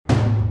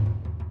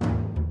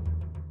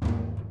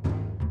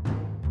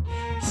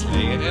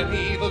Slaying an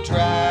evil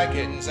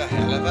dragon's a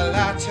hell of a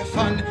lot of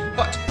fun,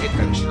 but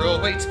adventure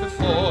awaits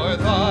before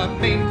the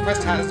main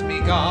quest has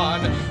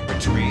begun.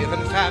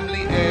 Retrieving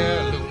family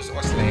heirlooms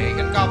or slaying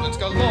goblins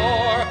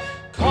galore.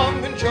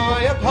 Come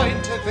enjoy a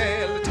pint of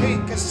ale,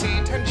 take a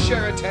seat and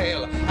share a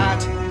tale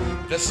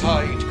at the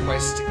Side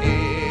Quest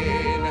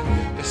Inn.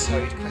 The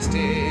Side Quest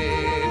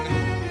Inn.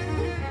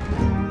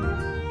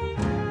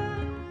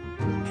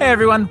 Hey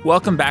everyone,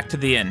 welcome back to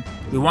The Inn.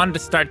 We wanted to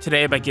start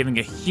today by giving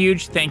a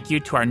huge thank you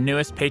to our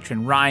newest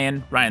patron,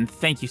 Ryan. Ryan,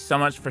 thank you so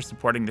much for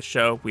supporting the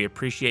show. We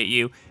appreciate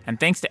you. And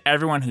thanks to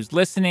everyone who's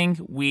listening.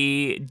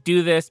 We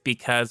do this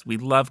because we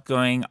love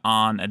going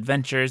on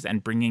adventures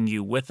and bringing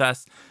you with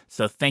us.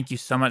 So thank you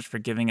so much for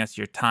giving us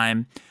your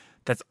time.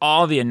 That's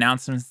all the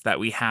announcements that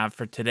we have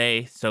for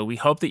today. So we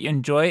hope that you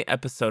enjoy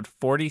episode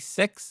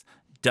 46,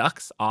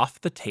 Ducks Off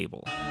the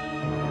Table.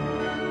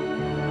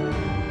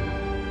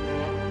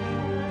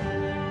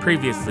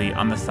 Previously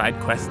on the Side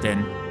Quest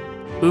Inn,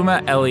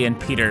 Uma, Ellie, and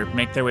Peter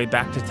make their way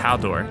back to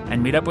Taldor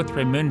and meet up with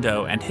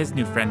Raimundo and his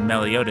new friend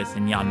Meliodas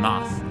in Jan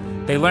Maas.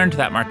 They learned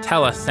that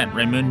Martella sent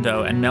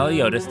Raimundo and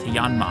Meliodas to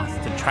Jan Maas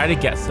to try to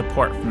get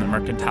support from the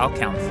Mercantile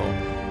Council.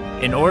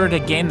 In order to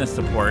gain the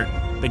support,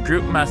 the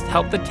group must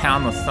help the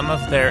town with some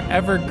of their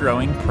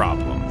ever-growing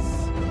problems.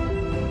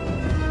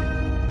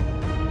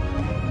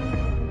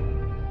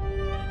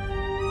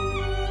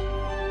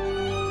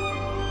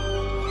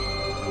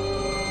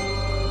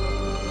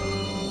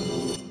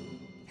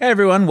 Hey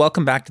everyone,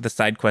 welcome back to the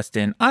Side Quest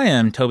Inn. I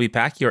am Toby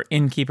Pack, your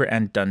innkeeper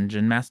and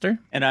dungeon master.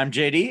 And I'm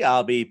JD.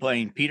 I'll be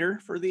playing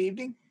Peter for the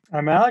evening.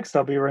 I'm Alex.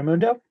 I'll be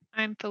Raimundo.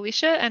 I'm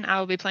Felicia, and I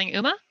will be playing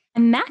Uma.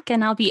 I'm Mac,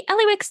 and I'll be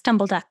Eliwick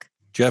Stumbleduck.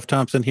 Jeff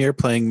Thompson here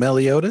playing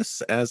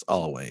Meliodas, as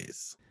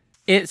always.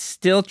 It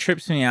still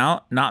trips me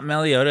out, not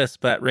Meliodas,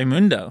 but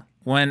Raimundo.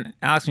 When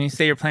you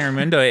say you're playing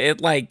Raimundo, it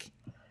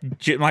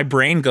my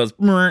brain goes,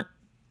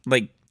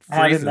 like, freezes.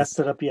 I haven't messed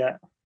it up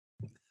yet.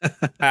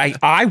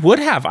 I would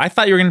have. I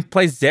thought you were going to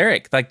play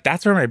Zarek. Like,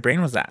 that's where my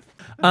brain was at.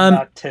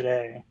 Not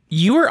today.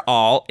 You were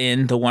all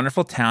in the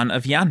wonderful town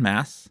of Jan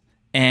Maas,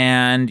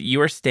 and you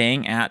are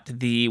staying at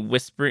the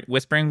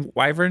Whispering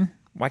Wyvern.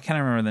 Why can't I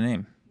remember the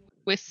name?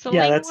 Whistling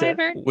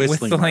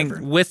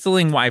Wyvern?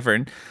 Whistling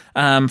Wyvern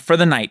for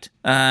the night.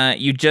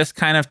 You just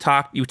kind of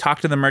talked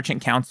to the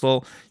Merchant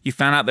Council. You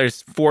found out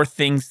there's 4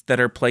 things that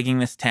are plaguing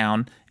this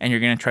town, and you're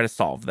going to try to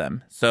solve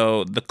them.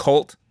 So the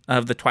cult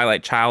of the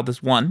Twilight Child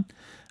is one.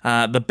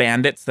 The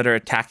bandits that are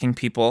attacking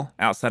people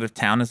outside of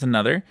town is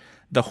another.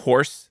 The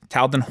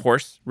Taldan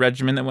horse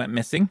regiment that went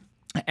missing.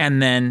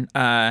 And then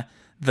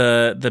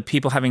the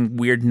people having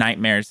weird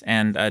nightmares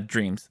and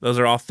dreams. Those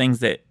are all things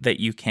that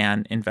you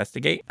can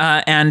investigate.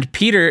 And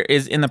Peter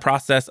is in the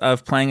process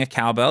of playing a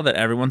cowbell that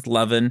everyone's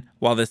loving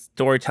while the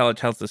storyteller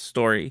tells the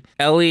story.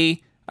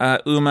 Ellie,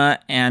 Uma,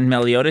 and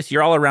Meliodas,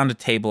 you're all around a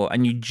table,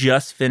 and you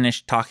just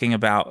finished talking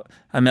about...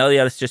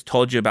 Meliodas just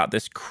told you about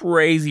this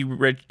crazy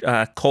rich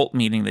cult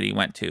meeting that he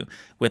went to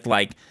with,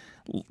 like,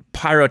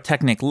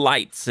 pyrotechnic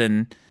lights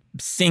and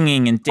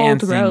singing and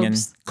dancing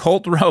and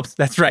cult robes.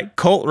 That's right,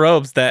 cult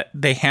robes that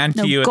they hand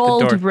to you at the door.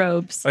 Gold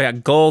robes. Oh, yeah,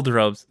 gold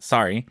robes.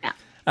 Sorry.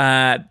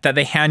 Yeah. That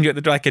they hand you at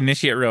the door, like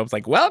initiate robes,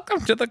 like,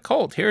 welcome to the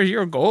cult. Here's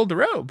your gold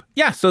robe.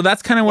 Yeah, so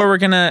that's kind of where we're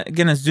gonna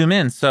zoom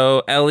in.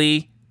 So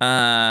Ellie,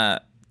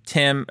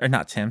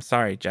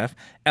 Jeff.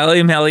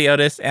 Ellie,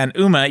 Meliodas, and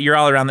Uma, you're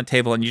all around the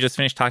table, and you just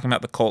finished talking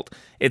about the cult.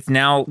 It's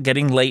now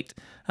getting late.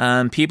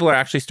 People are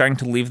actually starting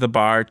to leave the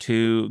bar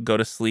to go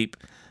to sleep.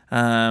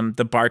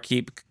 The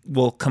barkeep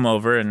will come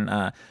over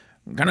and,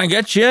 gonna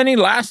get you any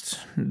last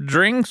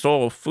drinks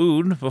or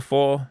food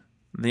before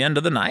the end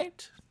of the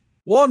night?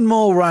 One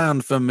more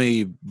round for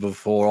me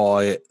before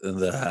I hit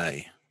the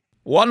hay.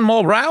 One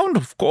more round?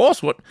 Of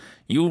course. What,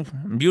 you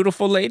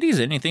beautiful ladies,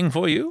 anything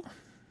for you?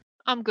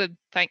 I'm good,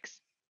 thanks.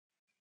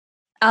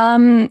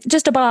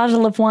 Just a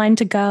bottle of wine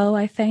to go,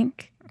 I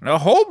think. A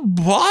whole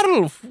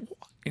bottle of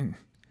wine?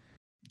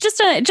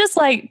 Just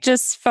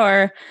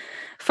for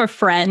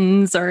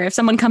friends, or if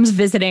someone comes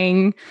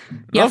visiting,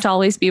 you have to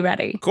always be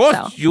ready. Of course.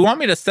 So. You want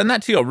me to send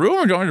that to your room,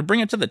 or do you want me to bring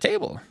it to the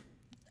table?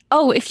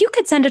 Oh, if you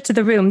could send it to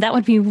the room, that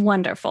would be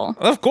wonderful.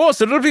 Of course,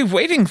 it'll be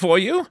waiting for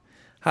you.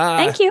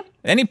 Thank you.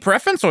 Any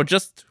preference, or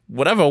just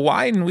whatever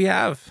wine we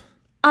have?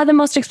 The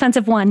most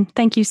expensive one.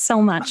 Thank you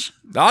so much.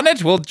 On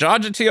it, we'll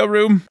charge it to your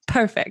room.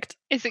 Perfect.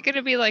 Is it going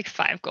to be like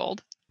 5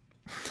 gold?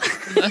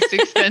 The most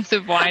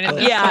expensive wine in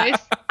this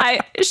place?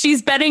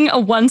 She's betting a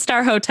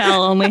 1-star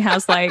hotel only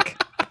has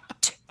like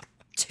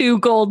 2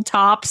 gold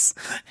tops.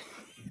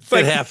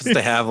 It happens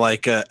to have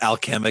like a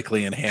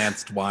alchemically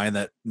enhanced wine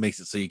that makes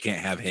it so you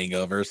can't have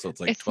hangovers. So it's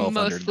like it's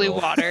 1,200 mostly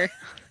gold. water.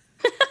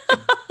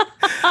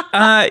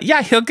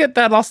 Yeah, he'll get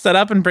that all set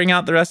up and bring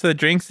out the rest of the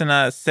drinks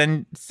and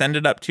send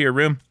it up to your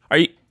room. Are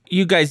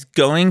you guys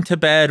going to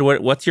bed?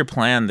 What's your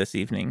plan this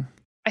evening?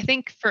 I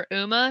think for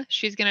Uma,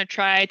 she's going to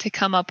try to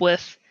come up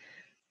with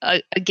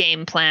a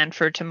game plan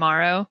for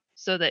tomorrow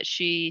so that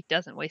she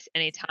doesn't waste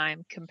any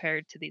time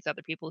compared to these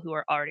other people who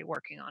are already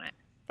working on it.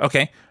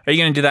 Okay. Are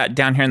you going to do that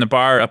down here in the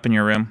bar or up in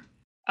your room?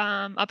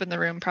 Up in the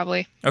room,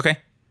 probably. Okay.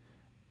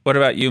 What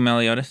about you,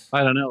 Meliodas?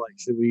 I don't know. Like,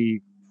 should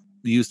we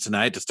use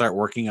tonight to start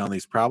working on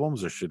these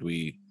problems, or should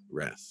we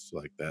rest?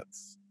 Like,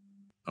 that's.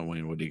 I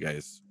mean, what do you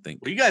guys think?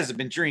 Well, you guys have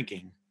been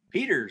drinking.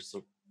 Peter's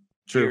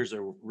True. tears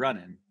are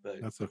running,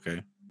 but That's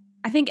okay.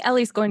 I think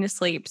Ellie's going to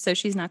sleep, so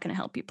she's not going to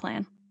help you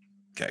plan.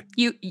 Okay.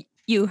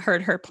 You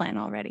heard her plan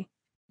already.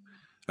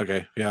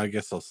 Okay. Yeah, I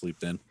guess I'll sleep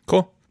then.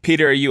 Cool.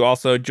 Peter, are you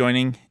also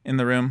joining in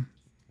the room?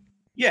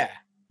 yeah,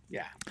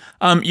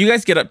 You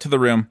guys get up to the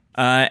room,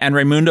 and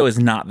Raimundo is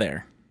not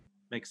there.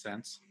 makes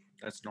sense.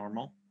 That's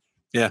normal.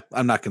 Yeah,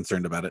 I'm not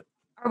concerned about it.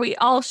 Are we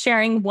all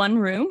sharing one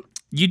room?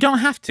 You don't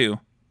have to.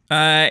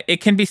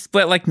 It can be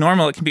split like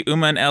normal. It can be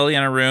Uma and Ellie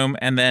in a room,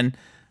 and then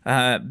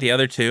the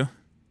other two.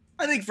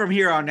 I think from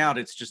here on out,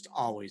 it's just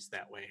always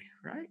that way,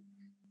 right?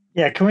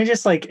 Yeah, can we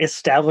just like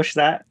establish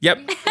that? Yep,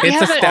 We it's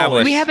have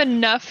established. we have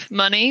enough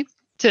money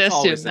to It's assume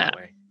always that that.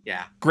 way.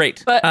 Yeah.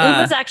 Great. But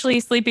Uma's actually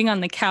sleeping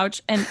on the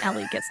couch and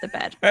Ellie gets the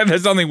bed.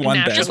 There's only one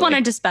Naturally. bed. Just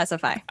wanted to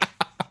specify.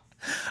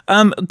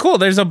 Cool.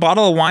 There's a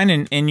bottle of wine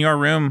in your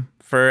room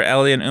for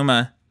Ellie and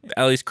Uma.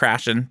 Ellie's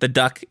crashing. The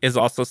duck is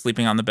also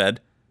sleeping on the bed,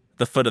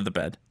 the foot of the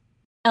bed.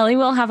 Ellie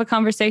will have a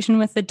conversation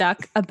with the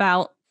duck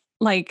about,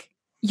 like,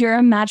 you're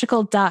a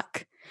magical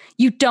duck.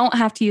 You don't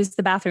have to use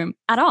the bathroom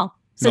at all.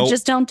 So Nope.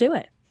 just don't do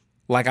it.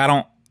 Like I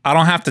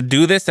don't have to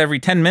do this every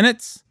 10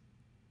 minutes.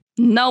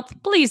 Nope,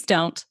 please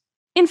don't.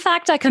 In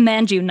fact, I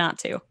command you not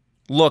to.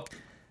 Look,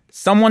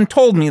 someone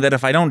told me that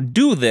if I don't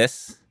do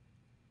this,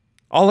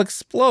 I'll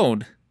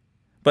explode.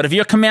 But if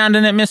you're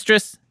commanding it,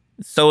 mistress,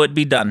 so it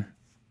be done.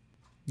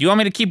 Do you want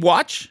me to keep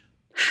watch?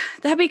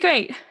 That'd be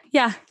great.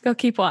 Yeah, go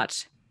keep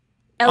watch.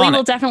 Ellie On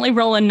will it. definitely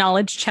roll a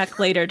knowledge check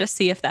later to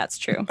see if that's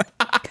true.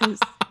 'Cause-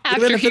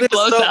 After if he it is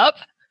blows so- up.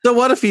 So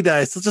what if he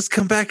dies? He'll just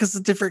come back as a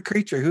different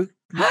creature. Who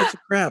gives a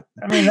crap?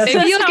 I mean, that's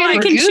that's you'll how get I a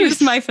can goose.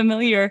 choose my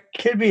familiar.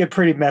 could be a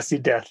pretty messy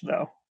death,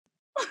 though.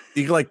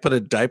 You can like put a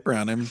diaper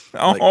on him.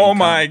 Oh, like, oh in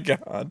my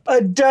god. A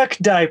duck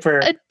diaper.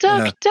 A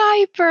duck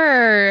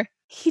diaper.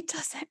 He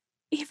doesn't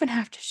even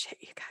have to shit,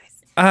 you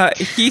guys.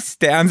 He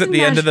stands at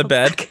the end of the Magical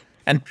bed duck.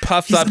 and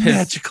puffs He's up a his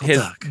magical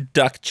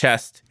duck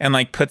chest and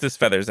like puts his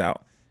feathers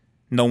out.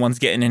 No one's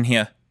getting in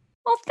here.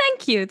 Well,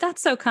 thank you.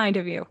 That's so kind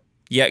of you.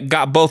 Yeah,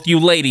 got both you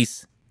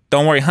ladies.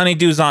 Don't worry,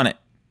 honeydew's on it.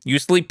 You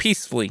sleep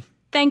peacefully.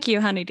 Thank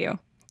you, honeydew.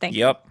 Thank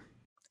Yep.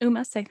 you.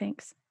 Uma, say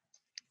thanks.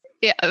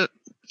 Yeah.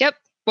 Yep.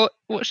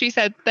 What she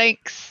said.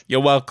 Thanks. You're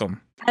welcome.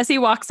 As he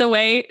walks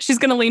away, she's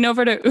going to lean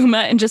over to Uma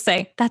and just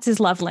say, that's his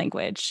love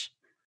language.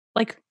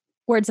 Like,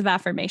 words of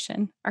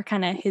affirmation are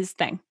kind of his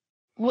thing.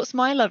 What's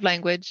my love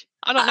language?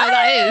 I don't know what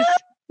that is.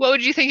 What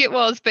would you think it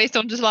was based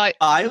on just like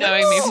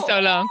knowing me for so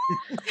long?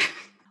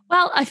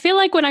 Well, I feel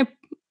like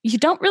you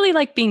don't really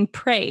like being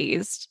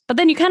praised, but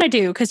then you kind of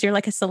do because you're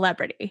like a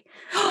celebrity.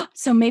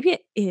 So maybe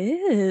it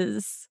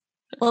is.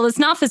 Well, it's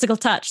not physical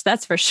touch,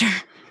 that's for sure.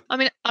 I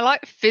mean, I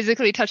like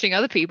physically touching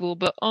other people,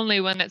 but only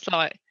when it's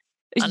like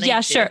I need Yeah,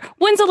 to. sure.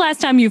 When's the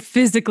last time you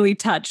physically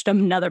touched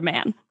another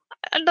man?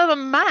 another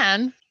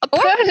man. A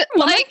Or person,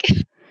 woman. like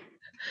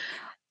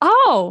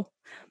Oh,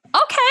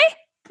 okay.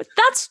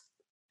 That's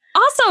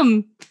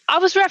awesome. I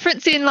was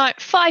referencing like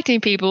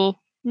fighting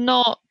people,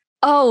 not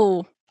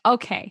Oh,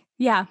 okay.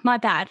 Yeah, my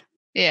bad.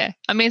 yeah.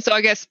 I mean, so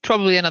I guess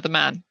probably another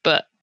man,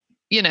 but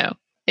you know,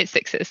 it's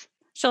sixes.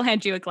 She'll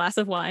hand you a glass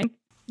of wine.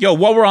 Yo,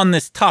 while we're on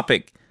this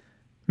topic,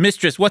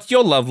 mistress, what's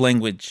your love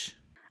language?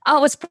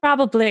 Oh, it's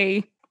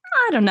probably,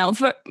 I don't know.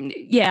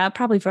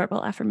 Probably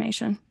verbal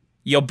affirmation.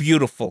 You're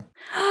beautiful.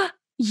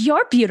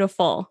 You're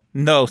beautiful.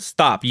 No,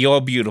 stop.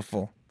 You're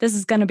beautiful. This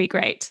is going to be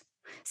great.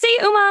 See,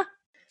 Uma,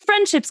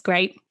 friendship's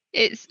great.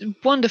 It's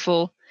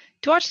wonderful.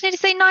 Do I just need to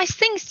say nice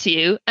things to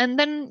you and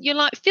then you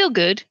like feel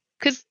good?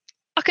 Because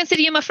I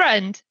consider you my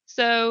friend.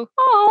 So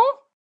Oh,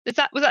 was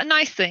that a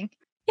nice thing?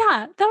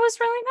 yeah, that was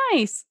really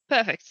nice.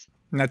 Perfect.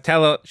 Now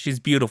tell her she's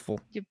beautiful.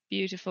 You're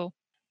beautiful.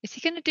 Is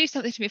he gonna do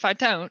something to me if I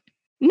don't?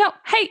 No,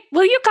 hey,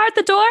 will you guard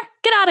the door?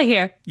 Get out of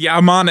here. Yeah,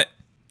 I'm on it.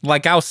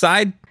 Like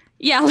outside?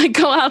 Yeah, like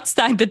go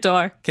outside the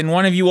door. Can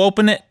one of you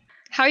open it?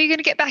 How are you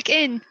gonna get back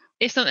in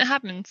if something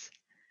happens?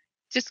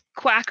 Just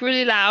quack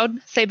really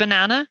loud, say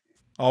banana.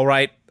 All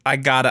right, I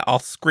got it. I'll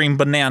scream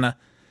banana.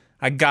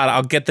 I got it.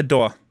 I'll get the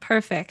door.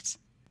 Perfect.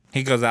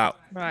 He goes out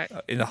Right.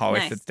 in the hallway,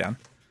 Nice. sits down.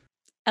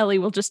 Ellie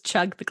will just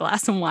chug the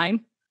glass of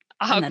wine.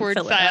 And then Awkward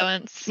fill it up.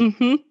 silence.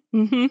 Mm-hmm.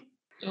 Mm-hmm.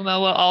 Uma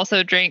will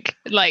also drink.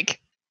 Like,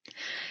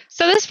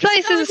 so this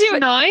place Don't is do it.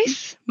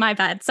 nice. My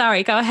bad.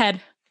 Sorry, go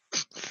ahead.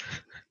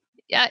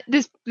 Yeah,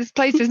 this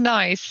place is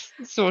nice.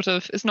 Sort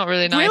of. It's not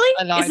really nice. I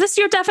Really? lied. Is this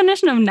your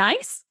definition of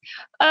nice?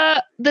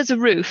 There's a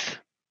roof.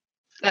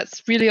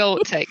 That's really all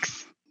it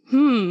takes.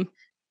 Did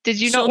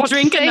you She'll not want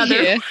drink to stay another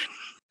here?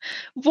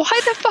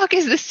 Why the fuck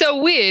is this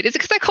so weird? Is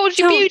it because I called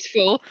you Don't-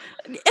 beautiful?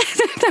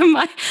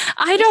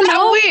 I don't that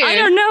know. I weird?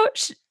 don't know.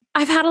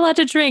 I've had a lot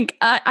to drink.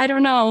 I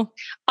don't know.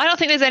 I don't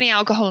think there's any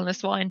alcohol in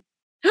this wine.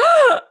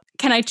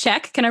 Can I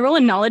check? Can I roll a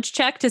knowledge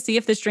check to see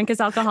if this drink is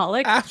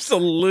alcoholic?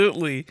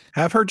 Absolutely.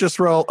 Have her just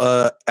roll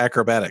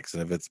acrobatics,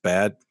 and if it's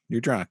bad,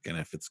 you're drunk, and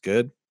if it's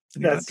good,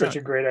 then you're That's not such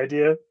a drunk. great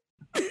idea.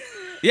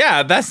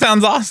 Yeah, that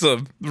sounds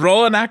awesome.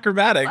 Roll in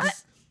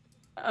acrobatics.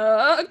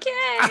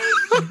 Okay.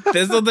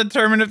 This will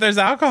determine if there's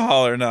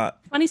alcohol or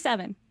not.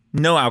 27.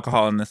 No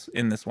alcohol in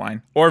this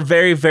wine, or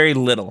very, very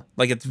little.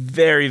 Like it's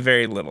very,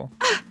 very little.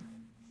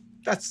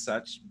 That's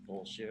such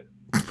bullshit.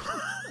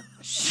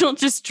 She'll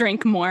just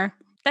drink more.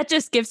 That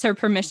just gives her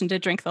permission to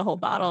drink the whole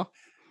bottle.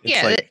 It's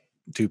Yeah, like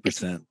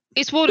 2%.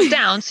 It's watered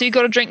down, so you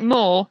got to drink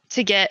more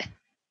to get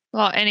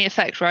any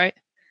effect, right?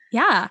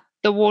 Yeah.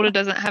 The water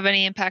doesn't have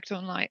any impact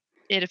on like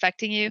it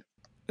affecting you.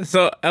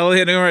 So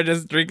Ellie and Uma are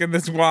just drinking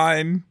this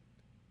wine,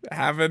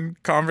 having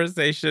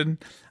conversation.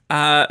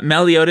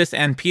 Meliodas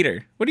and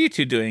Peter, what are you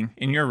two doing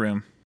in your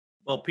room?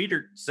 Well,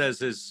 Peter says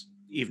his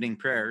evening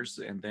prayers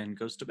and then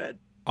goes to bed.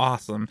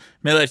 Awesome.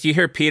 Meliodas, you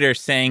hear Peter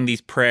saying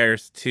these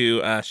prayers to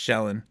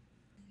Shellen,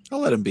 I'll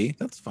let him be.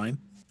 That's fine.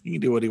 He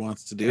can do what he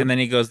wants to do. and then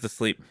he goes to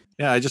sleep.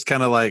 Yeah, I just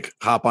kind of like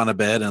hop on a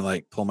bed and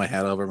like pull my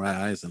hat over my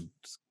eyes and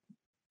just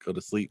go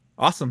to sleep.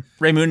 Awesome.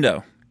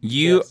 Raymundo,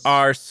 you Yes.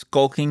 are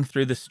skulking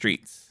through the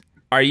streets.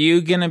 Are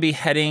you going to be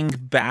heading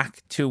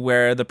back to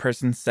where the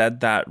person said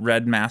that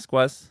red mask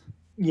was?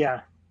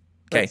 Yeah.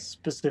 'Kay. That's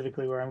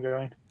specifically where I'm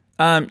going.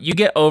 You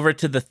get over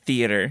to the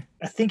theater.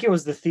 I think it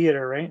was the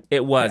theater, right?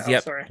 It was, Yeah,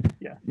 yep. Sorry.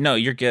 Yeah. No,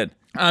 you're good.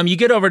 You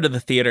get over to the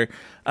theater.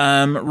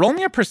 Roll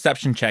me a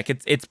perception check.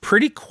 It's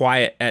pretty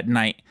quiet at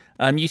night.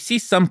 You see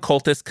some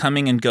cultists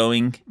coming and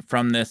going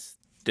from this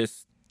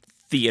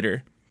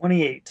theater.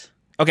 28.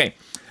 Okay.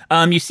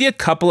 You see a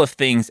couple of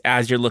things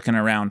as you're looking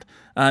around.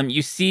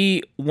 You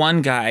see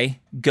one guy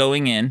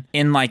going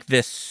in like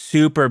this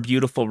super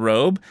beautiful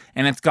robe,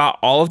 and it's got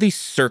all of these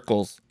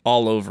circles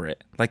all over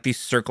it, like these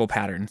circle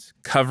patterns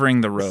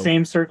covering the The robe.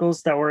 same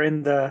circles that were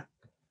in the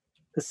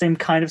same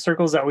kind of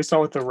circles that we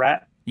saw with the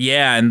rat.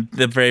 Yeah, in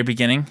the very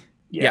beginning.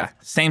 Yeah,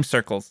 same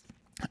circles.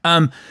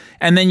 And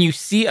then you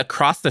see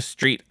across the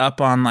street, up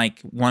on like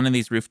one of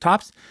these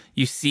rooftops,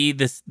 you see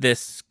this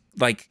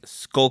like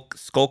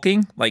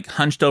skulking, like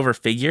hunched over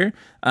figure,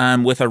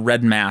 with a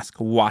red mask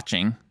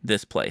watching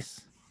this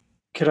place.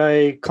 Could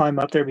I climb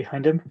up there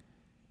behind him?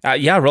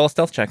 Yeah, roll a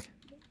stealth check.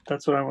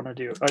 That's what I want to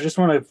do. I just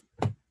want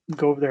to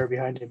go over there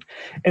behind him.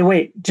 And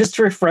wait, just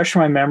to refresh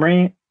my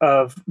memory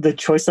of the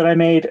choice that I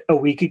made a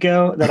week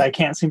ago that I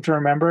can't seem to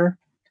remember.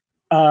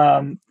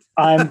 I'm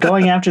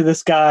going after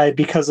this guy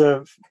because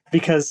of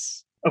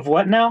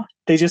what now?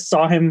 They just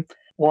saw him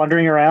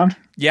wandering around.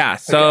 Yeah,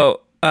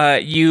 so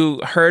you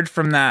heard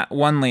from that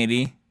one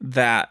lady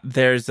that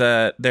there's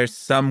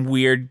some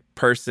weird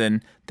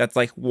person that's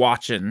like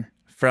watching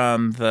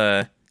from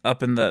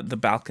up in the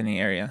balcony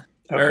area,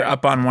 or Okay.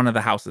 up on one of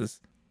the houses.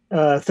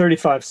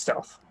 35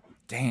 stealth.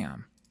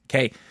 Damn.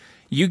 Okay.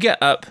 You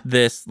get up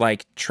this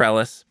like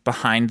trellis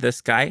behind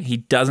this guy. He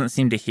doesn't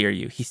seem to hear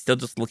you. He's still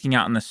just looking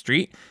out in the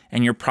street,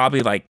 and you're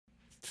probably like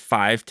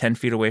 5-10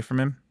 feet away from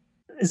him.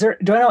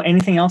 Do I know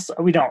anything else?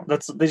 We don't.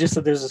 They just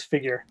said there's this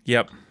figure.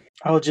 Yep.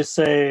 I'll just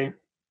say,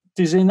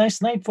 "It is a nice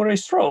night for a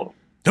stroll."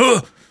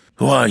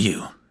 Who are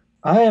you?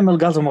 I am El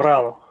Gato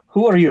Morado.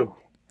 Who are you?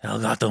 El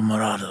Gato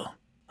Morado.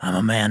 I'm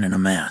a man in a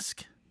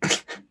mask.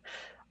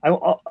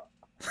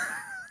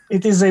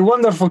 It is a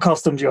wonderful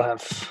costume you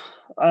have,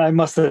 I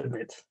must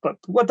admit. But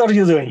what are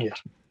you doing here?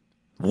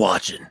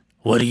 Watching.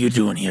 What are you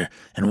doing here?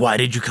 And why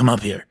did you come up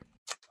here?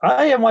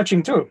 I am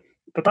watching too,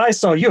 but I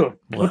saw you.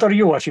 What are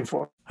you watching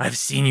for? I've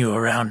seen you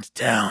around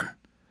town.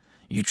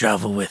 You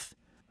travel with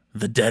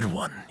the dead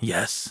one,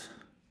 yes?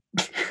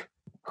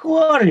 Who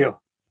are you?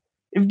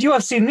 If you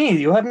have seen me,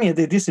 you have me at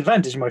a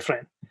disadvantage, my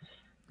friend.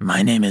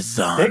 My name is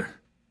Zahn. Hey.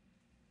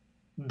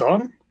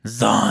 Don?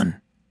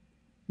 Zahn.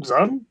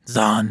 Zon?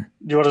 Zahn.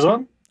 You are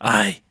Zon?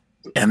 I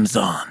am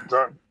Zahn.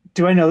 Zon.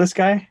 Do I know this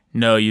guy?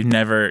 No, you've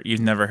never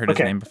heard his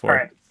Okay, name before. all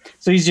right.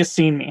 So he's just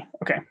seen me.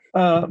 Okay.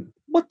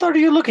 What are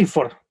you looking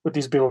for with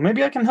these people?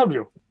 Maybe I can help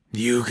you.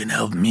 You can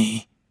help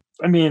me.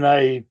 I mean,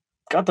 I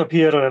got up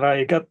here and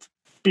I got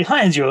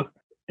behind you,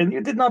 and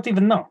you did not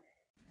even know.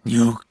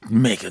 You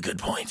make a good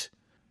point.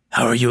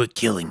 How are you at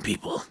killing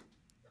people?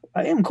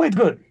 I am quite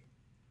good.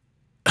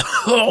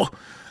 Oh,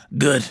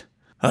 good.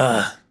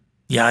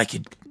 Yeah, I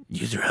could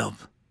use your help.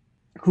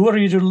 Who are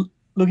you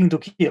looking to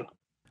kill?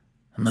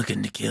 I'm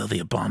looking to kill the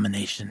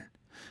abomination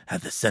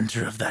at the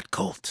center of that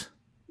cult.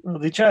 Well,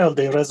 the child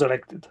they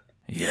resurrected.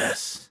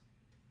 Yes,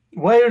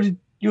 Why are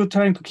you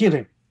trying to kill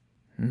him?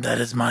 that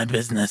is my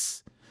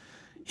business.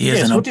 He is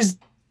Yes, an what is...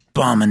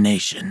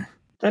 abomination.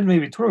 That may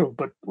be true,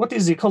 but what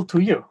is the cult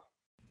to you?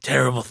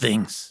 Terrible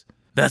things.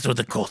 That's what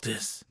the cult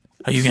is.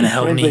 Are you going to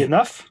help Friendly me?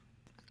 enough?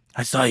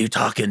 I saw you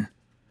talking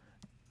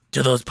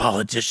to those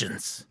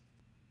politicians.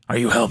 Are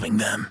you helping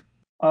them?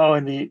 Oh,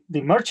 in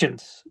the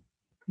merchant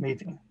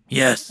meeting.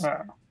 Yes.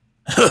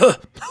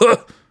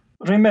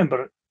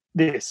 Remember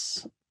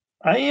this.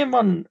 I am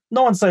on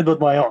no one's side but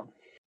my own.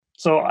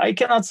 So I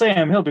cannot say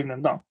I'm helping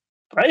them, no.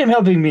 I am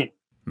helping me.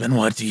 Then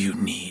what do you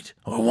need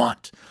or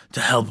want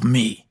to help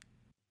me?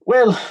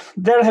 Well,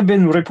 there have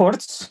been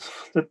reports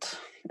that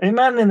a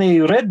man in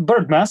a red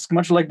bird mask,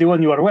 much like the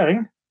one you are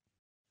wearing,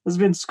 has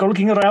been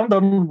skulking around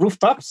on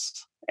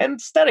rooftops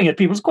and staring at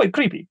people. It's quite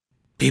creepy.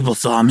 People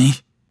saw me.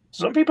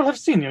 Some people have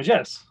seen you,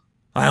 yes.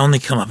 I only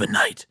come up at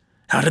night.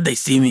 How did they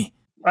see me?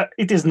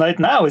 It is night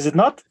now, is it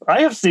not?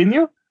 I have seen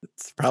you.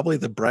 It's probably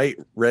the bright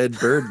red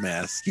bird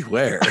mask you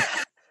wear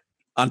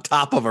on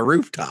top of a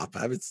rooftop.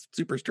 It's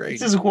super strange.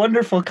 This is a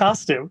wonderful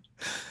costume.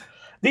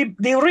 The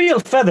real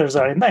feathers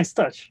are a nice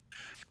touch.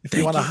 If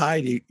you want to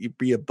hide, you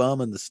be a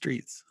bum in the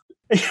streets.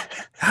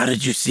 How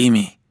did you see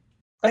me?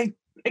 I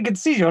can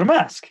see your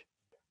mask.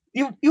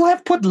 You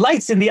have put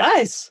lights in the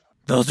eyes.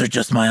 Those are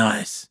just my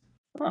eyes.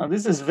 Oh,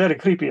 this is a very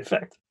creepy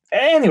effect.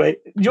 Anyway,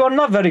 you are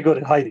not very good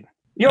at hiding.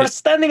 You're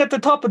standing at the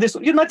top of this.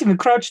 You're not even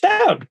crouched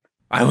down.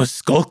 I was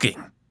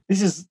skulking.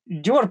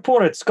 You are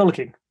poor at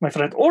skulking, my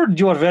friend, or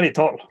you are very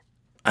tall.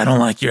 I don't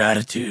like your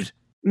attitude.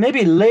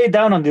 Maybe lay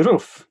down on the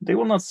roof. They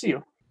will not see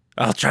you.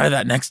 I'll try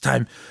that next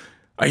time.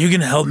 Are you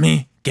going to help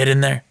me get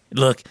in there?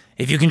 Look,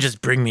 if you can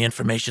just bring me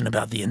information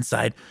about the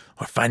inside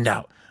or find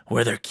out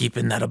where they're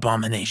keeping that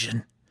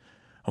abomination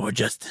or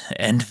just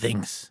end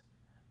things,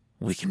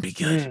 we can be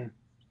good.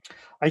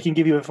 I can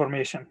give you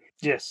information.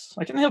 Yes,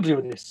 I can help you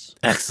with this.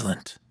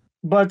 Excellent.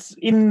 But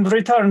in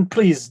return,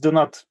 please do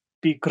not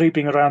be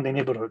creeping around the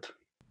neighborhood.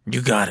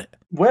 You got it.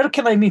 Where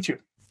can I meet you?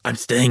 I'm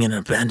staying in an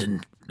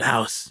abandoned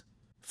house.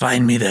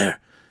 Find me there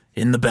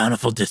in the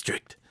Bountiful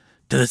District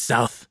to the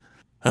south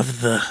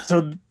of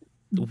the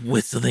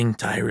Whistling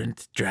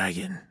Tyrant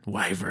Dragon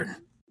Wyvern.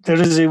 There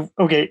is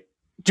okay,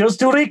 just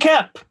to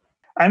recap,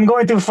 I'm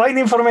going to find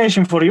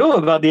information for you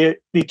about the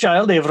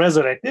child they've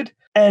resurrected,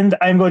 and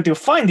I'm going to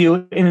find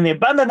you in an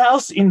abandoned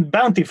house in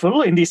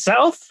Bountiful in the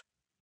south,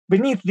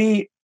 beneath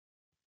the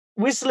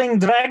Whistling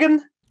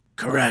Dragon.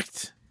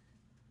 Correct.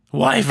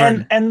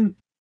 Wyvern. And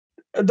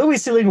the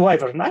Whistling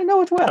Wyvern. I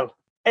know it well.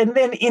 And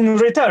then in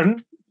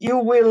return, you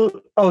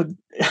will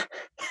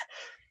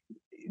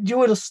you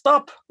will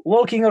stop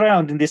walking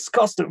around in this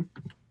costume.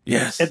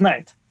 Yes. At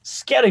night,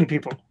 scaring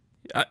people.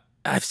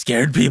 I've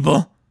scared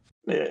people.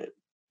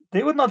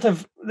 They would not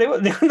have. They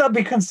would not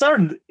be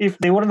concerned if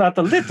they were not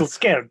a little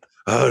scared.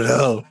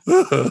 Oh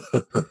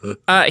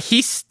no!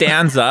 He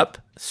stands up.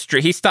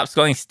 He stops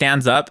going.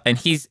 Stands up, and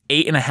he's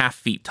 8.5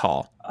 feet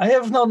tall. I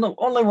have known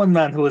only one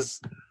man who is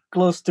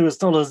close to as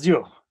tall as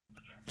you.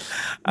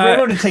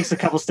 Raimundo takes a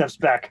couple steps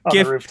back on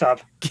the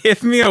rooftop.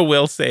 Give me a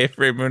will save,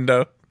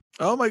 Raimundo.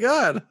 Oh my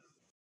god!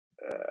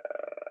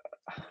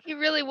 He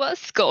really was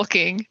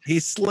skulking.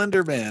 He's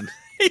Slender Man.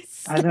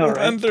 I know, right?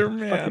 Slender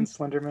Man. Fucking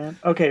Slender Man.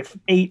 Okay,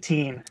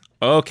 18.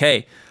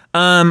 Okay.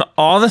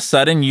 All of a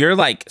sudden, you're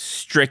like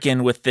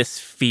stricken with this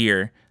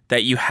fear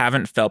that you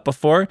haven't felt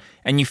before,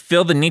 and you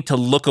feel the need to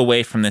look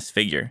away from this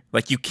figure.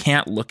 Like you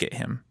can't look at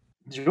him.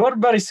 You're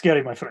very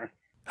scary, my friend.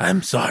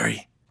 I'm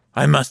sorry.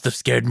 I must have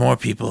scared more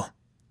people.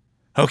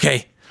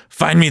 Okay,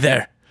 find me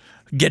there.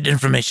 Get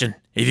information.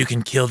 If you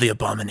can kill the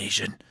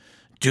abomination,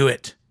 do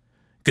it.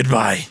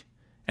 Goodbye.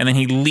 And then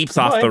he leaps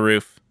off the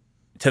roof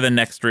to the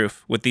next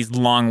roof with these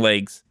long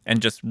legs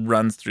and just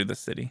runs through the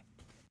city.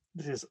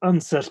 This is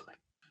unsettling.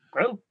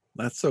 Well,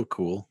 that's so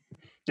cool.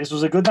 This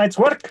was a good night's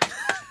work.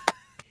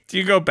 Do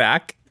you go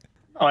back?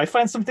 Oh, I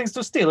find some things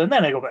to steal and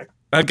then I go back.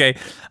 Okay.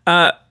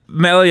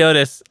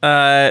 Meliodas,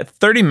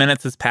 30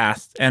 minutes has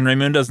passed and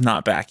Raimundo's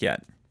not back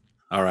yet.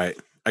 All right.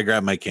 I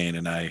grab my cane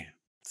and I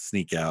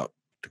sneak out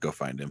to go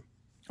find him.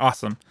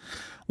 Awesome.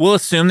 We'll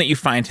assume that you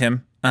find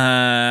him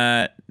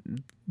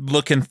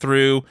looking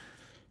through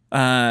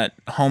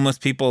homeless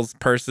people's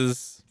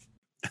purses.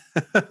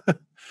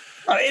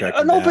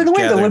 An open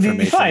window would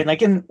be fine. I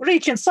can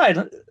reach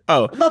inside.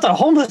 Oh. Not a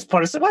homeless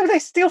person. Why would I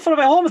steal from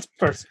a homeless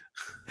person?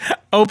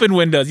 Open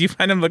windows. You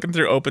find him looking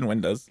through open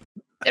windows.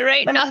 There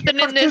ain't nothing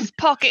in this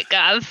pocket,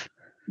 Gav.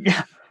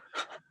 Yeah.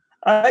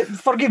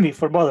 Forgive me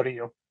for bothering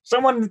you.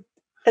 Someone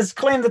has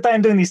claimed that I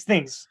am doing these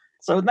things.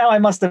 So now I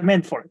must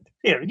amend for it.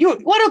 Here,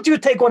 why don't you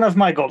take one of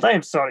my gold? I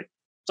am sorry.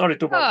 Sorry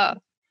to bother.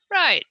 Oh,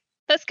 right.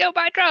 Let's go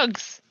buy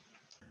drugs.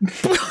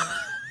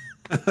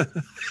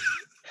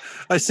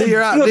 I see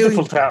you're out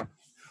beautiful town.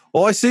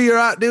 Oh, I see you're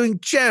out doing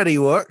charity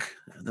work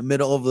in the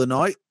middle of the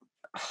night.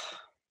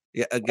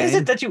 Yeah, again. Is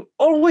it that you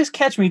always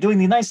catch me doing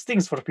the nice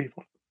things for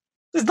people?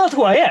 It's not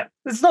who I am.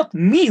 It's not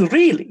me,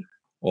 really.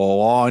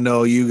 Oh, I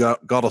know you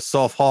got a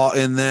soft heart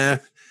in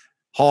there,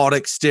 hard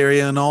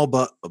exterior and all,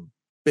 but a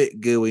bit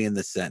gooey in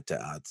the center,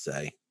 I'd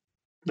say.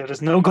 There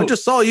is no good. I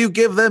just saw you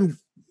give them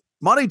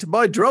money to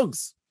buy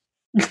drugs.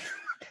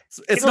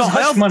 It's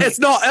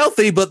not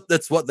healthy, but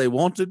that's what they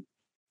wanted.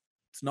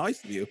 It's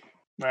nice of you.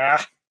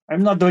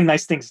 I'm not doing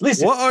nice things.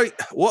 Listen.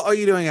 What are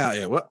you doing out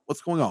here?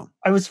 What's going on?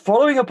 I was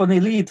following up on a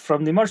lead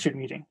from the merchant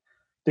meeting.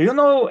 Do you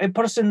know a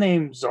person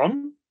named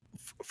Zon?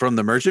 From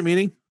the merchant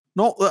meeting?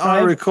 Not that I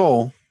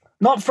recall.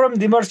 Not from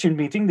the merchant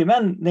meeting.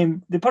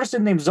 The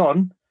person named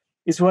Zon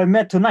is who I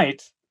met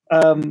tonight.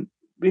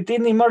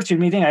 Within the merchant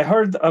meeting, I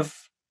heard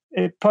of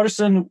a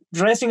person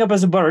dressing up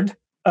as a bird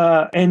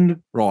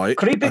and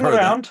creeping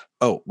around. That.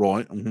 Oh,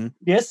 right. Mm-hmm.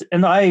 Yes,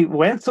 and I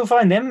went to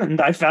find them,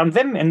 and I found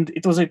them, and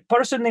it was a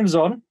person named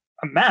Zon,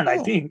 a man, I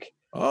think.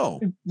 Oh.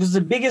 He was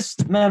the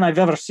biggest man I've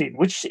ever seen,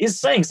 which is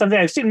saying something.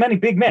 I've seen many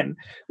big men,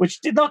 which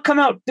did not come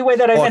out the way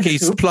that I meant it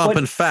He's to. plump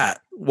and fat,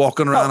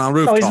 walking around on No,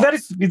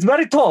 rooftops. he's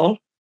very tall.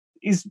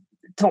 He's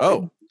tall.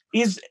 Oh.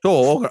 He's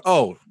tall.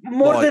 Oh.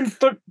 more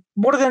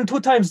than 2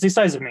 times the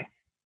size of me.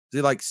 Is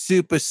he like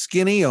super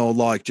skinny or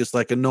like just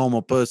like a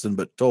normal person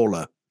but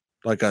taller?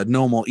 Like a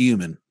normal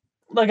human?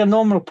 Like a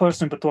normal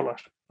person but taller.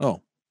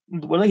 Oh.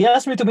 Well, he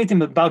asked me to meet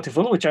him at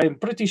Bountiful, which I'm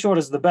pretty sure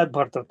is the bad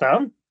part of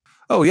town.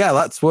 Oh, yeah,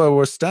 that's where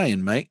we're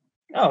staying, mate.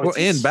 Oh, we're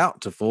in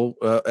Bountiful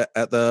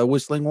at the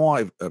Whistling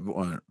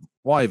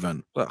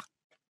Wyvern. Ugh.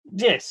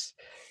 Yes.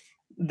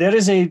 There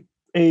is a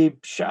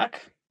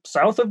shack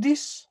south of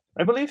this,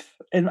 I believe,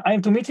 and I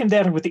am to meet him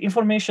there with the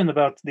information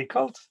about the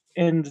cult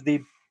and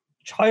the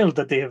child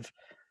that they have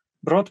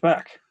brought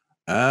back.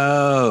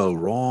 Oh,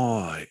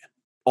 right.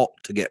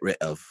 Ought to get rid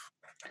of.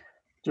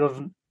 You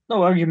have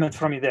no argument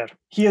from me there.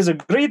 He has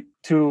agreed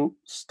to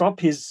stop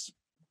his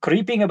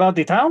creeping about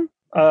the town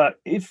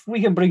if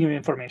we can bring him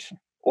information.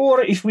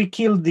 Or if we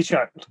kill the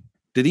child.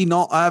 Did he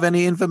not have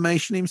any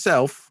information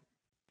himself?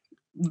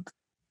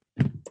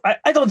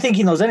 I don't think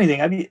he knows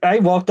anything. I mean, I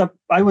walked up,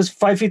 I was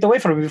 5 feet away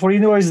from him before he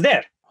knew I was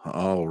there.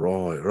 Oh,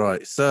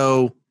 right.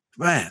 So,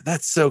 man,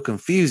 that's so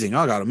confusing.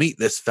 I got to meet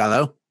this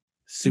fellow.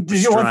 Super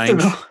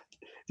strange. Do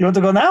you want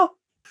to go now?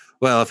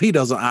 Well, if he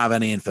doesn't have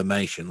any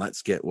information,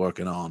 let's get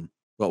working on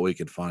what we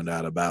could find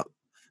out about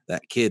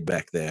that kid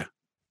back there.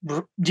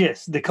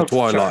 Yes, the cult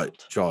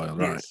Twilight child,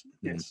 right.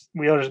 Yes,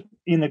 we are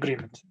in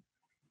agreement.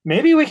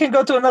 Maybe we can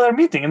go to another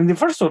meeting. I mean, the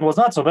first one was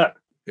not so bad.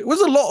 It was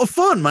a lot of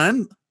fun,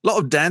 man. A lot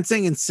of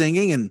dancing and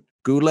singing, and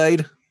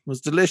Kool-Aid was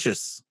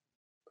delicious.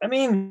 I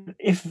mean,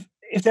 if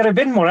there had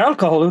been more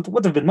alcohol, it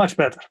would have been much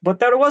better. But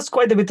there was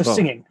quite a bit of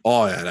singing.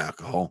 I had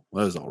alcohol.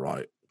 That was all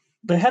right.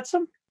 They had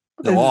some?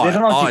 No,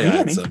 I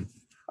had some.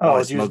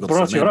 Oh, you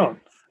brought your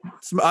own.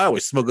 I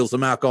always smuggle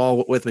some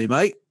alcohol with me,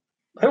 mate.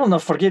 I will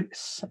not forget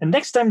this. And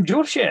next time,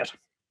 you'll share.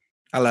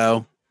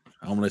 Hello,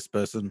 homeless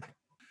person.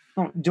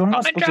 No, you're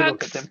not supposed to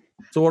look at them.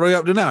 So what are you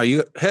up to now?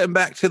 You heading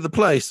back to the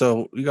place,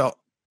 so you got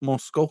more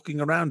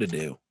skulking around to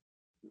do.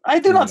 I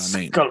do not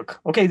skulk.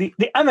 Okay,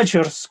 the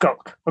amateur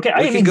skulk. Okay,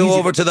 we can go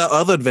over to that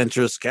other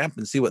adventurous camp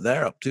and see what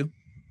they're up to.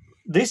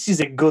 This is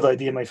a good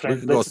idea, my friend.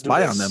 We can go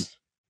spy on them.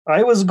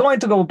 I was going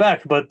to go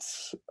back, but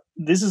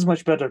this is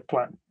much better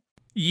plan.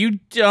 You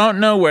don't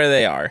know where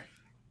they are.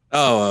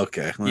 Oh,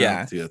 okay. Well,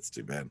 yeah, that's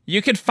too bad.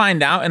 You could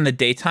find out in the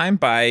daytime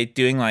by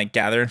doing like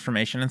gather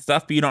information and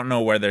stuff, but you don't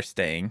know where they're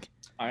staying.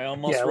 I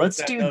almost wrote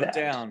that note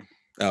down.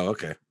 Oh,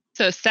 okay.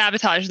 So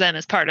sabotage them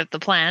as part of the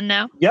plan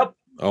now? Yep.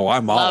 Oh,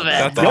 I'm all Love it.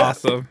 That's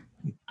awesome.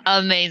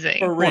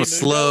 Amazing. I want to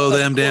slow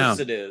them down.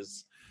 It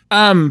is.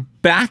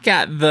 Back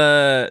at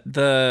the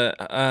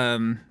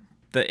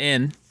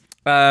inn,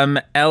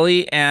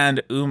 Ellie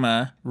and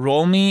Uma,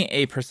 roll me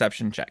a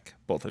perception check,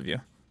 both of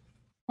you.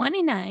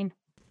 29.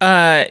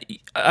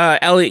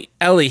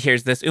 Ellie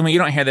hears this. Uma, you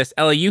don't hear this.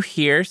 Ellie, you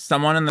hear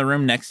someone in the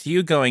room next to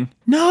you going,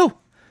 "No,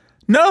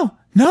 no,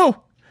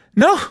 no,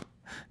 no,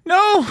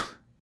 no."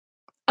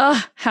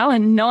 Oh, how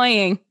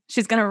annoying.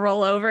 She's going to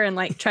roll over and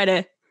like try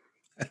to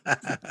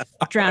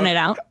drown it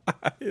out.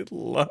 I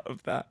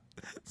love that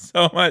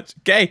so much.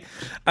 Okay.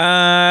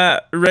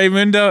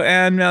 Raymundo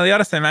and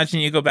Meliodas, I imagine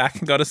you go back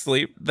and go to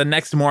sleep. The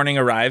next morning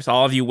arrives.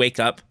 All of you wake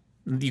up.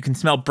 You can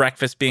smell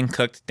breakfast being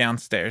cooked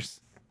downstairs.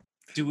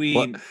 Do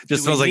we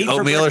just smells like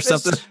oatmeal or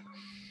something?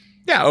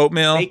 Yeah,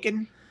 oatmeal.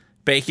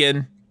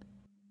 Bacon.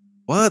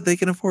 What? They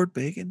can afford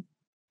bacon?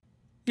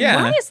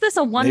 Yeah. Why is this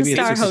a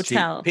one-star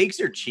hotel? Pigs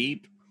are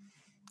cheap.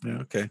 Yeah,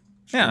 okay.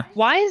 Yeah.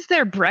 Why is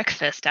there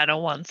breakfast at a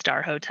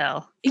one-star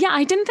hotel? Yeah,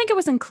 I didn't think it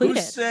was included.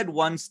 Who said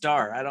 1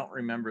 star? I don't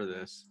remember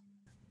this.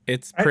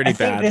 It's pretty I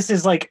bad. think this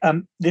is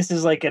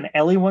like an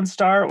Ellie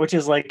 1-star, which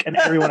is like an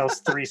everyone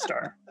else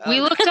 3-star.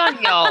 We looked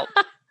on Yelp.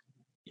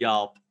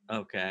 Yelp.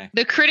 Okay.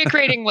 The critic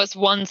rating was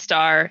 1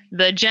 star.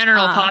 The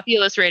general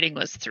populace rating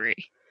was 3.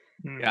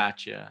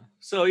 Gotcha.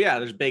 So yeah,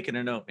 there's bacon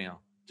and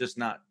oatmeal, just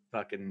not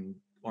fucking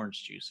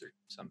orange juice or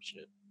some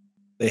shit.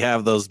 They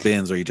have those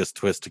bins where you just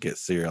twist to get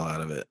cereal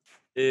out of it.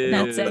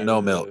 That's it.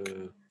 No milk.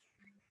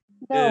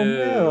 No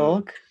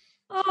milk.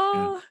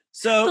 Oh,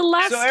 So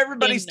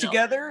everybody's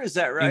together, is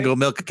that You right? can go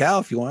milk a cow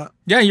if you want.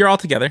 Yeah, you're all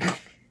together.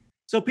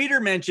 So Peter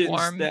mentions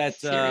Warm that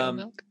cereal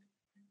milk.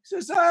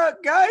 says,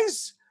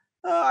 guys,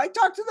 I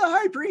talked to the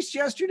high priest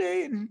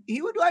yesterday, and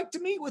he would like to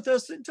meet with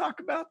us and talk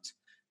about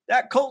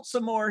that cult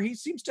some more. He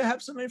seems to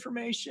have some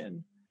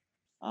information.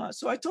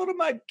 So I told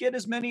him I'd get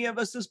as many of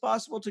us as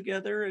possible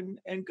together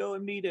and go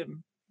and meet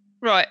him.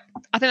 Right.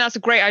 I think that's a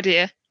great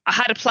idea. I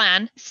had a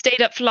plan,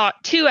 stayed up for like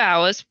 2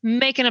 hours,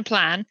 making a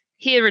plan.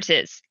 Here it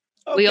is.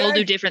 Okay. We all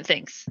do different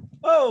things.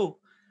 Oh,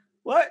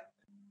 what?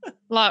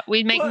 Like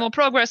we make What? more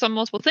progress on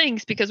multiple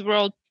things because we're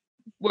all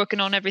working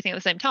on everything at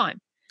the same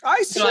time.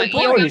 I see. Like, the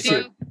you point,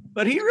 do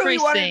but he really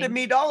priest wanted to thing.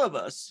 meet all of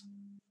us.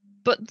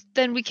 But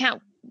then we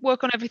can't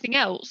work on everything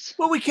else.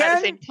 Well, we at can.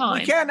 the same time.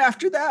 We can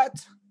after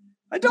that.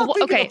 I don't Well,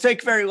 think okay. it'll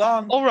take very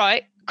long. All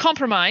right.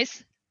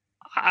 Compromise.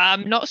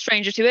 I'm not a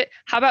stranger to it.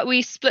 How about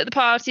we split the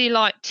party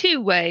like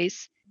 2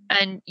 ways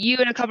and you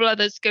and a couple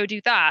others go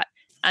do that,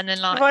 and then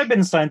What have I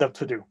been signed up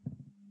to do?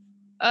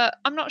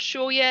 I'm not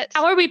sure yet.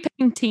 How are we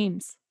picking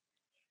teams?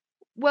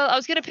 Well, I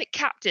was going to pick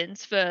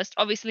captains first,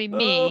 obviously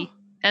me, Oh,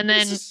 and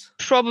then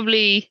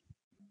probably.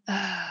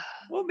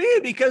 Well, me,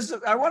 because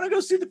I want to go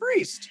see the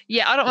priest.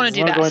 Yeah, I don't want It's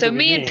to do not that. going So to be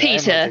me and I'm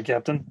Peter. not the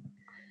captain.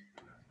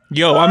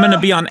 Yo, I'm gonna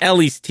be on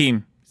Ellie's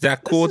team. Is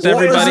that cool with This is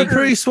What does everybody? the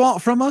priest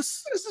want from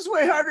us? This is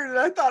way harder than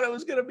I thought it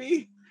was going to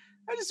be.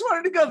 I just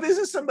wanted to go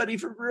visit somebody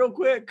for real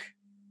quick.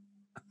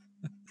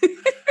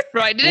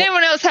 Right. Did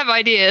anyone else have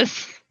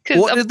ideas?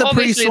 What did the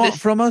priest want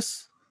from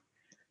us?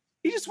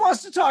 He just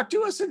wants to talk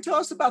to us and tell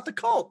us about the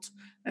cult.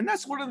 And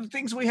that's one of the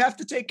things we have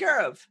to take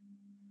care of.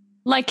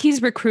 Like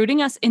he's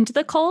recruiting us into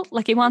the cult?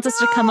 Like he wants us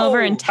to come over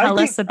and No, tell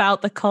I us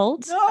about the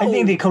cult? No. I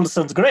think the cult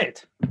sounds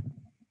great.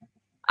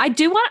 I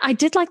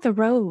did like the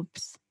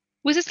robes.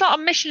 Was this not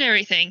a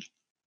missionary thing?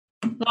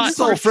 It's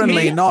all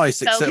friendly and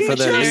nice, except He for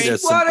their just leader,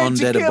 some wanted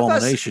to undead give us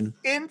abomination.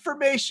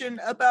 information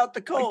about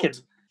the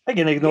cult. I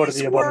can ignore He's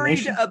the worried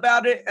abomination.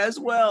 about it as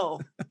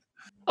well.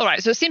 All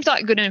right. So it seems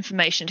like good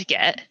information to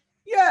get.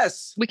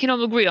 Yes. We can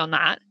all agree on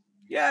that.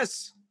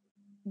 Yes.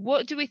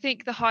 What do we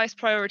think the highest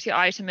priority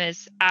item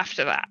is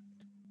after that?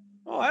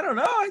 Oh, I don't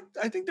know.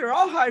 I think they're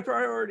all high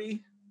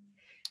priority.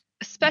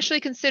 Especially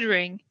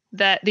considering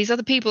that these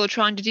other people are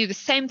trying to do the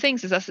same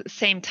things as us at the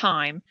same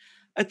time.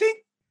 I think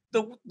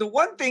the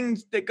one thing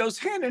that goes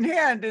hand in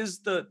hand is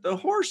the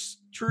horse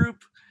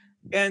troop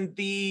and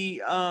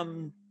the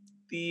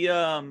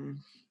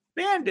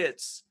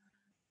bandits.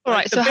 All Like,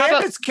 right. the So how about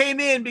bandits came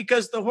in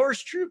because the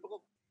horse troop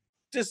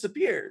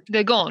disappeared.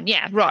 they're gone?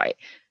 Yeah. Right.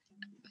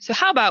 So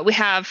how about we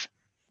have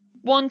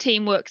one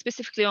team work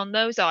specifically on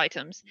those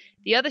items,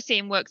 the other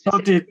team works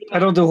specifically I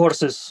don't do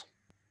horses.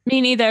 Me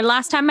neither.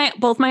 Last time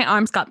both my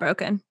arms got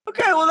broken.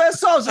 Okay, well that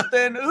solves it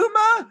then.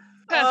 Uma,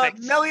 Perfect.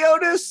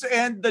 Meliodas,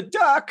 and the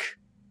duck.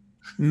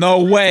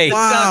 No way.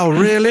 Wow,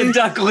 really? The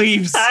duck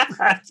leaves.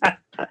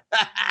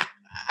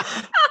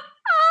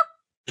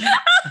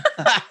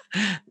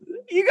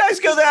 You guys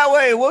go that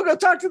way. We'll go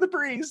talk to the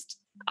priest.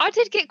 I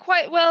did get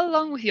quite well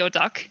along with your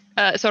duck.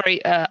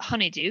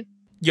 Honeydew.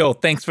 Yo,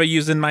 thanks for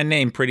using my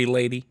name, pretty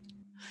lady.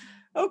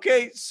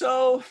 Okay,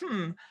 so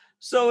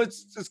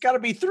it's got to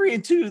be 3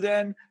 and 2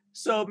 then.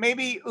 So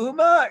maybe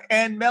Uma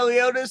and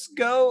Meliodas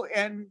go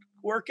and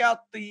work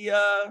out the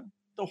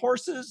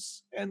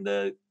horses and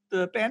the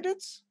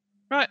bandits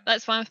Right,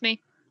 that's fine with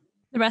me.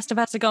 The rest of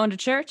us are going to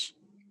church.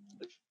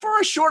 for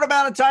a short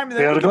amount of time. And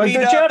then We're we can going meet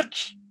to up.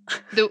 church.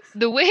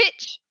 The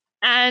witch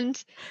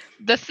and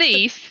the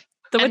thief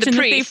The and witch the and the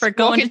priest thief are walk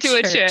going to into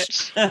a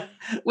church. church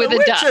with a a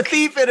witch, duck. a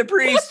thief, and a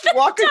priest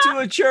walk into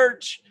a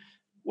church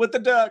with a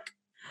duck.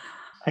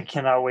 I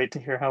cannot wait to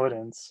hear how it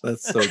ends.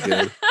 That's so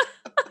good.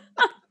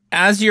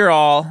 As you're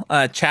all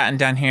chatting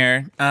down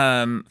here,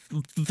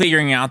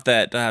 figuring out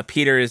that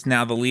Peter is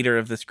now the leader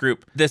of this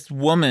group, this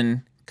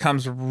woman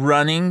comes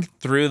running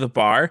through the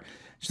bar.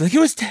 She's like, "It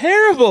was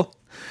terrible.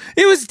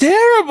 It was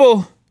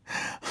terrible.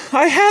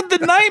 I had the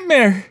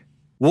nightmare.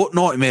 What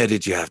nightmare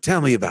did you have?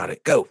 Tell me about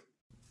it. Go."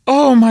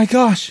 Oh my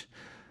gosh.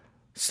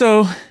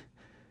 So,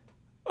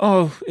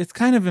 it's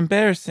kind of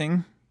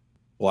embarrassing.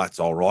 Well, that's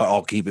all right.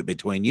 I'll keep it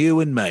between you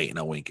and me. And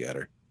I wink at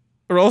her.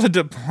 Roll a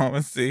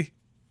diplomacy.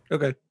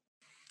 Okay.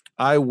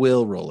 I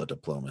will roll a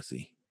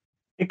diplomacy.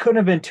 It couldn't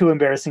have been too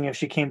embarrassing if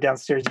she came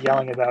downstairs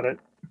yelling about it.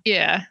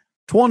 Yeah.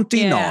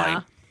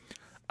 29.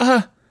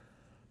 Yeah.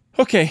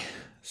 Okay.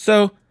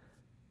 So,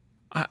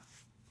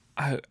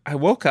 I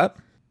woke up,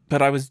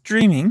 but I was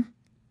dreaming,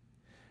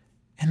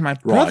 and my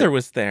brother Right.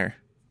 was there.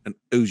 And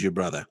who's your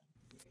brother?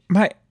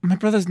 My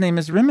brother's name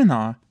is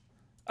Rimina.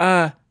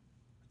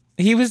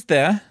 He was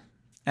there,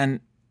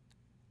 and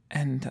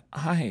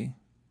I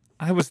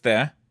was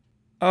there.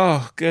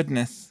 Oh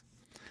goodness.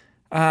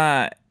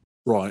 Right.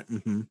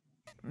 Mm-hmm.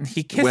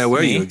 He kissed Where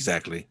were me. you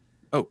exactly?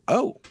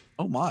 Oh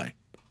my.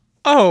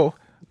 Oh,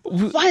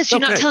 Why is she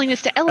not Okay. telling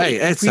this to Ellie? Hey,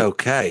 it's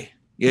okay.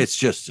 It's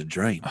just a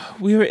dream.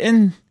 we were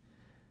in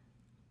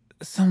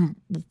some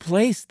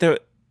place.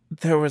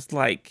 There was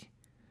like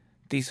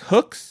these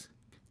hooks,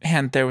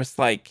 and there was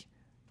like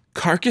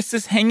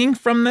carcasses hanging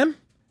from them,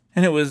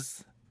 and it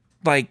was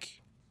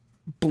like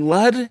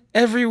blood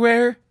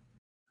everywhere.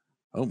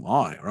 Oh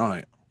my,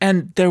 right.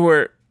 And there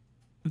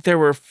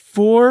were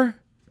four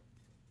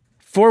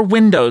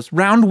windows,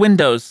 round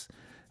windows,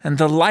 and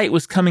the light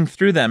was coming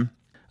through them.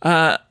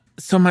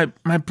 So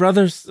my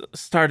brothers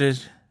started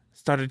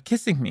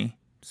kissing me.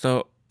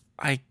 So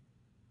I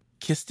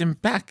kissed him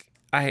back.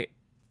 It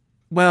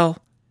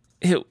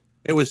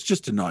It was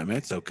just a nightmare.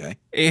 It's okay.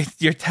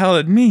 you're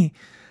telling me.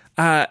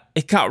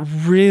 It got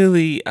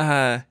really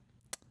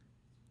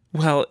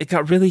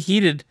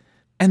heated,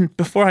 and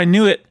before I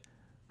knew it,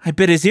 I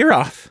bit his ear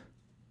off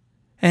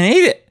and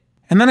ate it.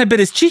 And then I bit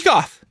his cheek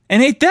off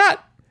and ate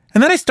that.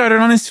 And then I started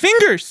on his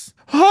fingers.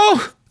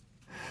 Oh,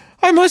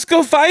 I must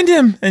go find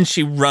him. And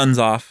she runs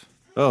off.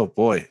 Oh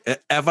boy.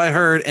 Have I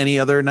heard any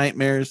other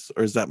nightmares,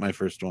 or is that my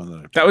first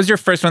one? That was your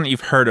first one that you've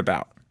heard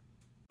about.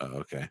 Oh,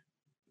 okay.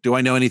 Do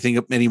I know anything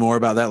any more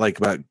about that? Like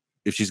about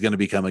if she's going to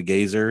become a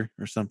gazer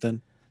or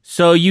something?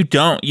 So you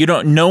don't.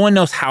 No one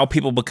knows how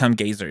people become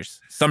gazers.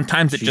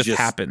 Sometimes it just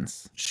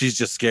happens. She's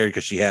just scared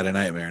because she had a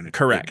nightmare and it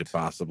could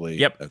possibly.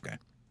 Yep. Okay.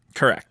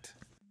 Correct.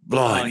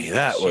 Blimey,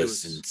 that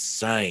was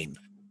insane.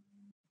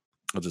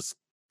 I'll just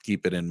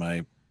keep it in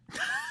my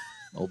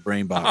old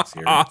brain box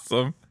here.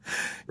 Awesome.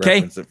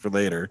 Reference it for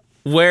later.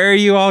 Where are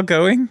you all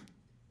going?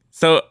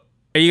 So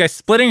are you guys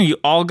splitting? Or are you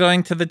all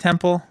going to the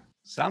temple?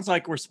 Sounds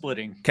like we're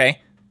splitting. Okay.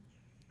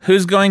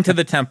 Who's going to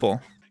the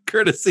temple?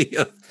 Courtesy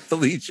of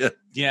Felicia.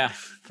 Yeah,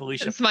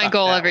 Felicia. It's my fucked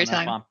goal that every one up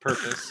time. on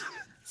purpose.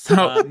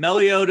 So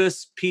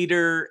Meliodas,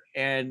 Peter,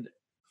 and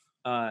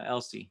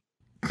Elsie.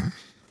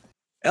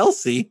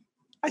 Elsie?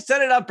 I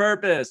said it on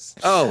purpose.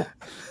 Oh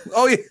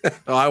yeah.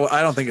 Oh,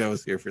 I don't think I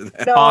was here for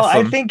that. No,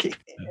 Awesome. I think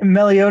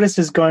Meliodas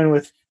is going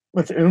with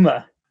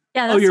Uma.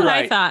 Yeah, that's you're what I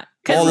right. thought.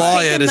 'Cause All I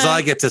taking had is the-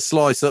 I get to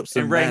slice up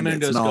some And bandits,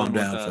 Raymundo's and I'm going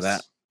down with for us.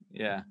 that.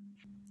 Yeah.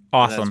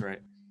 awesome. That's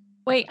right.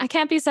 Wait, I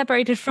can't be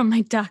separated from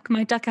my duck.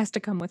 My duck has to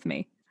come with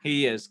me.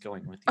 He is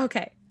going with you.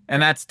 Okay.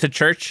 And that's to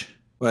church?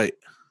 Wait,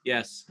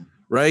 Yes.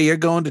 Ray, you're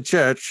going to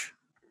church.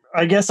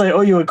 I guess I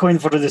owe you a coin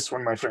for this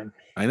one, my friend.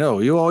 I know.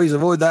 You always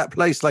avoid that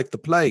place like the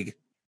plague.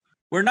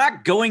 We're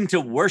not going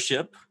to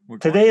worship. We're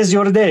going Today is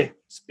your day. to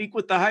speak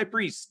with the high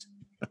priest.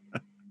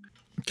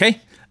 Okay.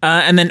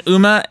 And then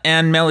Uma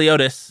and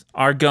Meliodas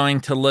are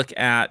going to look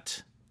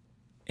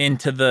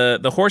into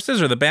the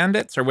horses or the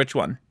bandits, or which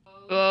one?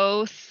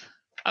 Both.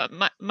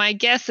 My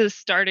guess is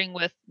starting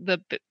with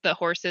the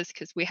horses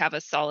because we have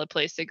a solid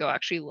place to go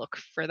actually look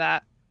for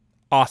that.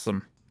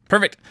 Awesome.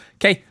 Perfect.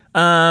 Okay.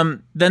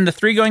 Then the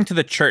three going to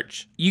the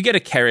church. You get a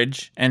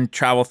carriage and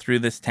travel through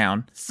this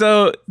town.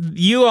 So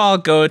you all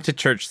go to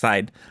church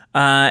side.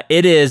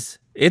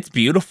 It's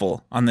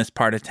beautiful on this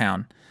part of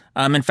town.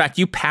 In fact,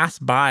 you pass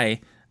by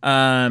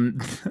the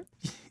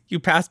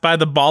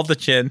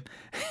baldachin,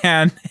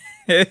 and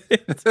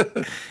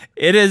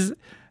it is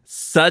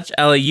such,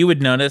 Ellie, you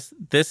would notice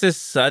this is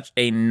such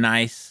a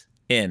nice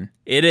inn.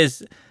 It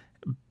is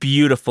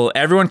beautiful.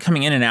 Everyone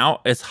coming in and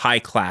out is high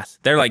class.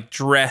 They're like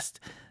dressed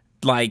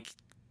like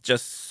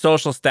just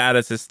social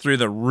status is through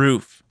the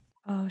roof.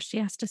 Oh, she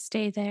has to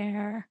stay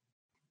there.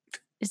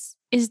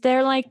 Is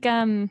there like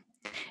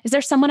is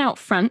there someone out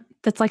front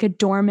that's like a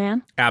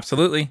doorman?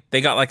 Absolutely.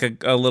 They got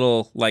like a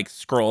little like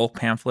scroll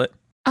pamphlet.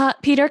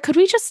 Peter, could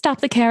we just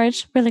stop the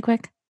carriage really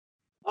quick?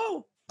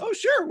 Oh,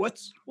 sure.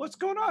 What's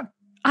going on?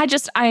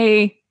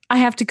 I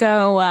have to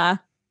go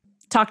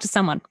talk to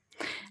someone.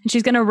 And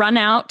she's going to run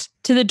out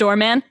to the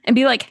doorman and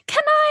be like,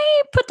 "Can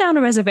I put down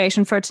a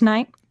reservation for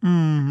tonight?"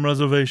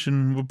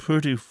 Reservation. We're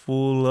pretty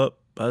full up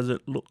as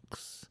it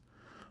looks.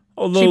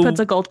 Although She puts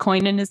a gold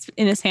coin in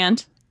his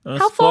hand. a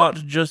How full? spot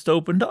just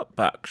opened up,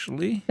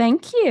 actually.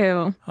 Thank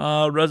you.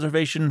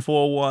 Reservation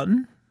for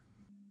one.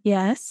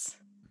 Yes.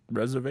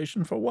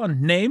 Reservation for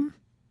one. Name?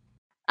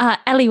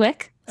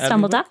 Eliwick,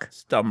 Stumbleduck.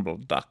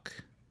 Stumbleduck.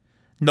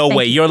 No Thank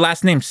way. you. Your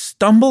last name's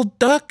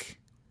Stumbleduck?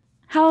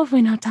 How have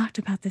we not talked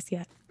about this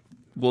yet?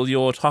 Will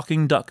your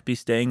talking duck be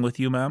staying with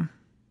you, ma'am?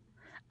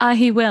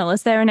 He will.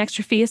 Is there an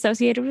extra fee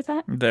associated with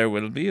that? There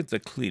will be. It's a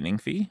cleaning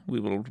fee. We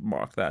will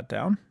mark that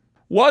down.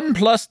 1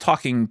 plus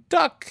talking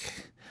duck.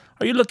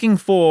 Are you looking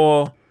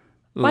for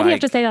Why do you have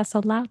to say that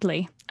so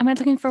loudly? Am I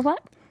looking for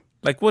what?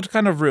 like what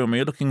kind of room? Are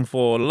you looking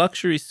for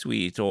luxury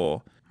suite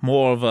or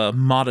more of a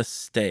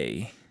modest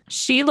stay?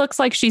 She looks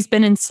like she's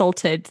been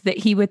insulted that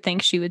he would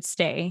think she would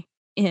stay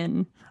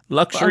in.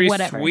 Luxury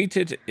whatever. suite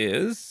it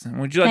is.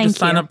 Would you like Thank to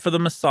sign you. up for the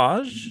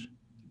massage?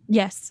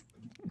 Yes.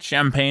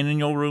 Champagne in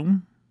your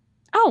room?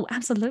 Oh,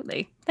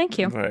 absolutely. Thank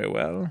you. Very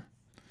well.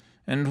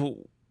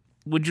 And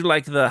would you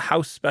like the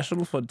house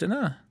special for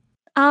dinner?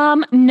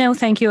 No,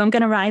 thank you. I'm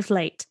going to arrive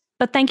late.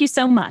 But thank you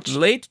so much.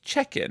 Late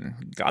check-in.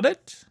 Got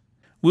it?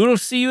 We will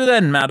see you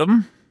then,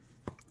 madam.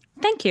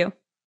 Thank you.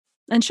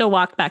 And she'll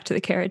walk back to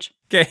the carriage.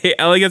 Okay,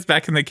 Ellie gets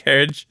back in the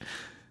carriage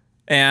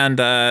and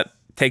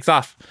takes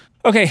off.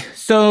 Okay,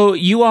 so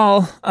you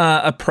all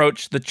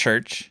approach the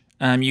church.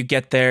 You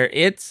get there.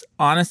 It's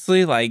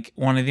honestly like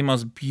one of the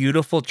most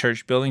beautiful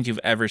church buildings you've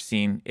ever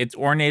seen. It's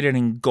ornated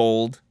in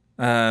gold,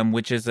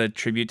 which is a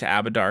tribute to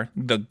Abadar.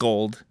 The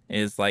gold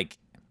is like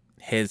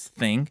his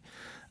thing.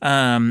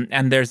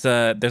 And there's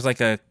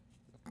like a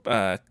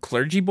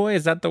clergy boy.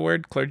 Is that the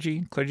word?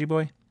 Clergy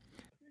boy?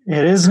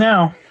 It is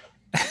now.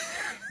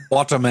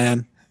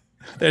 Waterman.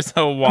 There's a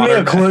Come water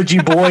here, clergy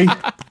boy.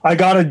 I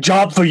got a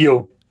job for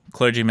you.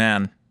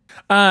 clergyman.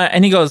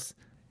 And he goes,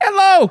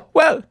 "Hello.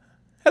 Well,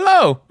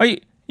 hello.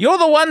 You're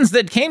the ones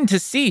that came to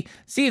see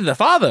the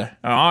father,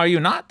 are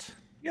you not?"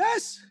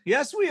 Yes,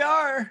 we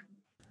are.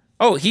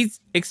 Oh, he's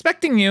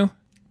expecting you.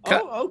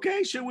 Oh,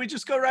 okay. Should we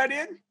just go right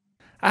in?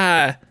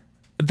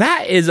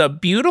 That is a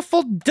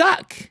beautiful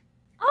duck.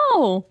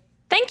 Oh,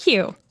 thank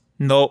you.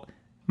 No,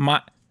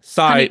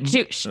 sorry,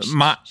 Honey, shh.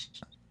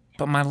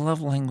 but my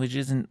love language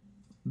isn't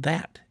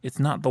that. It's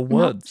not the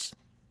words.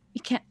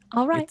 You can't.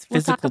 All right. It's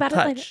We'll talk physical about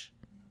it later. touch.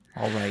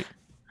 All right.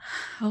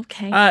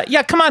 Okay.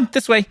 Yeah, come on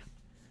this way.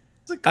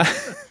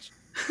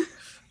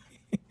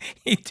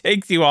 He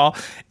takes you all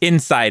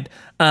inside.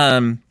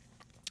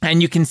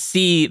 And you can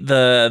see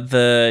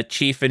the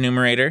chief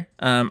enumerator,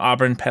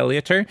 Auburn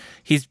Pelliater.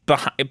 He's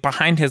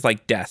behind his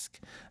like desk,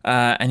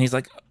 and he's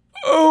like,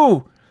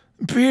 "Oh,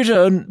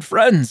 Peter and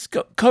friends,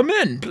 come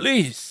in,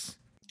 please."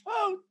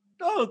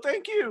 Oh,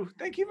 thank you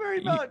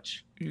very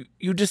much.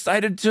 You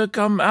decided to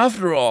come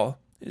after all.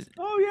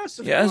 Oh yes,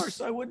 of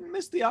course. I wouldn't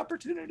miss the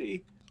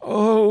opportunity.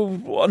 Oh,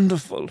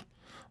 wonderful,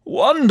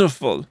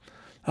 wonderful.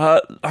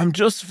 I'm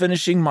just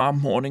finishing my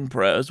morning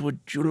prayers. Would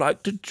you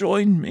like to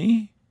join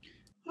me?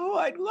 Oh,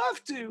 I'd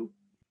love to.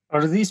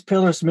 Are these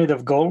pillars made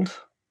of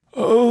gold?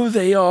 Oh,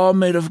 they are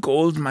made of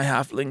gold, my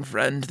halfling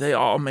friend. They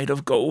are made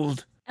of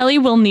gold. Ellie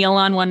will kneel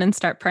on one and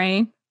start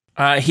praying.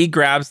 He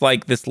grabs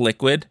like this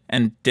liquid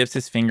and dips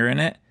his finger in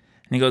it.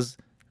 And he goes,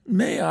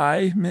 "May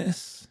I,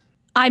 miss?"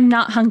 I'm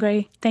not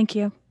hungry. Thank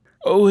you.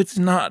 Oh, it's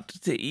not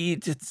to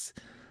eat. It's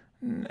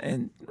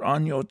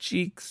on your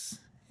cheeks.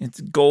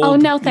 It's gold. Oh,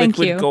 no, thank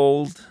liquid you.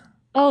 Gold.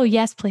 Oh,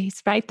 yes,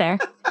 please. Right there.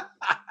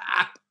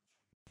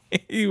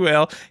 He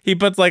will. He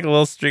puts like a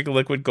little streak of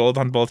liquid gold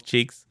on both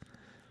cheeks.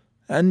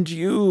 And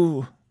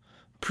you,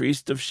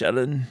 priest of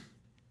Shellen.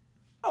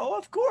 Oh,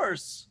 of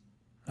course.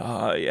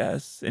 Ah,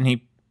 yes. And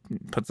he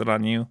puts it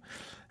on you.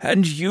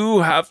 And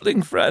you,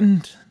 halfling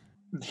friend.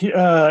 You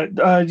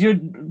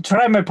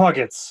try my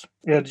pockets.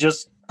 Yeah,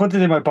 just put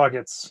it in my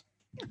pockets.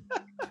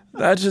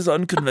 That is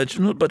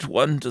unconventional, but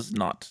one does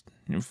not.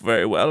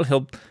 Very well.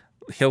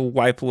 He'll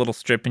wipe a little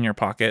strip in your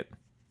pocket.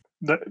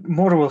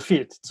 More will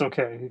fit. It's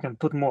okay. You can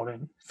put more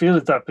in. Fill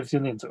it up if you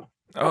need to.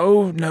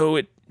 Oh, no,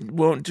 it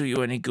won't do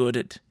you any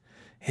good.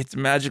 It's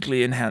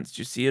magically enhanced,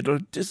 you see. It'll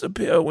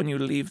disappear when you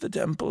leave the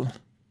temple.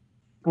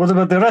 What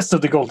about the rest of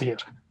the gold here?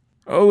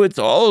 Oh, it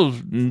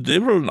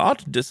will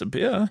not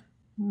disappear.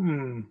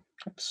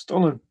 I've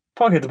stolen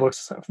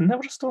pocketbooks. I've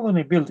never stolen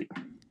a building.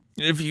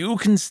 If you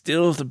can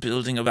steal the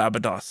building of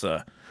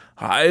Abadassa,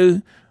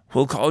 I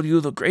will call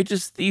you the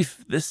greatest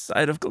thief this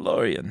side of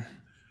Galorian.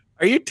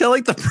 Are you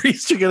telling the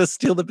priest you're going to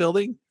steal the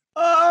building?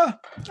 I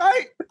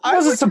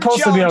wasn't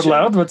supposed to be out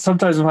loud, but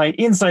sometimes my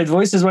inside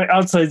voice is my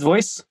outside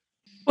voice.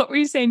 What were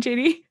you saying,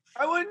 JD?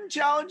 I wouldn't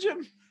challenge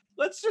him.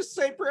 Let's just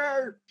say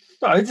prayer.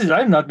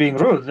 I'm not being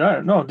rude.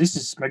 No, this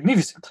is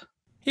magnificent.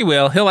 He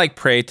will. He'll like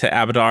pray to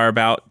Abadar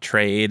about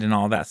trade and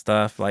all that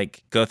stuff,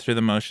 like go through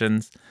the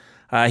motions.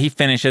 He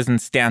finishes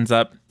and stands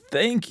up.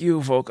 Thank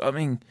you for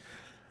coming.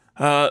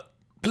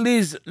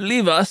 Please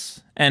leave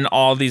us. And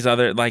all these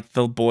other, like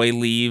the boy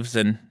leaves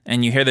and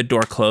you hear the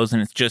door close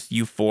and it's just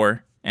you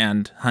four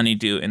and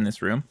Honeydew in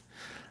this room.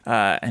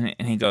 And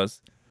he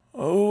goes,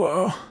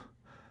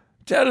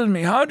 tell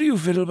me, how do you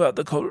feel about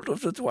the cult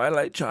of the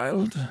Twilight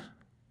Child?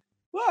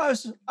 Well,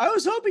 I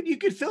was hoping you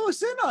could fill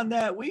us in on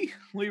that. We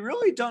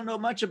really don't know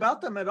much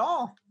about them at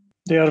all.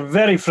 They are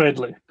very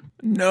friendly.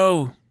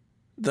 No,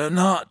 they're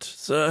not,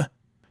 sir.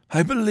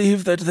 I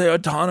believe that they are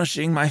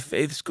tarnishing my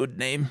faith's good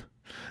name.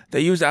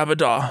 They use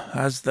Abadar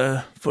as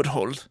their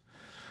foothold.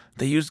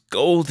 They use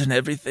gold and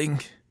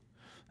everything.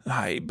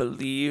 I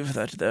believe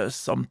that there's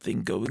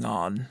something going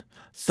on.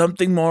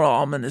 Something more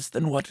ominous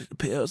than what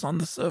appears on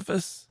the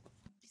surface.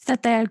 Is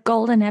that they're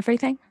gold and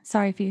everything?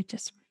 Sorry if you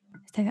just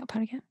say that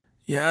part again.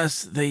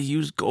 Yes, they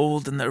use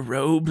gold in their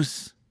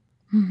robes.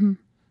 Mm-hmm.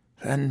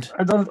 And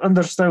I don't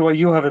understand why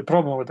you have a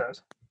problem with that.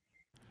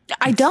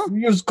 I don't.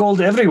 We use gold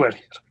everywhere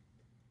here.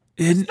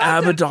 In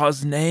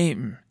Abadar's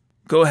name.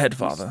 Go ahead,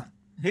 Father.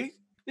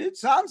 It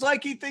sounds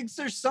like he thinks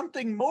there's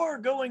something more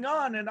going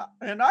on,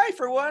 and I,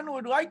 for one,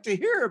 would like to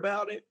hear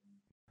about it.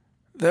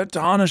 They're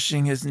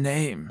tarnishing his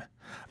name.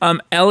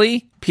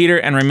 Ellie, Peter,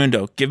 and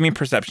Raimundo, give me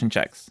perception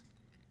checks.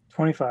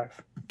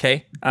 25.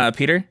 Okay.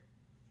 Peter?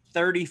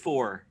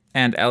 34.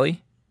 And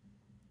Ellie?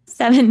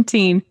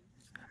 17.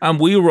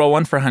 Will you roll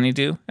one for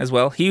Honeydew as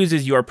well? He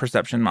uses your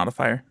perception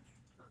modifier.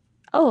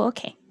 Oh,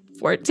 okay.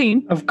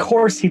 14. Of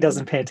course he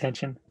doesn't pay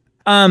attention.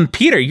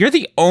 Peter, you're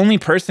the only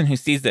person who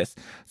sees this.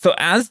 So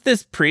as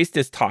this priest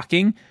is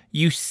talking,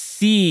 you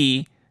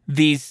see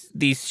this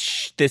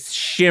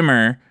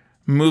shimmer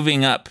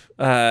moving up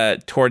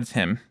towards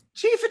him.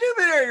 Chief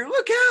Enumerator,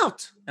 look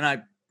out!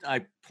 And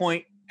I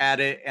point at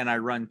it and I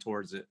run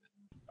towards it.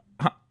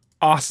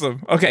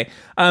 Awesome. Okay.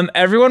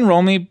 Everyone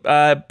roll me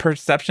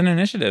perception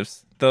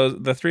initiatives.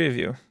 The three of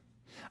you.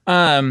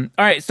 All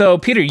right. So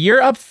Peter,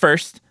 you're up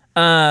first.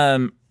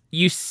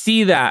 You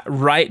see that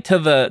right to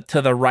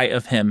the right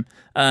of him.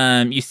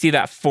 You see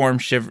that form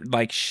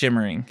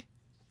shimmering.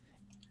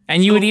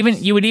 And you would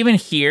even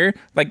hear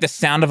like the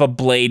sound of a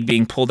blade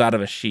being pulled out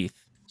of a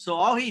sheath. So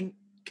all he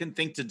can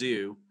think to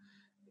do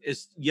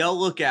is yell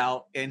look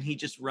out, and he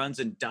just runs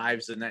and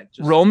dives in that.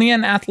 Roll me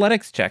an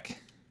athletics check.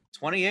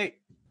 28.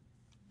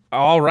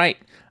 All right.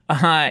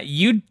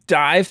 You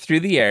dive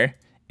through the air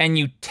and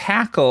you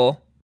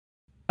tackle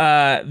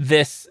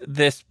this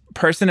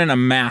person in a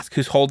mask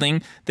who's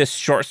holding this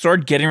short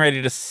sword, getting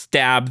ready to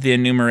stab the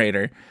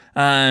enumerator.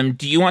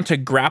 Do you want to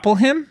grapple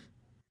him?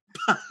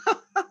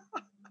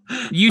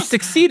 You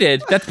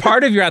succeeded. That's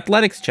part of your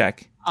athletics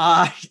check.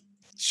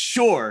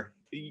 Sure.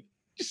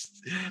 Yes.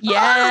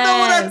 I don't know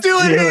what I'm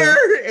doing here.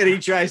 And he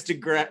tries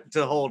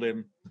to hold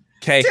him.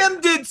 Okay. Tim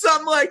did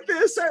something like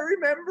this, I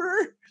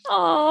remember.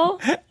 Oh,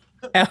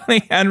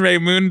 Ellie and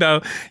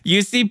Raimundo,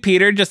 you see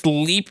Peter just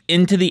leap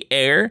into the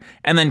air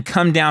and then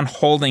come down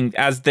holding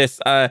as this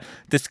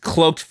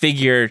cloaked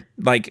figure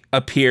like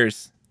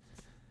appears.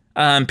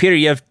 Peter,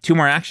 you have 2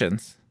 more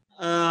actions.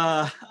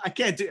 I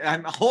can't do.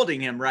 I'm holding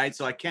him, right?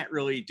 So I can't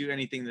really do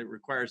anything that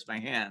requires my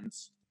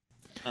hands.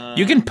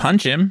 You can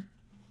punch him.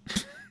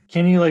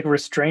 Can you like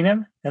restrain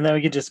him, and then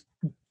we could just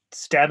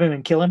stab him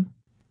and kill him?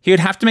 He would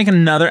have to make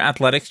another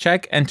athletics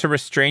check, and to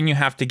restrain, you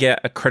have to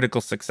get a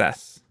critical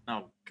success.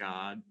 Oh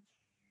God!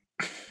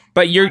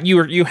 But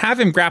you have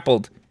him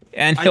grappled,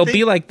 and he'll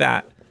be like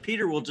that.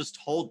 Peter will just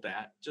hold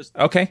that. Just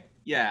okay.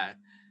 Yeah.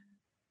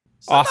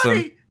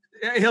 Awesome.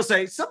 He'll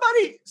say,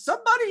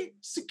 "Somebody,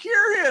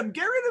 secure him.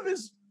 Get rid of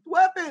his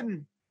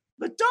weapon,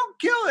 but don't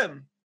kill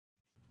him."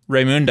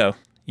 Raimundo,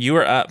 you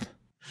are up.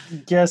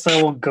 Guess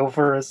I will go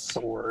for a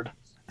sword.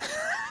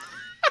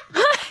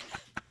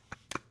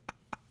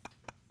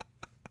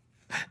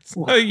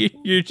 So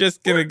you're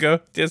just gonna go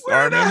disarm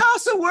We're in a him?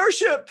 house of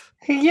worship.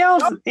 He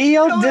yelled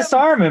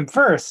disarm him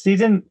first. He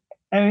didn't.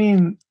 I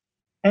mean,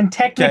 and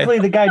technically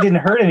the guy didn't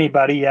hurt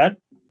anybody yet.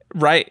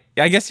 Right.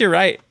 I guess you're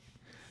right.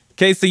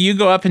 Okay, so you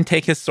go up and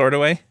take his sword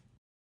away.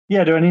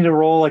 Yeah. Do I need to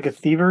roll like a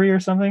thievery or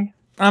something?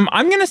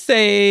 I'm gonna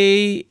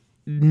say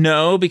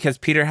no because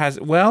Peter has.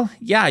 Well,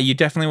 yeah, you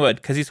definitely would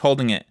because he's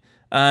holding it.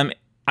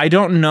 I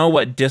don't know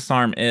what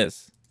disarm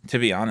is, to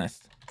be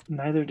honest.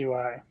 Neither do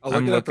I. I'll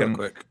look it up real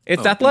quick.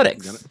 It's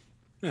athletics. Got it.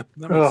 Yeah,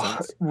 that makes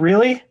sense.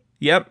 Really?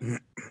 Yep.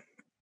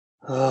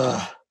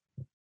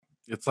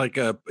 It's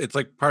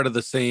like part of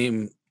the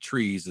same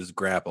trees as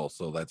grapple,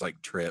 so that's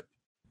like trip.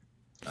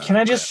 Can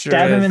I just Sure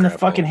stab him is. in the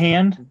Grapple. fucking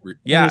hand?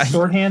 Yeah. In his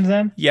sword hand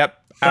then? Yep.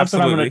 That's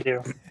Absolutely. what I'm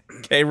gonna do.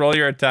 Okay, roll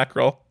your attack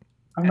roll.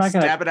 I'm not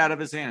gonna stab it out of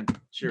his hand.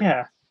 Sure.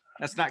 Yeah.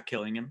 That's not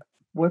killing him.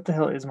 What the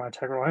hell is my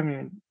attack roll? I haven't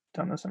even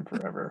done this in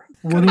forever.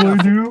 What do I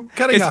do?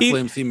 Cutting Is off he-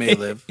 limbs, he may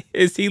live.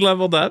 Is he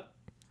leveled up?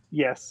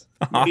 Yes.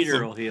 Peter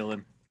Awesome. will heal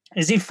him.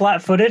 Is he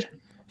flat-footed?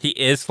 He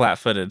is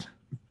flat-footed.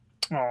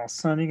 Oh,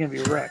 son, you're gonna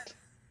be wrecked.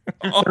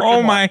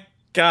 Oh my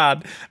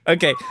god.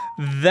 Okay,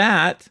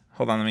 that.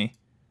 Hold on, let me.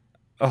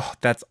 Oh,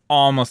 that's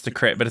almost a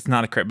crit, but it's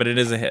not a crit, but it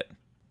is a hit.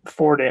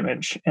 4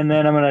 damage, and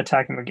then I'm gonna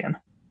attack him again.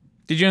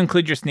 Did you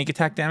include your sneak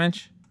attack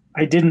damage?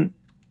 I didn't.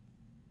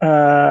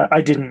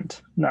 I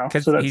didn't. No.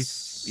 'Cause So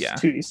he's- that's yeah.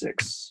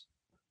 2d6.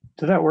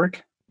 Did that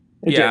work?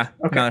 It Yeah.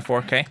 did. Okay. Another 4.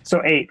 Okay.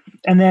 So 8,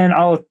 and then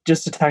I'll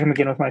just attack him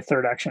again with my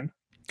third action.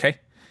 Okay.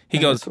 He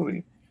And goes, this will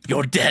be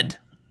You're dead.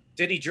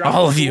 Did he drop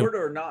All the of you. sword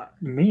or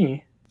not?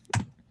 me.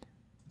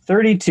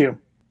 32,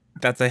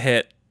 that's a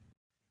hit.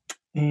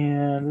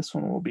 and this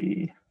one will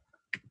be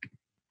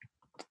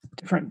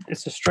different.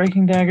 It's a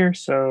striking dagger,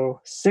 so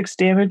 6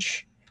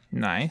 damage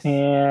Nice.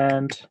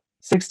 and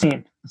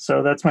 16.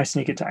 So that's my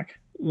sneak attack.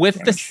 With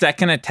the damage.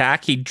 second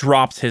attack, he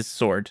drops his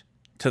sword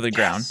to the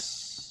ground.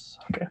 Yes.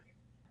 Okay.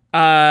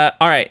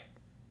 All right.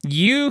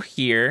 You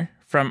hear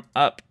from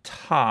up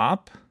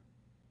top.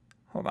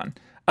 Hold on.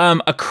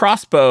 A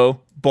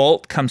crossbow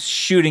bolt comes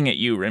shooting at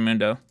you,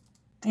 Raimundo.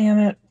 Damn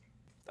it.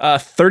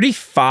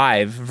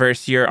 35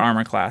 versus your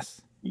armor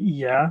class.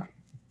 Yeah.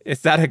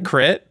 Is that a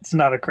crit? It's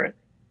not a crit.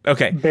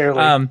 Okay.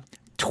 Barely.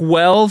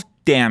 12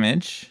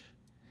 damage.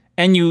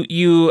 And you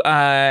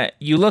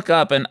look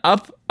up, and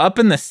up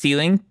in the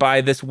ceiling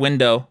by this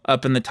window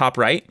up in the top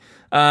right,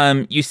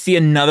 you see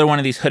another one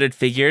of these hooded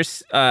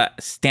figures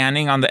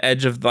standing on the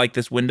edge of like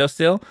this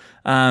windowsill,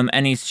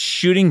 and he's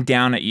shooting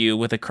down at you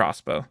with a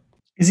crossbow.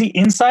 Is he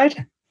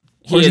inside?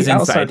 He Or is is he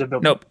outside inside. the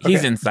building? Nope, he's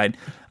Okay. inside.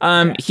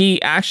 Okay.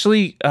 He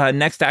actually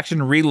next action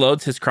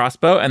reloads his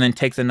crossbow and then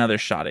takes another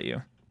shot at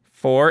you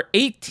for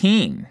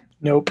 18.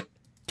 Nope.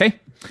 Okay,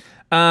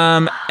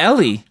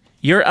 Ellie,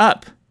 you're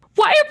up.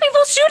 why are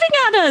people shooting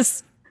at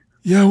us?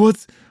 Yeah,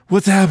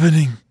 what's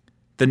happening?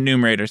 The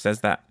numerator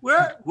says that.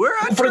 We're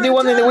under For the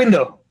one in the attack.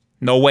 window.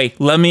 No way.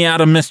 Let me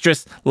at him,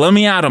 mistress. Let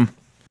me at him.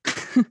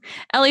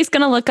 Ellie's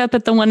gonna look up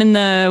at the one in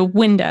the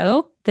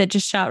window that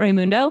just shot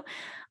Raimundo.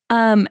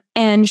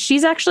 And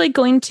she's actually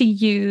going to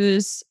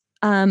use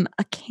a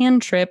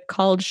cantrip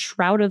called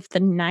Shroud of the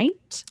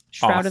Night.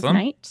 Shroud of Awesome.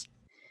 Night.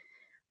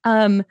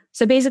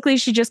 So basically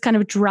she just kind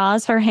of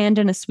draws her hand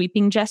in a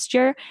sweeping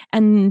gesture,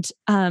 and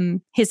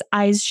his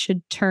eyes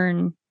should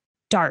turn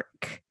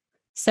dark.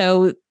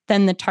 So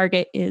then the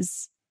target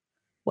is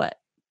what?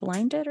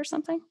 Blinded or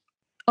something?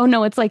 Oh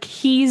no, it's like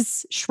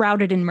he's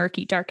shrouded in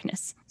murky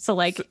darkness. So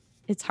like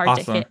it's hard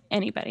Awesome. to hit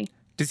anybody.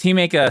 Does he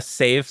make a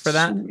save for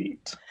that?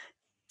 Sweet.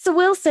 So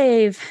we'll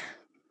save.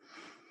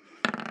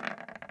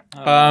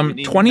 We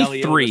need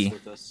 23. Meliodas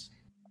with us.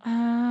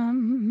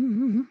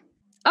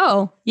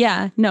 Oh,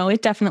 yeah. No,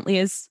 it definitely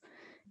is.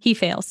 He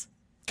fails.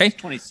 Okay.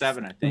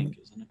 27, I think,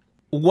 isn't it?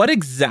 What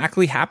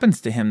exactly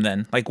happens to him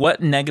then? Like,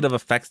 what negative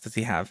effects does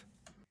he have?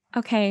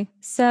 Okay.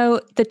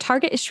 So the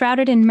target is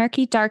shrouded in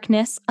murky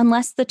darkness.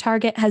 Unless the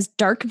target has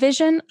dark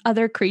vision,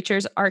 other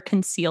creatures are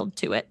concealed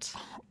to it.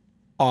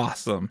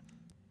 Awesome.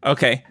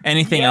 Okay.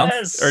 Anything else?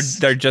 Yes. Or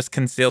they're just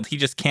concealed? He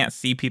just can't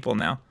see people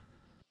now.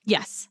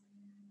 Yes.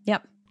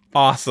 Yep.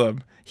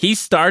 Awesome. He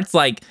starts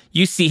like,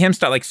 you see him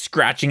start like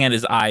scratching at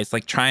his eyes,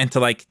 like trying to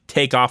like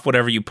take off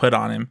whatever you put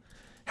on him.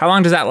 How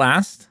long does that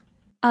last?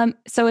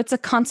 So it's a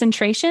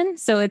concentration.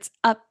 So it's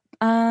up,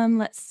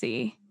 let's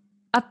see,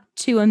 up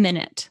to a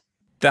minute.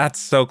 That's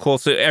so cool.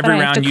 So every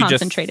round you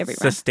just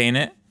sustain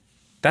it.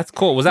 That's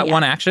cool. Was that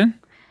one action?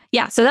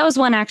 Yeah. So that was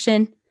one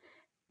action.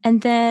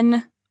 And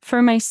then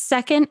for my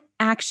second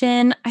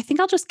action, I think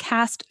I'll just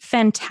cast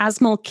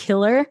Phantasmal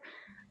Killer.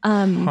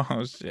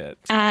 Oh shit.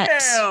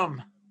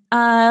 Damn.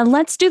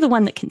 Let's do the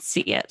one that can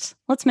see it.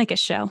 Let's make a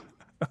show.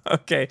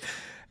 Okay.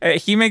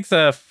 He makes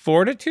a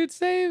fortitude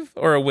save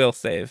or a will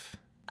save?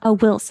 A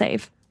will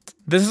save.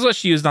 This is what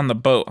she used on the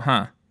boat,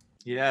 huh?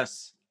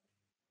 Yes.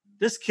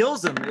 This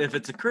kills him if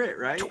it's a crit,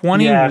 right?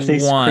 21. Yeah,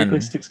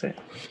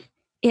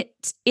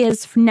 it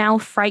is now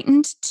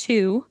frightened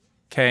 2.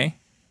 Okay.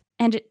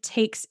 And it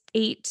takes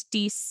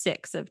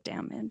 8d6 of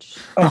damage.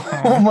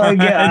 Oh my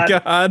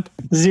god.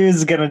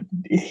 Zeus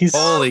he's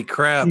holy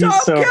crap. He's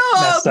Don't so kill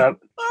messed him!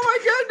 up. Oh my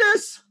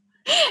goodness!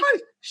 In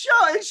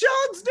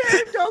Sean's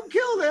name, don't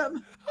kill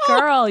them!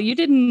 Girl, you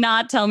did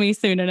not tell me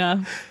soon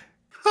enough.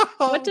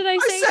 What did I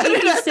say? I said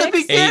it at the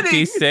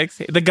beginning.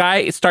 8d6. The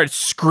guy starts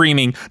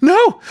screaming,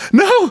 no,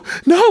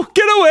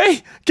 get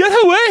away,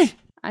 get away.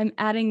 I'm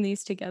adding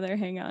these together.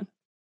 Hang on.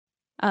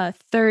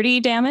 30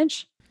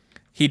 damage.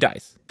 He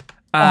dies.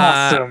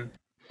 Awesome.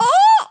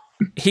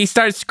 He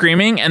starts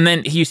screaming, and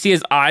then you see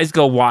his eyes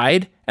go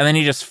wide, and then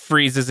he just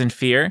freezes in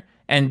fear.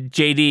 And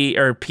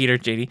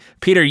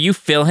Peter, you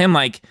feel him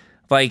like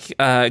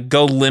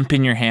go limp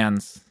in your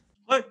hands.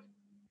 What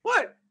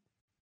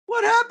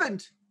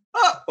happened?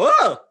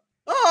 Oh,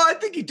 I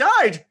think he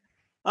died.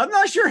 I'm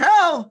not sure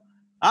how.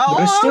 All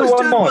I was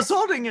doing was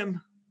holding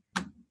him.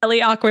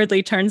 Ellie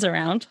awkwardly turns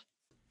around.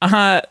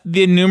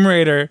 The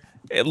enumerator,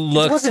 it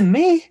looks... It wasn't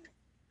me.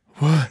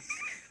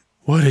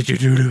 What did you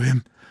do to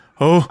him?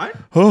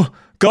 Oh,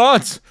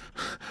 gods!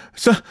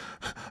 So,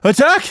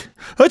 attack!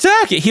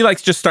 He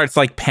just starts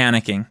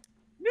panicking.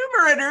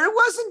 Numerator, it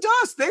wasn't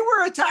us. They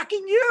were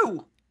attacking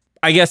you.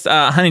 I guess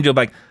Honeydew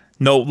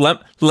no,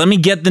 let me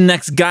get the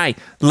next guy.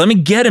 Let me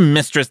get him,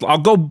 mistress. I'll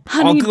go.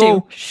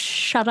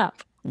 Shut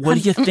up. What do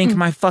you think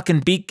my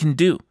fucking beak can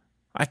do?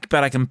 I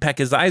bet I can peck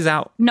his eyes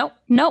out. No,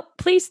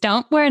 please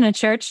don't. We're in a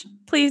church.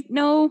 Please,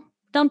 no,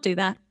 don't do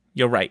that.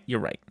 You're right.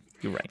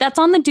 That's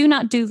on the do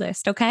not do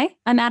list, okay?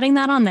 I'm adding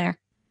that on there.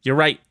 You're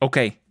right.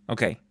 Okay.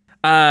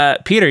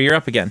 Peter, you're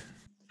up again.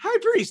 High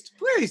Priest,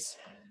 please.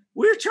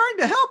 We're trying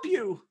to help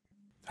you.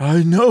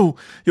 I know.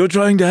 You're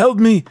trying to help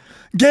me.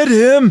 Get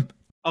him.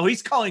 Oh,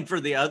 he's calling for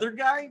the other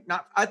guy?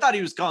 I thought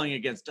he was calling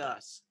against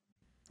us.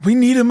 We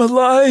need him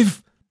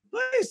alive.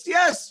 Please,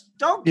 yes.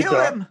 Don't kill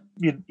him.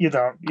 You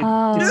don't. Do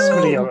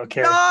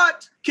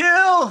not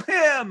kill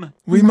him.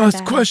 We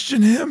must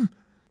question him.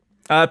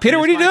 Peter,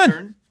 what are you doing?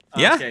 Turn?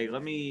 Yeah. Okay,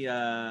 let me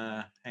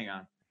hang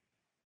on.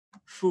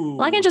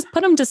 Well, I can just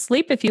put him to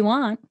sleep if you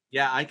want.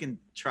 Yeah, I can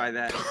try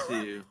that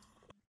too.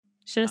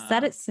 Should have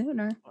said it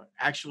sooner.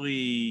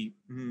 Actually,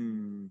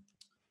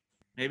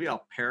 maybe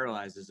I'll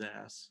paralyze his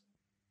ass.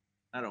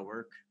 That'll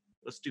work.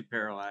 Let's do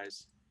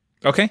paralyze.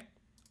 Okay.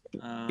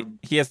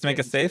 He has to make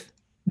a save.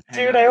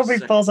 Dude, I hope he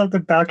falls off the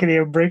balcony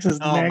and breaks his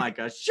neck. Oh my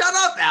gosh. Shut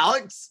up,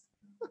 Alex.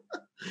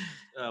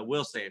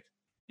 Will save.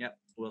 Yep,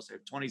 will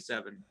save.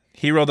 27.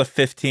 He rolled a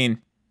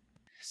 15.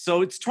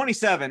 So it's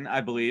 27, I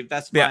believe.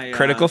 That's my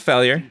critical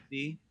failure.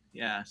 DC.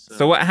 Yeah.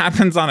 So what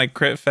happens on a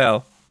crit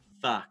fail?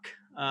 Fuck.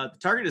 The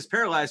target is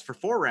paralyzed for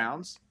 4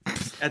 rounds.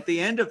 At the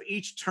end of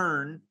each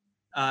turn,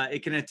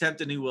 it can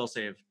attempt a new will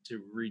save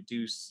to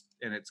reduce,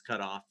 and it's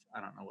cut off. I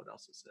don't know what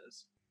else it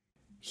says.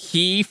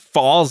 He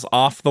falls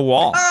off the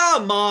wall.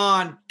 Come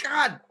on.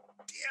 God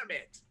damn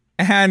it.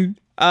 And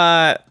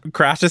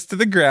crashes to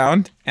the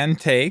ground and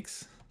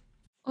takes...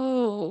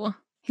 Oh,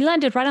 he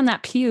landed right on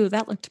that pew.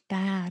 That looked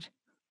bad.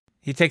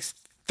 He takes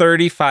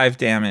 35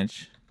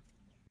 damage.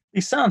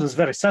 His sound was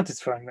very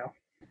satisfying, though.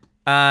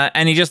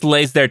 And he just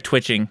lays there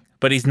twitching,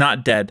 but he's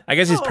not dead. I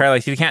guess he's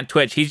paralyzed. He can't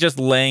twitch. He's just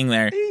laying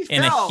there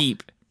in a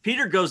heap.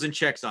 Peter goes and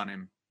checks on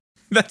him.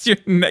 That's you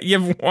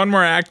have one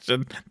more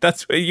action.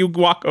 That's what you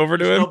walk over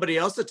to him. Nobody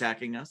else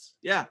attacking us.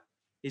 Yeah,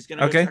 he's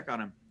gonna go check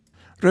on him.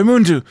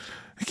 Raimundo,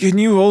 can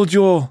you hold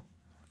your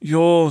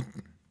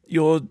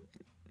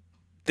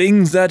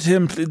things at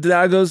him? The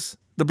daggers,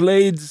 the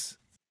blades.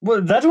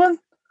 Well, that one?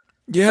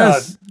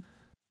 Yes.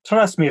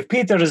 Trust me, if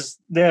Peter is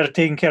there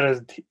taking care of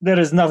it, there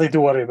is nothing to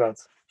worry about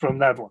from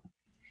that one.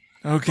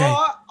 Okay.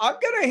 Well, I'm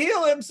gonna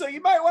heal him, so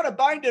you might want to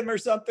bind him or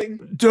something.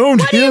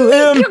 Don't heal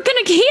him. You're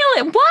gonna heal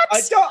him?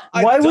 What?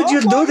 Why would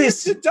you do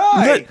this? To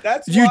die.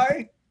 That's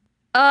why.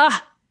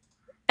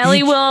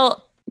 Ellie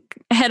will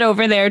head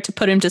over there to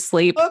put him to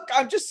sleep. Look,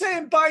 I'm just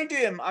saying, bind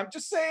him. I'm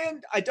just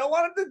saying, I don't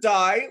want him to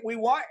die. We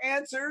want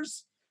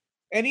answers,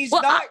 and he's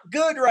not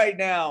good right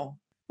now.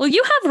 Well,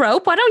 you have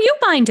rope. Why don't you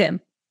bind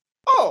him?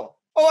 Oh,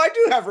 I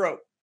do have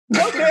rope.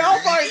 Okay,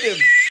 I'll bind him.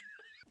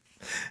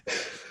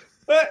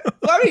 But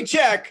let me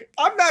check.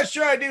 I'm not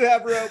sure I do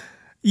have rope.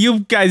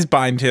 You guys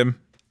bind him.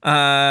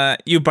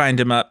 You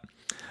bind him up.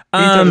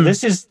 Peter,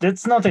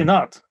 that's not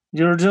enough.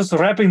 You're just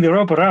wrapping the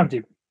rope around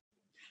him.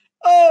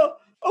 Oh,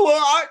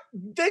 well,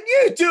 then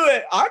you do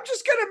it. I'm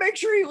just going to make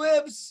sure he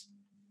lives.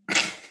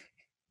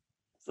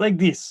 It's like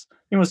this.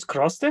 You must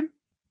cross them,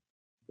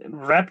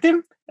 wrap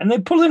them, and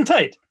then pull them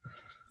tight.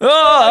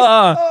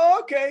 Ah! Oh,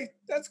 okay.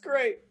 That's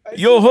great.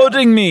 You're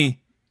hurting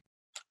me.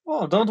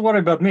 Oh, don't worry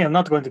about me. I'm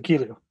not going to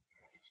kill you.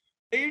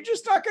 You're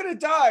just not going to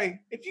die.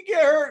 If you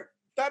get hurt,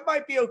 that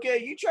might be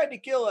okay. You tried to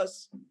kill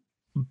us.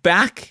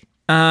 Back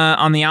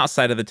on the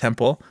outside of the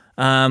temple,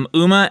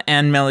 Uma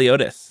and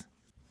Meliodas.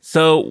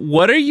 So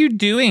what are you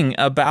doing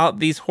about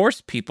these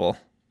horse people?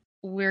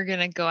 We're going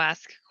to go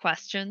ask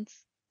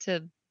questions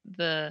to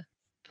the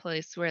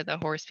place where the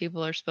horse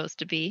people are supposed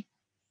to be.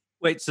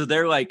 Wait, so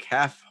they're like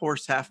half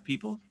horse, half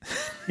people?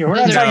 Yeah, we're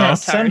not Those are talking about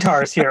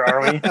centaurs. centaurs here,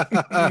 are we?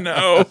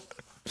 No.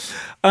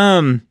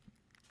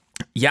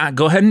 Yeah,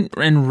 go ahead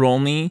and roll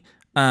me.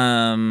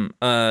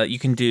 You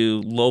can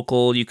do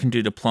local, you can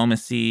do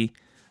diplomacy,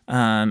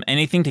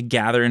 anything to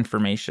gather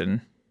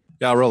information.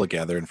 Yeah, I'll roll a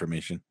gather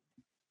information.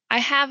 I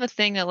have a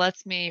thing that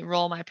lets me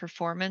roll my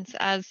performance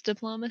as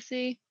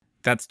diplomacy.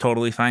 That's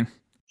totally fine.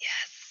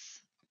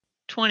 Yes.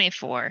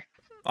 24.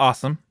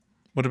 Awesome.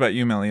 What about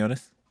you,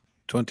 Meliodas?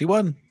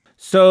 21.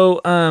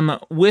 So,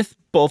 with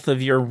both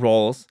of your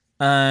rolls,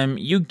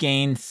 you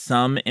gain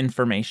some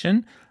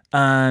information.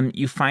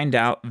 You find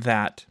out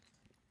that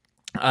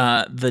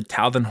the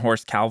Taldan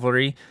horse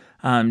cavalry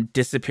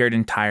disappeared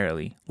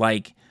entirely.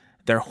 Like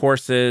their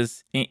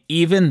horses,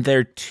 even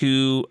their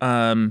two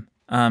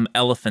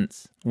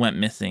elephants went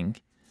missing.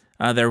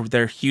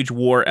 Their huge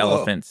war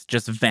elephants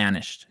just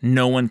vanished.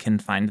 No one can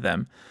find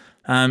them.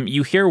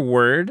 You hear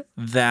word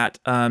that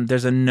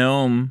there's a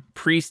gnome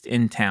priest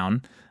in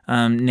town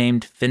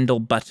named Findle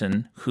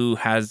Button who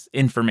has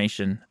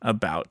information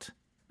about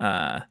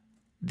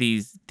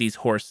these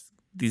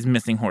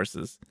missing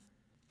horses.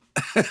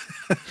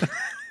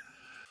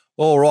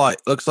 All right.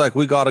 Looks like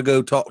we got to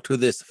go talk to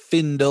this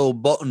Findle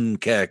Button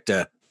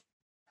character.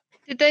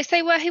 Did they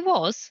say where he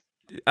was?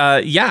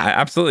 Yeah,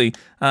 absolutely.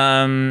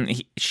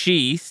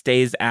 She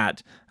stays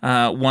at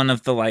one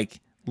of the like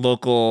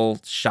local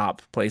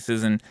shop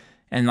places and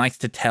likes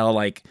to tell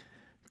like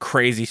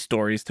crazy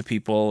stories to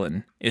people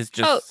and is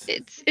just. Oh,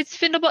 it's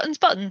Findle Button's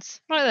buttons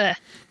right there.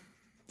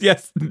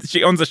 Yes,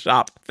 she owns a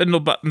shop. Findle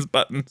Button's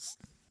buttons.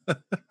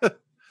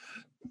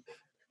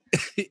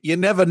 You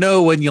never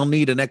know when you'll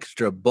need an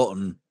extra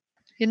button.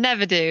 You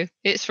never do.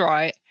 It's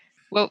right.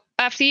 Well,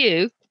 after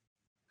you.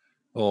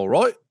 All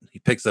right. He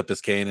picks up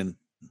his cane and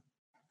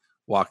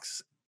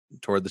walks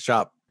toward the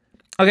shop.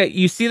 Okay,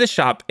 you see the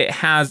shop.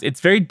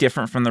 It's very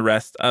different from the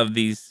rest of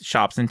these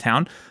shops in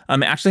town.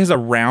 It actually has a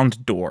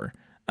round door.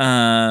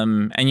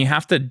 And you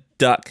have to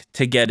duck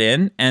to get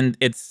in, and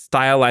it's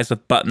stylized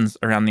with buttons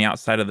around the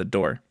outside of the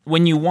door.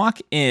 When you walk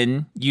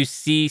in, you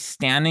see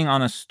standing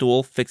on a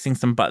stool fixing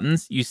some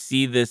buttons, you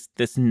see this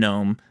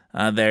gnome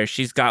there.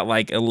 She's got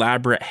like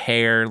elaborate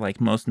hair like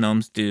most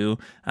gnomes do,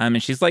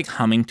 and she's like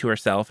humming to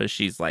herself as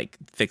she's like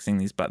fixing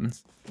these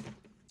buttons.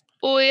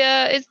 Oh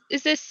yeah,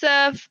 is this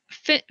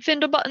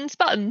Findle Button's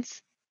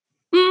buttons?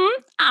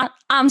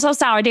 I'm so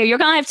sorry, dear. You're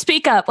gonna have to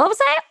speak up. What was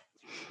that?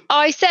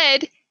 I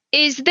said,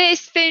 is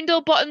this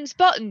Findle Button's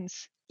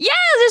buttons? Yeah,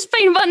 this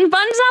Findle Button's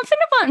buttons. I'm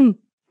Findle Button.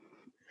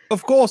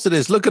 Of course it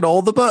is. Look at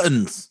all the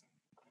buttons.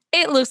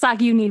 It looks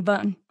like you need a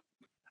button.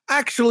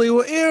 Actually,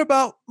 we'll hear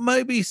about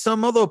maybe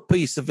some other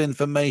piece of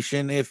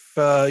information if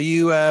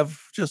you have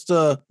just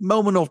a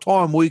moment of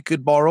time we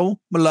could borrow,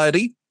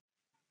 milady.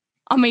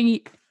 I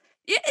mean,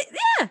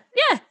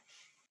 yeah.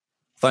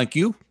 Thank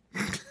you.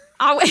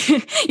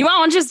 You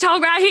want to just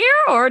talk right here,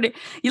 or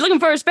you looking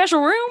for a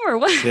special room, or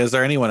what? Is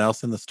there anyone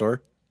else in the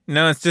store?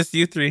 No, it's just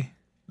you three.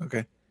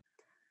 Okay.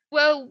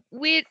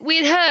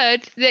 We'd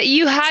heard that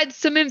you had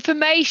some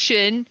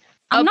information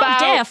I'm about... not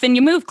deaf, and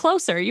you move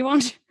closer. You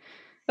want?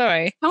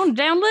 Sorry. Tone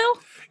down a little.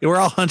 Yeah, we're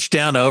all hunched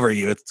down over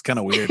you. It's kind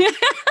of weird.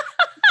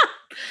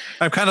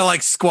 I'm kind of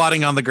like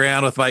squatting on the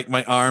ground with like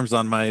my arms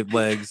on my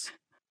legs.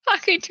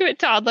 Talking to a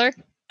toddler.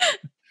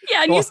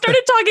 Yeah, and you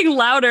started talking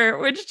louder,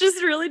 which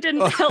just really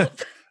didn't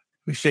help.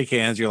 We shake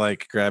hands. You're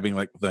like grabbing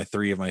like the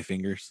three of my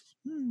fingers.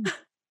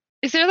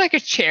 Is there like a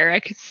chair I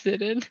could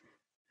sit in?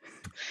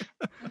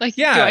 Like,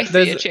 Yeah, do I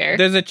see a chair?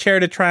 There's a chair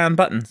to try on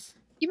buttons.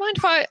 You mind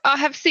if I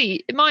have a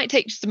seat? It might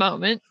take just a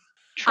moment.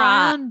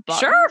 Try on buttons.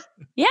 Sure.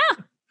 Yeah.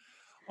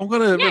 I'm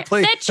gonna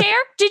replace that chair.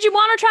 Did you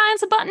want to try on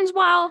some buttons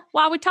while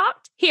we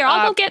talked? Here,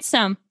 I'll go get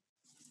some.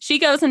 She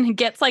goes and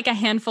gets like a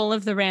handful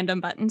of the random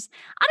buttons.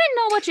 I didn't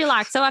know what you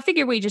liked, so I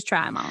figured we just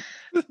try them on.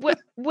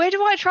 Where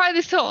do I try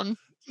this on?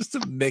 Just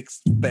a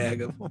mixed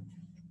bag of them.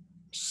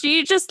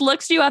 She just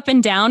looks you up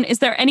and down. Is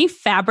there any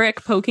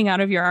fabric poking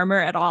out of your armor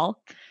at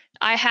all?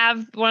 I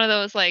have one of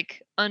those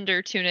like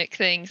under tunic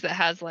things that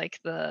has like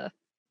the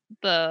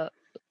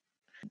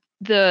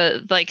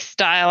like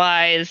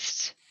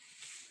stylized.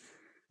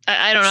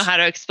 I don't know how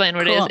to explain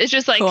what it is. It's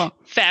just like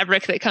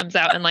fabric that comes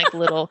out in like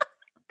little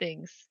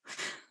things.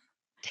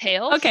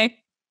 Tails? Okay.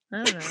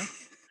 I don't know.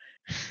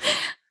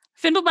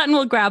 Findlebutton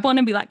will grab one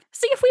and be like,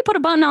 see if we put a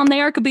button on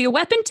there, it could be a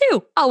weapon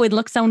too. Oh, it'd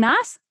look so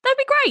nice. That'd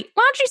be great.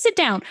 Why don't you sit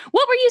down?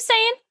 What were you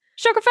saying,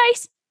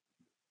 Sugarface?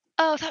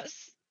 Oh,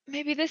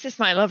 maybe this is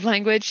my love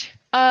language.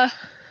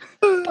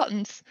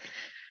 Buttons.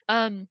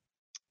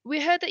 We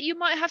heard that you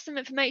might have some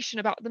information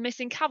about the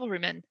missing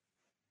cavalrymen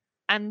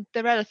and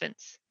their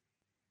elephants.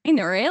 And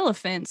they're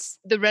elephants.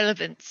 The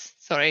relevance,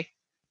 sorry.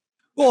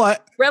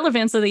 What?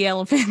 Relevance of the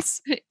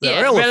elephants. They're Yeah,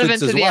 elephants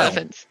relevance as of the well.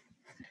 elephants.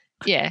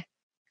 Yeah.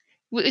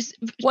 What do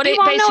you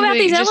want to know about Basically,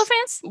 these just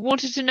elephants?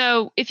 Wanted to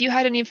know if you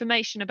had any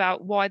information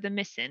about why they're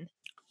missing.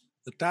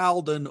 The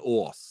Talden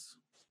horse.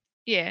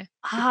 Yeah,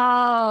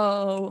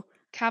 Oh.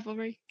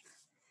 cavalry.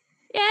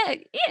 Yeah,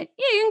 you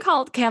can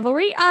call it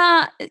cavalry.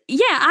 Yeah,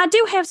 I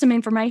do have some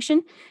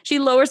information. She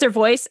lowers her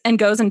voice and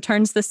goes and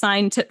turns the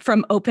sign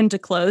from open to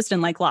closed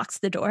and like locks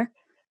the door.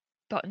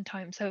 Button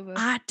time's over.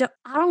 I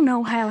don't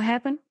know how it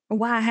happened or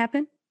why it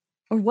happened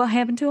or what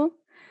happened to him,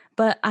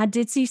 but I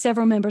did see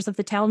several members of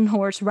the Talon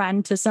Horse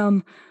riding to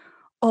some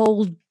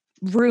old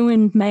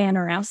ruined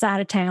manor outside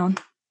of town.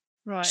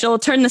 Right. She'll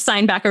turn the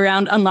sign back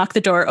around, unlock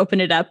the door, open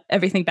it up,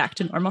 everything back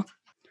to normal.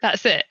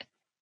 That's it.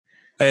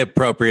 I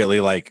appropriately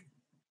like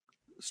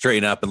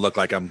straighten up and look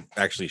like I'm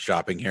actually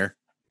shopping here.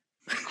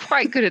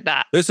 Quite good at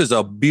that. This is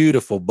a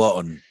beautiful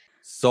button.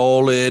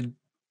 Solid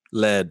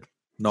lead.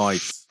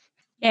 Nice.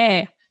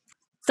 Yeah,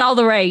 it's all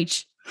the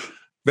rage.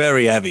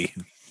 Very heavy.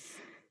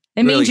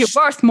 It Really means you're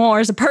worth more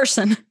as a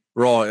person.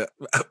 Right.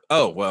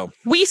 Oh, well.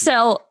 We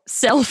sell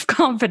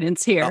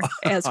self-confidence here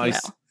as I well.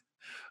 s-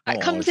 That Oh,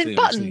 comes I in see, I see.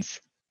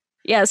 buttons.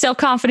 Yeah,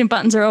 self-confident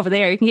buttons are over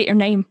there. You can get your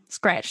name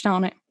scratched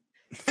on it.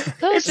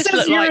 Those It just says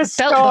look you're like a belt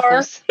star.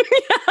 buckles.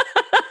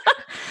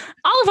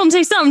 All of them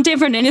say something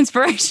different and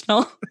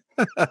inspirational.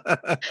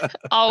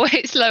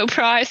 Always low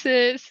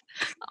prices.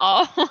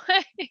 Always.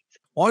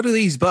 Why do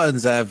these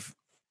buttons have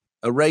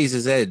a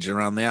razor's edge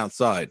around the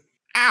outside?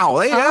 Ow,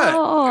 they hurt.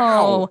 Oh,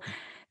 Ow.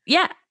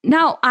 yeah.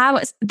 No,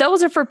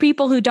 those are for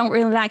people who don't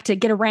really like to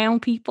get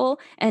around people,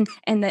 and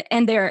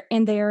their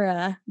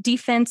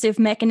defensive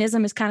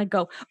mechanism is kind of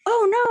go,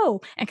 oh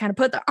no, and kind of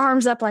put their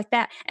arms up like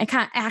that, and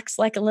kind of acts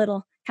like a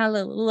little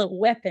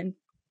weapon.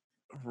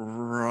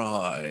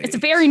 Right. It's a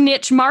very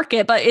niche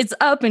market, but it's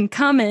up and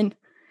coming.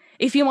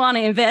 If you want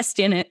to invest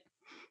in it,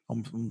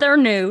 they're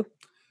new.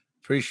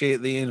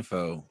 Appreciate the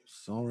info.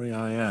 Sorry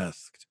I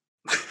asked.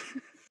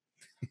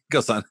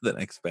 Goes on to the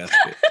next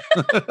basket.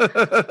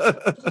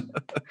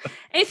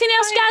 Anything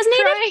else you guys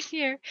needed? Right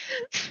here.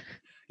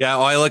 Yeah,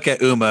 well, I look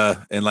at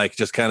Uma and like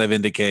just kind of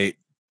indicate,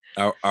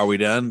 are we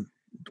done?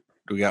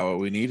 Do we got what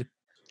we need?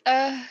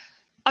 I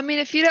mean,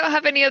 if you don't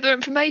have any other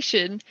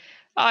information,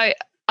 do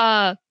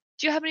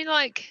you have any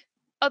like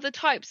other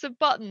types of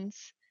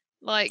buttons,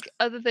 like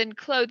other than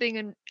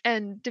clothing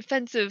and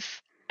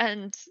defensive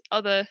and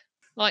other,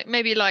 like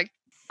maybe like.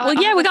 Well,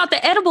 yeah, we got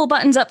the edible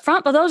buttons up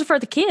front, but those are for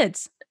the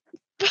kids.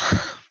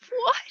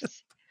 What?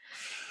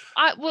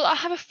 I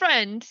have a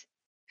friend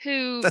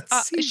who That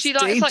seems she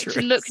likes like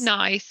to look dangerous.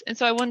 nice, and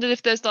so I wondered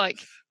if there's like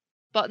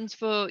buttons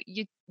for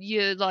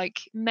your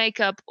like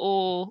makeup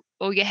or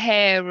your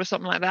hair or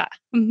something like that.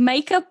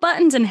 Makeup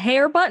buttons and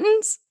hair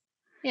buttons?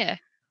 Yeah.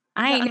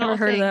 I ain't not never a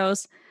heard of thing?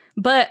 those.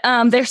 But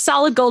there's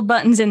solid gold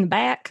buttons in the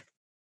back.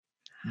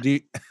 Do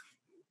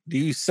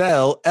you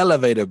sell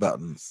elevator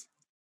buttons?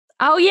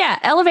 Oh yeah,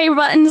 elevator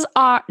buttons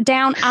are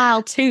down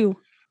aisle 2.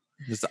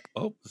 There's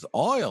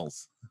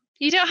aisles.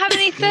 You don't have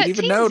any Didn't even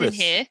 13s in notice.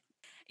 here.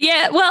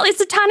 Yeah, well, it's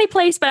a tiny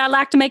place, but I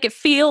like to make it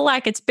feel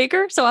like it's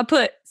bigger. So I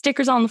put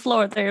stickers on the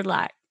floor. They're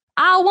like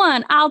aisle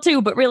 1, aisle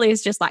 2, but really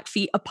it's just like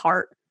feet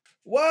apart.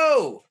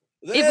 Whoa!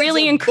 It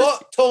really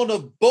butt ton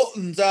of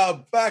buttons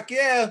out back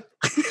here.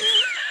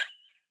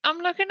 I'm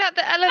looking at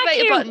the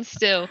elevator you. buttons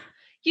still.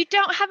 You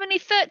don't have any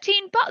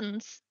 13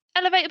 buttons.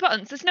 Elevator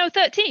buttons. There's no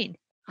 13.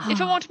 If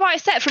I want to buy a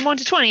set from 1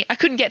 to 20, I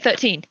couldn't get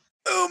 13.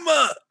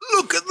 Uma,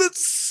 look at the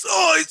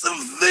size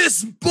of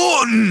this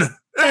button.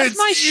 That's It's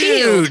my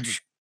shield.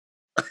 huge.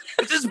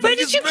 It's as Where big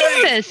did as you me.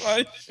 get this?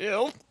 My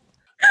shield.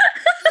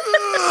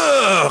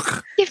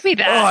 Ugh. Give me Oh,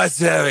 that. it's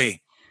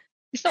heavy.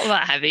 It's not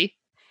that heavy.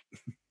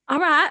 All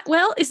right.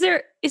 Well, is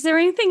there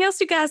anything else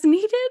you guys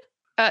needed?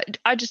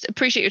 I just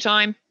appreciate your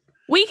time.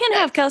 We can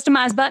have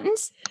customized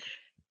buttons.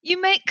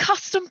 You make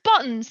custom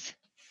buttons.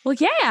 Well,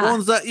 yeah.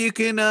 Ones that you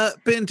can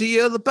pin to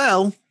your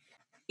lapel.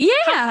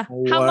 Yeah. How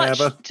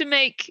Whatever. much to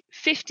make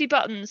 50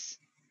 buttons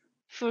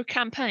for a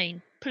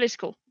campaign?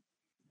 Political.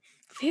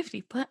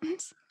 50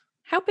 buttons?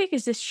 How big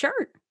is this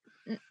shirt?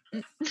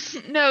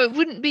 No, it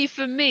wouldn't be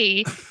for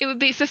me. It would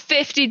be for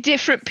 50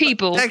 different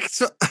people.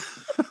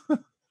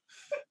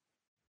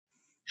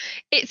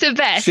 It's a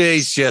vest.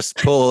 She's just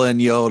pulling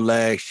your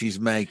leg. She's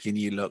making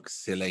you look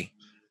silly.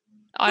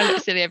 I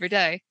look silly every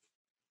day.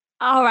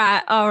 All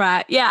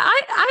right. Yeah,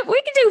 I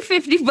we can do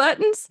 50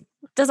 buttons.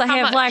 Does I How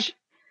have much? like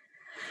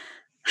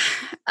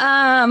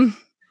I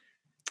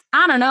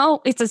don't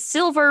know. It's a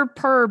silver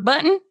per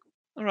button.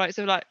 All right,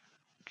 so like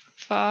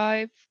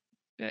 5.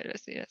 Wait,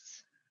 let's see.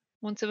 That's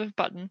 1 silver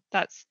button.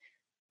 That's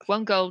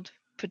 1 gold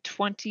for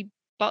 20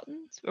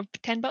 buttons or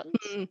 10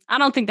 buttons? I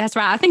don't think that's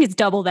right. I think it's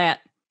double that.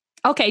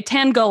 Okay,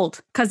 10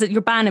 gold because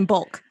you're buying in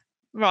bulk.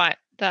 Right.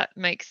 That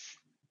makes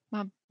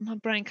my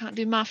brain can't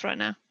do math right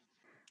now.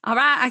 All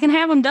right, I can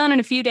have them done in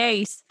a few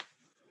days.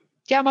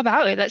 Yeah, I'm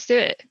about it. Let's do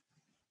it.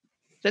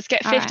 Let's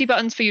get 50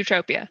 buttons for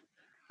Utopia.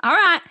 All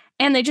right,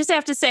 and they just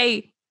have to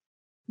say,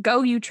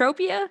 "Go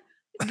Utopia."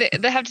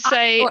 They have to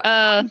say,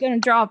 I'm going to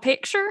draw a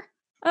picture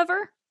of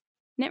her.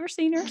 Never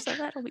seen her, so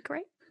that'll be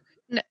great.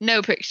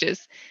 No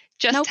pictures,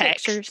 just No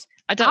text. pictures.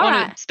 I don't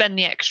want to spend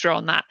the extra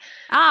on that.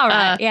 All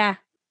right, yeah.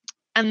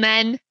 And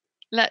then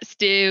let's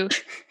do.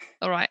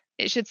 All right,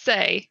 it should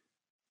say,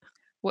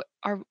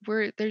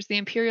 there's the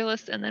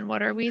imperialists, and then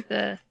what are we?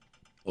 The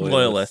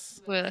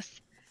Loyalists.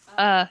 loyalists.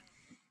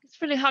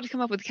 It's really hard to come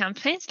up with a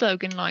campaign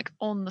slogan like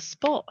on the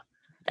spot.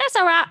 That's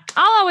all right.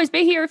 I'll always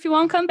be here if you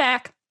want to come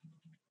back.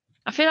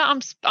 I feel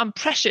like I'm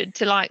pressured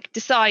to like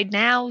decide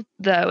now,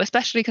 though,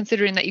 especially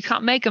considering that you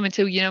can't make them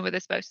until you know what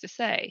they're supposed to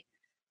say.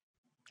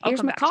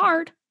 Here's my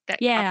card.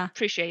 I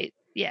appreciate.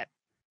 Yeah,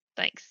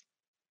 thanks.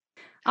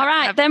 All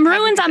right, them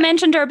ruins I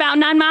mentioned are about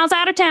 9 miles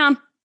out of town.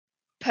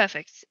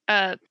 Perfect.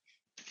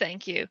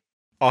 Thank you.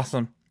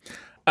 Awesome.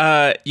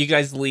 You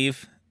guys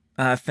leave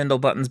Findle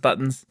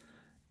Buttons,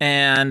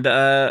 and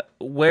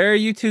where are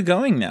you two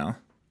going now?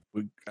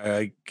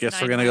 I guess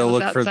 9 we're gonna go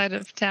miles look for outside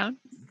of town.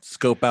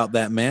 Scope out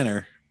that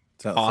manor.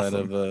 It's outside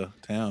Awesome.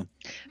 of town.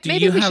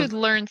 Maybe we should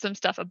learn some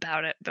stuff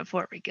about it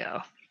before we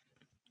go.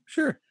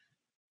 Sure.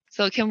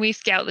 So can we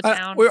scout the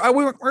town?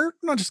 We're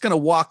not just gonna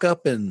walk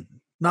up and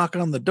knock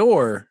on the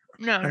door.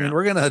 No, I mean,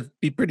 we're gonna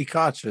be pretty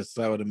cautious,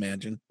 I would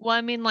imagine. Well,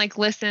 I mean, like,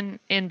 listen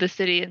in the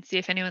city and see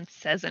if anyone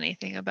says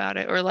anything about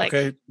it, or like,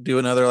 Okay, do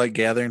another like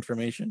gather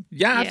information.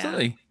 Yeah,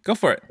 absolutely. Go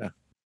for it. Yeah.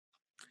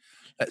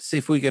 Let's see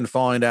if we can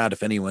find out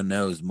if anyone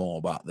knows more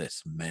about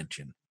this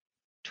mansion.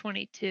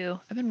 22.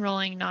 I've been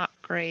rolling not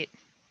great.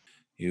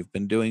 You've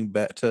been doing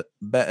better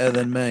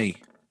than me.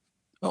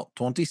 Oh,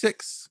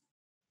 26.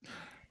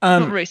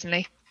 Not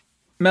recently.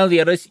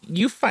 Meliodas,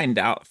 you find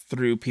out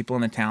through people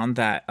in the town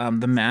that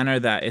the manor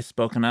that is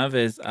spoken of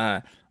is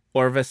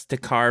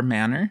Orvestikar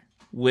Manor,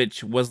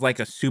 which was like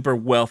a super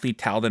wealthy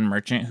Taldan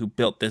merchant who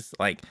built this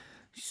like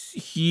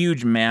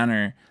huge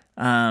manor,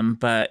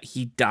 but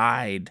he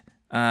died.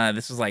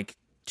 This was like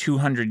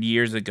 200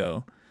 years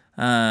ago.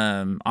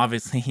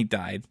 Obviously he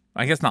died.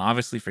 I guess not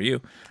obviously for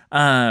you.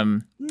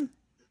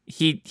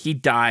 He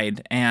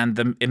died, and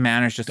the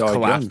manor's just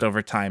collapsed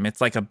over time.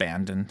 It's like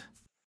abandoned.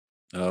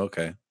 Oh,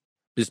 okay.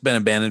 It's been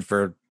abandoned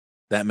for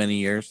that many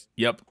years.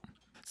 Yep.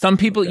 Some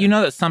people, you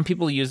know that some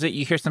people use it.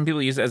 You hear some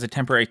people use it as a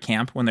temporary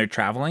camp when they're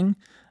traveling.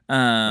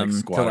 Like to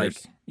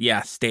squatters.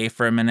 stay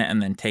for a minute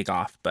and then take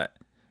off. But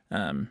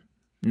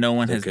no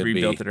one has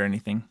rebuilt it or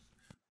anything.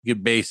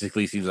 It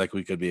basically seems like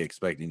we could be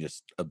expecting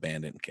just a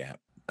bandit camp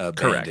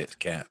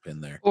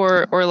in there.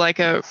 Or like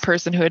a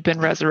person who had been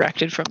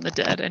resurrected from the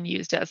dead and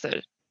used as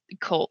a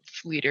cult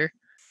leader.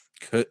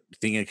 Think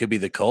it could be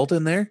the cult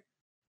in there?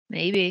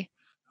 Maybe.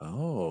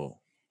 Oh,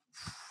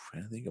 I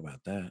didn't think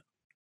about that.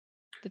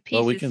 The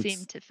pieces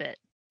seem to fit.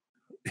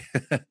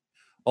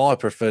 I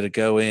prefer to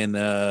go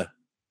in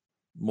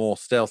more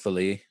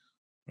stealthily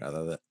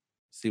rather than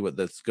see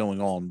that's going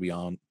on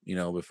beyond,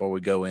 before we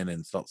go in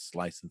and start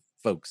slicing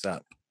folks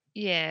up.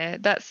 Yeah,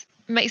 that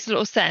makes a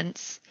little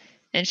sense.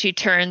 And she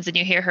turns and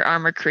you hear her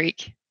armor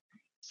creak.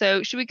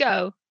 So should we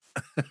go?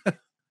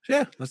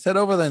 Yeah, let's head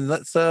over then.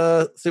 Let's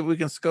see what we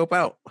can scope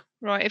out.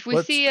 Right. If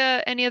we see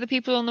any other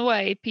people on the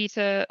way,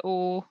 Peter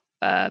or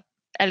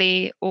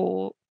Ellie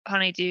or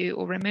Honeydew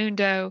or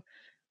Raimundo,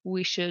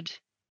 we should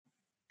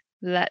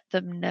let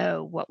them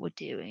know what we're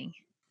doing.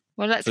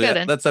 Well, let's go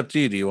then. That's up to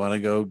you. Do you want to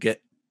go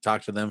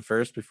talk to them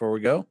first before we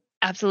go?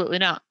 Absolutely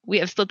not. We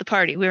have split the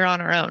party. We're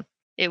on our own.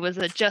 It was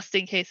a just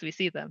in case we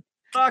see them.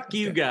 Fuck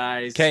you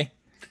guys. Okay.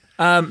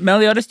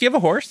 Meliodas, do you have a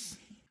horse?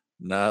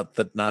 Not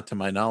to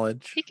my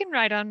knowledge. He can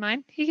ride on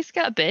mine. He's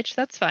got a bitch.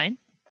 That's fine.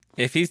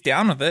 If he's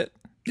down with it.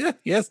 Yeah,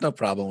 he has no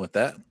problem with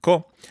that.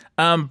 Cool.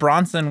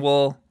 Bronson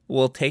will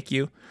take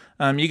you.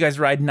 You guys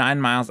ride 9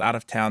 miles out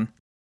of town,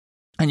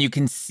 and you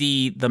can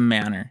see the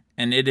manor,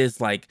 and it is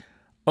like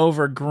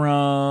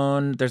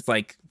overgrown. There's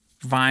like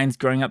vines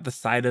growing up the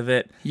side of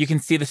it. You can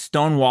see the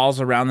stone walls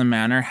around the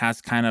manor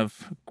has kind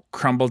of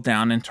crumbled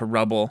down into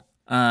rubble.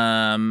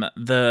 Some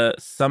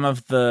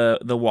of the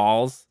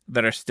walls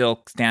that are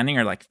still standing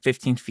are like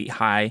 15 feet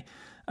high.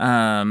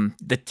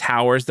 The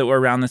towers that were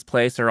around this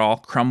place are all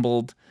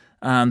crumbled.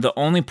 The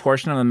only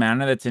portion of the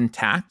manor that's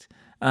intact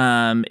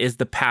is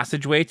the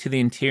passageway to the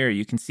interior.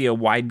 You can see a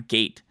wide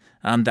gate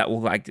that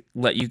will like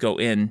let you go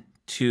in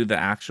to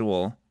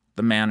the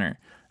manor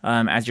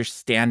as you're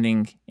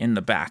standing in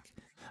the back.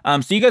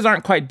 So you guys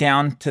aren't quite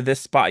down to this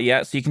spot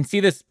yet. So you can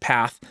see this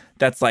path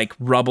that's like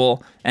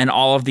rubble, and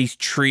all of these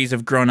trees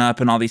have grown up,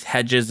 and all these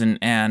hedges,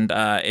 and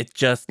it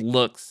just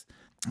looks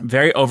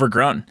very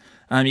overgrown.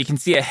 You can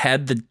see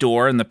ahead the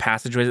door and the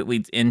passageway that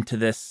leads into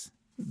this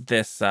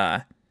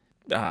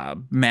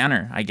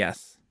manor, I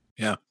guess.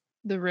 Yeah.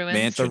 The ruins.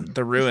 Mansion.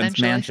 The ruins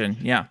mansion.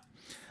 Yeah.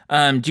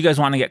 Do you guys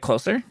want to get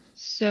closer?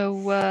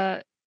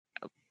 So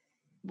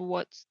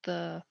what's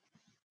the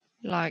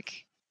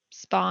like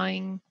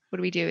spying? What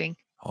are we doing?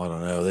 I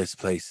don't know. This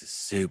place is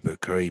super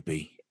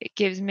creepy. It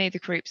gives me the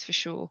creeps for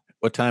sure.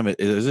 What time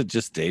is it?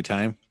 Just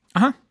daytime?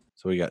 Uh-huh.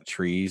 So we got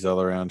trees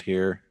all around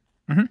here,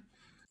 Mhm.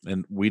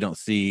 and we don't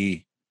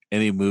see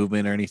any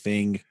movement or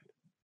anything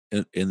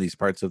in these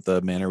parts of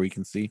the manor we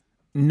can see.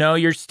 No,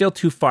 you're still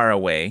too far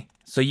away.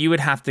 So you would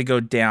have to go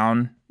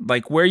down,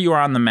 like where you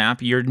are on the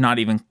map. You're not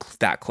even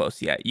that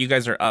close yet. You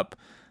guys are up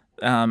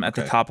at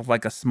the Okay. top of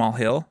like a small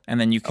hill, and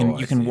then you can Oh, I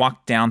you can see.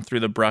 walk down through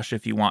the brush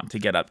if you want to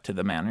get up to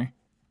the manor.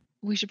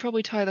 We should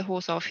probably tie the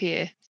horse off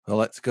here. Well,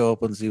 let's go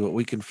up and see what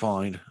we can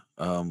find.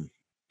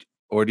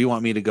 Or do you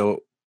want me to go?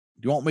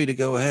 Do you want me to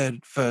go ahead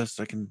first?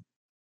 I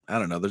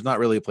don't know. There's not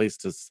really a place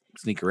to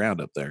sneak around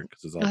up there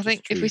because it's all I just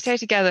think if we trees. stay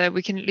together,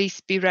 we can at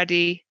least be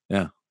ready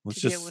Let's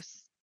to deal just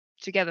with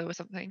together with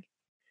something.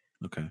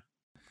 okay.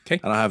 'Kay.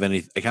 I don't have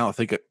any. I can't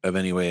think of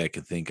any way I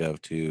can think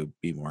of to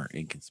be more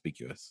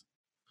inconspicuous.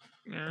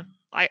 Yeah.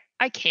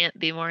 I can't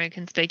be more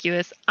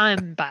inconspicuous.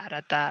 I'm bad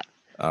at that.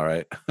 All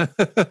right.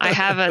 I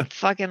have a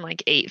fucking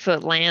like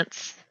 8-foot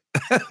lance.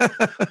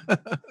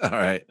 All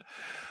right.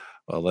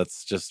 Well,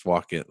 let's just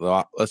walk it.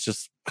 Let's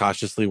just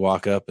cautiously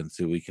walk up and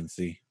see what we can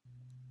see.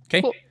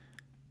 Okay. Cool.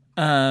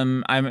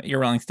 You're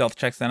rolling stealth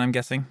checks then, I'm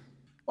guessing.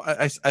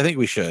 I think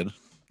we should,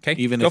 Okay.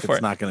 even go if for it's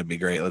it. not going to be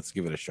great. Let's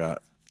give it a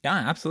shot. Yeah,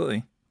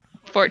 absolutely.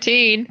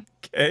 14.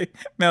 Okay.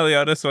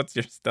 Meliodas, what's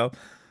your stealth?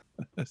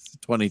 It's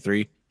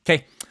 23.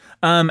 Okay.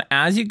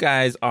 As you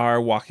guys are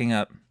walking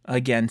up,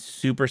 again,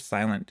 super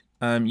silent.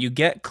 You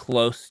get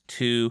close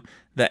to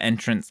the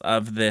entrance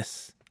of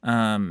this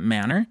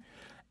manor,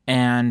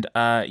 and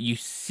you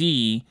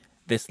see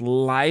this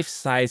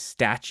life-size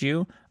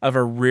statue of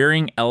a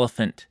rearing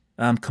elephant,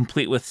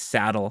 complete with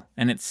saddle,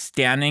 and it's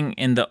standing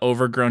in the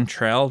overgrown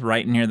trail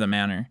right near the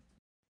manor.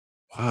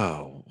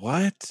 Wow.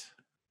 What?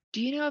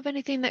 Do you know of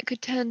anything that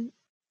could turn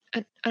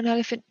an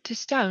elephant to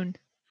stone?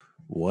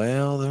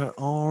 Well, there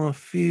are a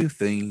few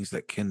things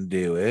that can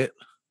do it.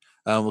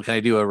 Can I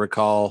do a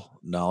recall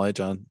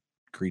knowledge on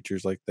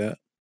creatures like that?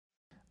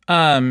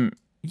 Yeah,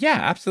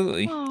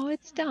 absolutely. Oh,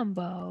 it's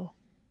Dumbo.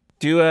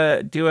 Do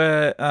a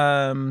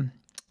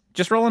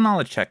just roll a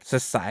knowledge check.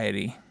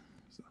 Society.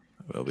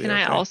 We'll be Can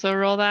I okay. also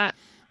roll that?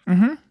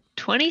 Mm-hmm.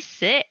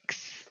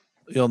 26.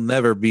 You'll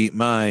never beat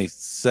my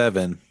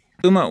 7.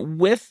 Uma,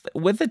 with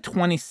the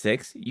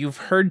 26, you've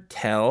heard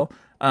tell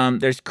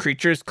there's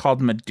creatures called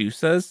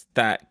Medusas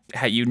that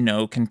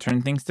can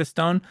turn things to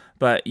stone,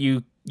 but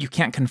you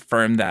can't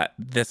confirm that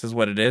this is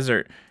what it is,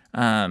 or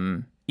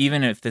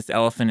even if this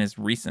elephant is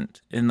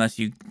recent, unless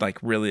you like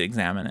really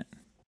examine it.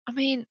 I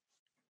mean,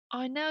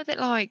 I know that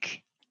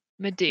like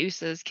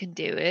Medusas can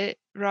do it,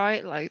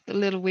 right? Like the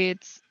little weird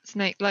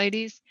snake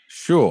ladies.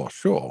 Sure.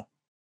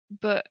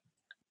 But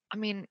I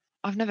mean,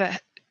 I've never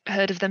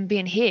heard of them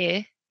being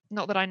here.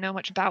 Not that I know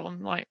much about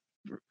them, like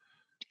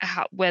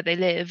where they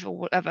live or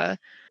whatever.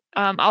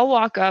 I'll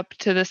walk up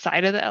to the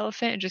side of the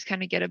elephant and just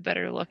kind of get a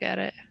better look at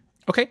it.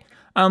 Okay.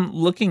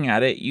 Looking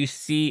at it, you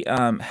see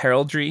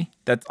heraldry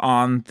that's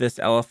on this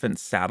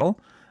elephant's saddle.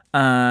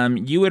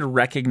 You would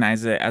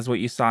recognize it as what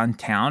you saw in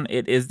town.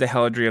 It is the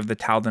heraldry of the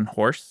Taldan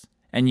horse.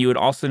 And you would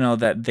also know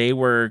that they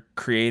were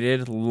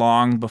created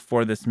long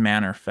before this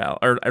manor fell,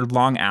 or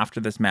long after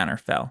this manor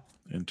fell.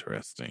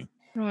 Interesting.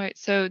 Right,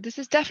 so this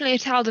is definitely a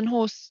Taldan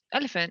horse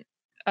elephant.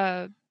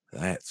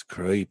 That's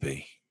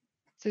creepy.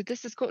 So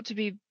this has got to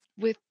be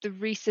with the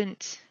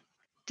recent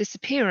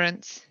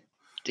disappearance.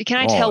 Can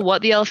I tell Oh.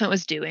 what the elephant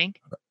was doing?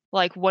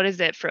 Like, what is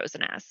it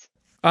frozen as?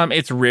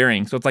 It's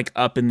rearing, so it's like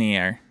up in the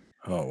air.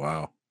 Oh,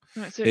 wow.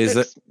 Right, so it Is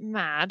looks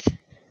mad.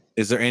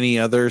 Is there any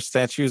other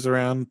statues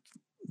around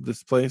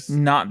this place?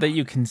 Not that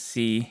you can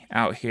see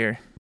out here.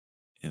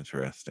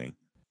 Interesting.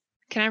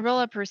 Can I roll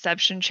a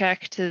perception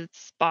check to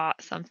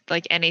spot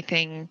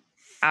anything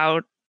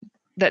out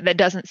that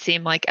doesn't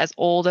seem like as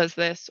old as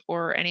this,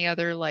 or any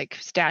other like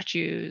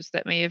statues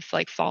that may have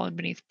like fallen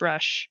beneath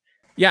brush?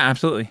 Yeah,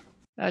 absolutely.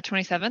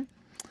 27.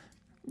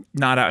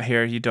 Not out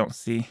here. You don't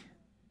see.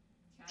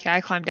 Okay, I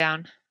climb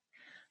down.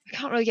 I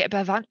can't really get a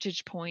better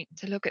vantage point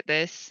to look at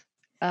this.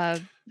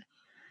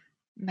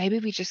 Maybe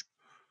we just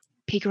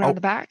peek around Oh.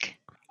 the back.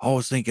 I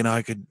was thinking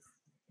I could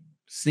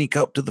sneak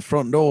up to the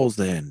front doors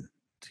then.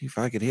 See if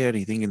I could hear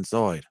anything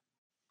inside.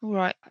 All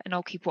right, and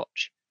I'll keep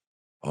watch.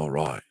 All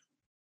right.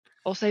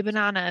 I'll say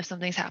banana if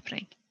something's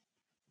happening.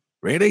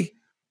 Really?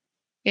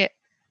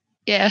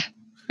 Yeah.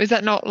 Is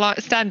that not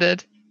like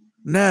standard?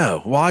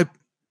 No.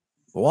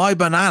 Why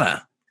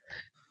banana?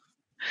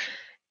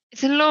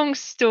 It's a long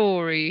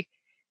story.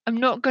 I'm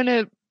not going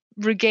to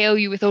regale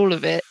you with all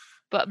of it,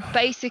 but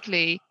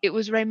basically it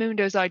was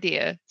Raimundo's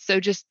idea, so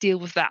just deal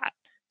with that.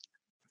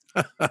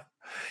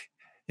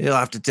 You'll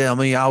have to tell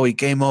me how he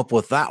came up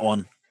with that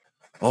one.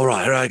 All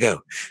right, here I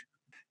go.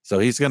 So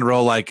he's gonna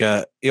roll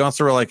he wants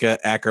to roll like a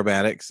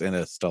acrobatics and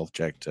a stealth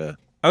check to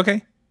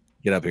Okay.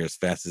 get up here as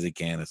fast as he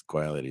can, as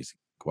quietly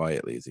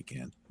as he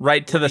can.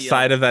 Right to the Yeah.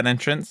 side of that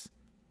entrance.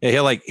 Yeah,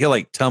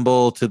 he'll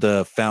tumble to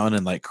the fountain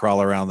and like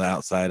crawl around the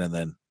outside and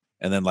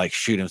then like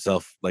shoot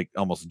himself, like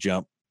almost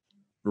jump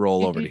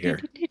roll over to here.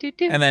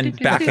 And then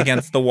back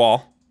against the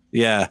wall.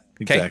 Yeah,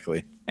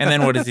 exactly. And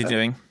then what is he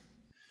doing?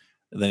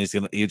 And then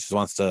he just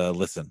wants to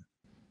listen.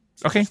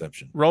 So Okay.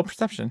 Perception. Roll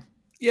perception.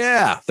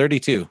 Yeah,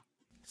 32.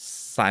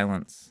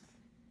 Silence.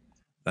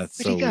 That's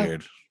Where'd so he go?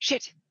 weird.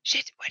 Shit.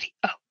 Where'd he?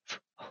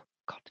 Oh,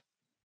 God.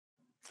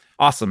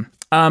 Awesome.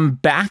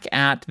 Back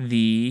at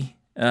the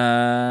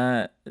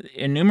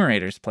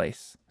enumerator's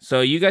place.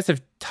 So you guys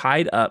have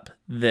tied up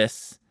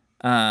this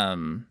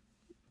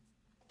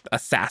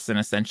assassin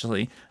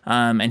essentially,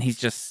 and he's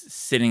just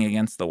sitting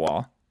against the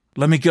wall.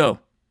 Let me go.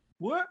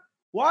 What?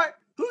 What?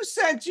 Who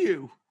sent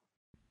you?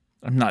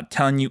 I'm not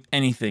telling you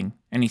anything.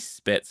 And he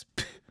spits.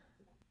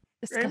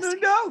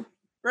 Disgusting.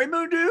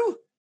 Raymundo?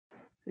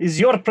 He's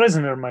your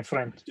prisoner, my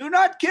friend. Do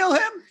not kill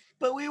him,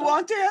 but we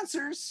want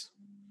answers.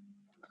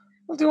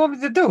 What do you want me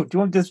to do? Do you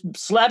want me to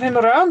slap him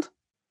around?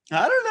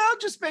 I don't know.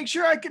 Just make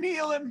sure I can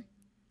heal him.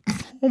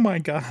 Oh my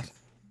God.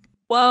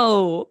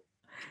 Whoa.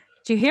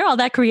 Did you hear all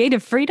that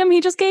creative freedom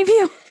he just gave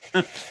you?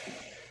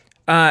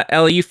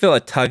 Ellie, you feel a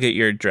tug at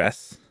your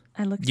dress.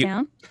 I look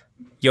down.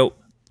 Yo,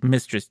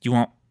 mistress, you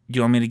want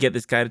me to get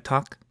this guy to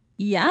talk?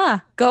 Yeah,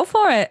 go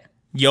for it.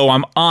 Yo,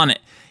 I'm on it.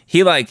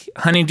 He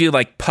Honeydew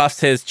puffs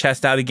his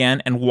chest out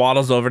again and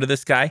waddles over to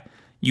this guy.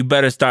 You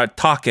better start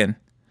talking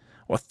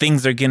or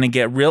things are gonna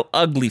get real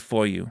ugly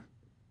for you.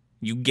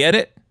 You get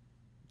it?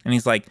 And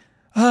he's like,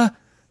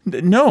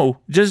 no,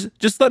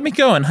 just let me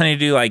go. And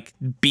Honeydew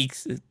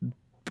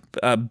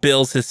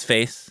bills his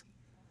face.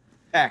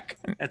 Peck.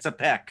 It's a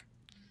peck.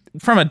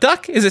 From a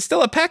duck? Is it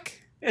still a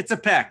peck? It's a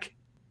peck.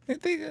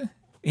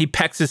 He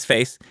pecks his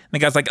face. And the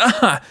guy's like,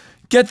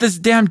 get this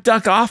damn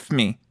duck off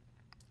me.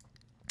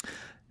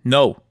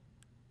 No,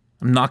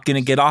 I'm not going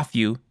to get off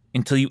you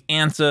until you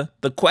answer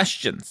the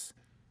questions.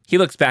 He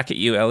looks back at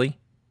you, Ellie.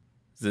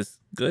 Is this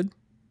good?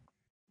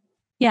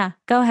 Yeah,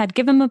 go ahead.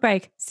 Give him a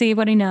break. See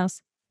what he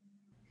knows.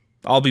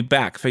 I'll be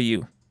back for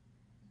you.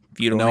 If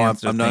you don't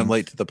answer I'm things.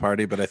 late to the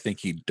party, but I think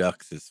he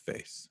ducks his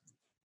face.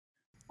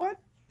 What?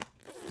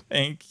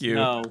 Thank you.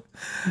 No,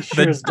 He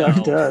sure as duck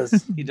No.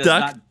 does. he does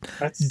Duck. not.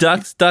 That's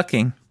Duck's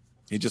ducking.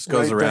 He just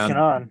goes right ducking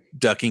around on.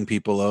 ducking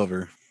people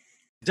over.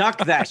 Duck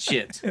that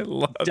shit. I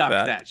love Duck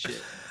that. that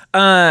shit.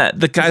 The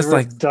He's guy's a real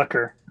like,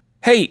 ducker.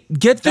 hey,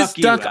 get this Duck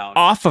you duck out.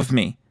 off of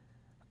me.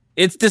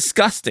 It's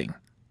disgusting.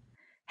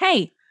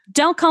 Hey,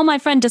 don't call my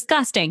friend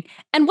disgusting.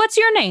 And what's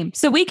your name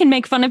so we can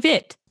make fun of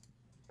it?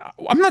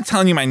 I'm not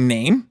telling you my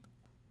name.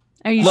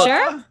 Are you Look.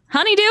 sure?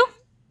 Honeydew?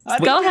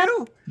 Go ahead.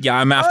 Yeah,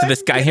 I'm after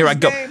this guy. Get Here I his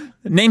go. name.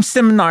 Name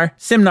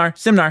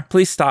Simnar.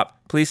 Please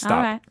stop. Please stop.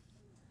 All right.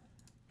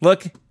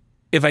 Look,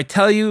 if I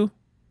tell you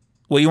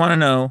what you want to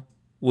know,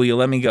 will you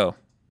let me go?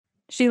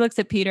 She looks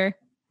at Peter.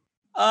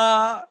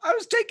 I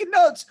was taking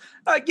notes.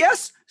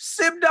 Yes,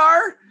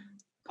 Simdar.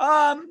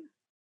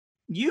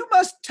 You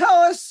must tell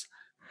us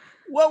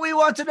what we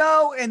want to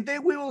know, and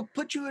then we will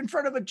put you in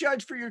front of a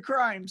judge for your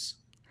crimes.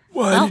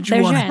 Why Well, did you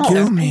there's want your to answer.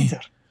 kill me?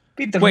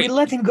 Peter, Wait. we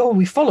let him go.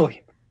 We follow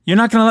him. You're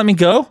not going to let me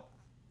go?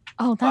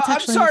 Oh, that's I'm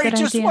actually sorry, a good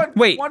just idea. one.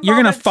 Wait, one you're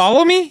going to moment.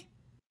 follow me?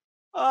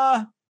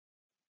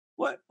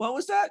 What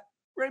was that,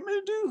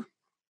 Raymundo?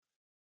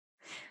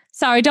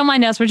 Sorry, don't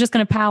mind us. We're just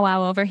going to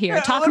powwow over here.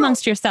 Yeah, Talk I don't-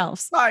 amongst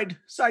yourselves.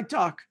 Side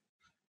talk.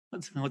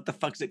 What the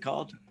fuck's it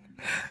called?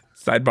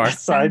 Sidebar.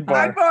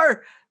 Sidebar.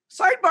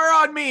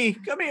 Sidebar on me.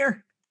 Come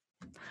here.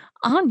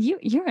 On you.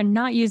 You are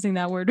not using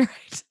that word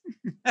right.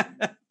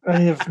 I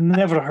have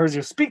never heard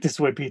you speak this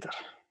way, Peter.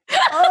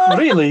 Oh,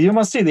 Really, you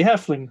must see the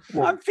halfling.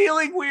 I'm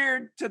feeling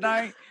weird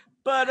tonight,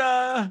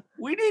 but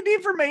we need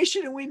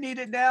information and we need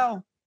it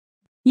now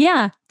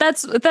Yeah,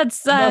 that's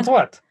About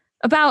what?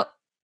 about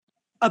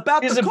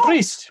about He's the a cult.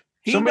 priest.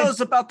 He Somebody-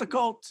 knows about the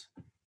cult.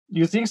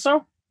 You think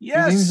so? You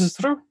think this is Yes.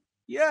 true?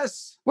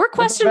 Yes. we're about-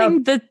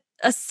 questioning the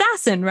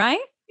assassin, right?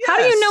 How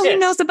do you know he Yes.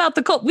 knows about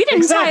the cult? We didn't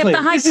Exactly. tie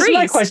up the high This is my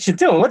priest. question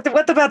too.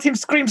 What about him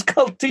screams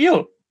cult to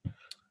you?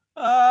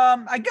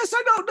 I guess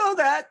I don't know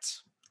that.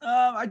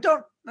 I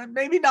don't.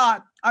 Maybe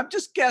not. I'm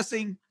just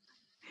guessing.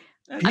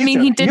 I mean,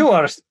 he Peter, did- You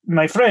are,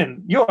 my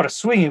friend. You are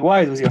swinging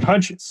wide with your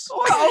hunches.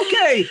 Oh,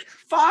 okay,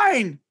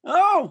 fine.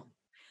 Oh,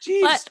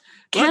 jeez. But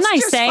can Let's I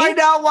just say- find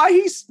out why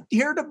he's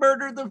here to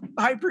murder the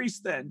high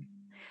priest? Then.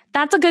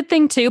 That's a good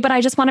thing too, but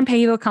I just want to pay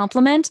you a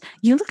compliment.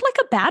 You look like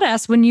a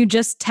badass when you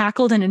just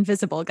tackled an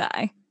invisible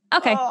guy.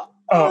 Okay.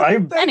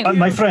 Thank Anyway. you.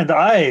 My friend,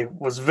 I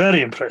was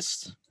very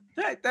impressed.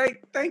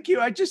 Thank you.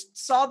 I just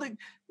saw the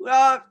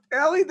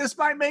Ellie. This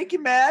might make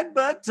you mad,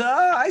 but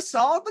I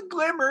saw the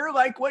glimmer,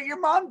 like what your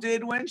mom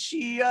did when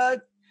she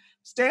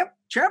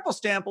trample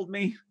stampled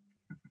me.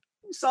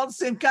 I saw the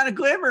same kind of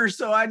glimmer,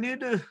 so I knew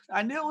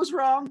it was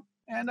wrong,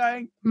 and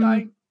I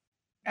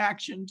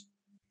actioned.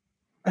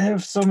 I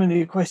have so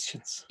many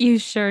questions. You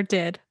sure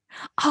did.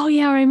 Oh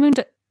yeah,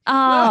 Raymundo.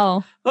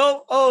 Oh.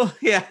 Oh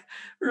yeah,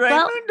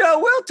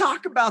 Raymundo. We'll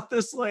talk about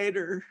this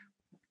later.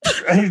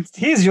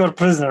 He's your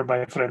prisoner,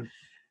 my friend.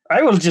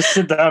 I will just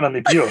sit down on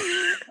the pew.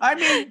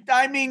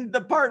 I mean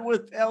the part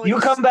with Ellie. You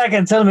come back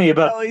and tell me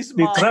about Ellie's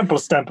the mom. trample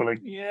stampling.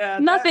 Yeah,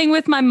 Nothing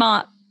with my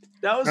mom.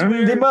 That was I'm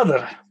weird. the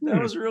mother.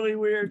 That was really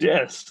weird.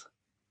 Yes.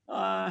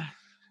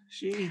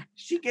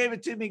 She gave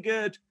it to me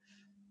good.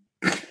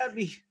 Had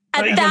me.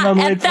 At Not even on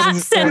the way that to the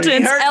story.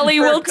 sentence, Hurting Ellie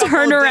for a will couple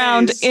turn of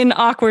around days. in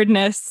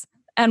awkwardness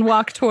and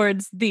walk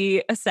towards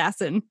the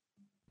assassin.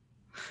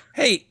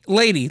 Hey,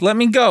 lady, let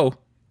me go.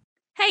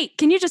 Hey,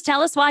 can you just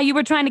tell us why you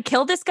were trying to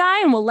kill this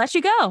guy and we'll let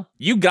you go?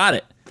 You got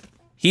it.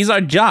 He's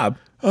our job.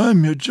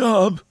 I'm your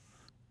job.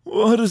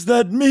 What does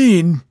that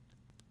mean?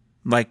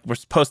 Like, we're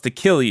supposed to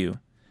kill you.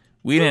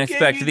 We Who didn't gave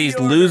expect you these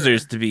the order?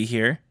 losers to be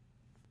here.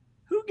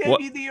 Who gave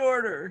What? you the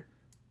order?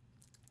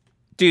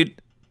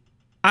 Dude,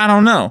 I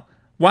don't know.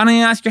 Why don't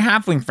you ask your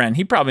halfling friend?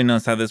 He probably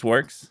knows how this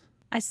works.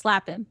 I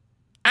slap him.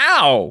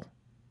 Ow!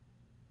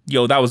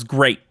 Yo, that was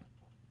great.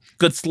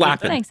 Good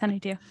slapping. Thanks,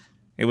 honeydew.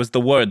 It was the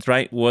words,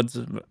 right? Words.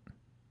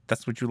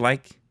 That's what you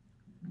like?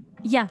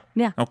 Yeah.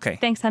 Okay.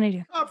 Thanks,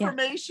 honeydew.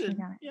 Confirmation.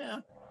 got it.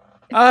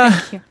 Yeah.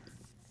 Thank you.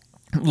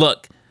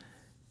 Look,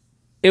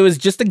 it was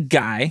just a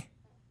guy.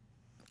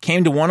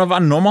 Came to one of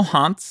our normal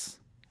haunts.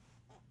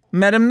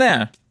 Met him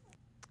there.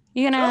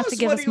 You're gonna Tell have to us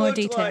give what us he more looked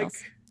details.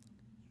 like.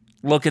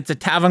 Look, it's a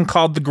tavern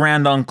called the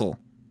Grand Uncle.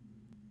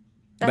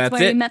 That's That's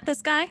where it. you met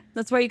this guy?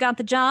 That's where you got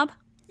the job?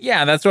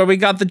 Yeah, that's where we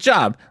got the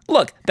job.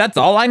 Look, that's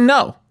all I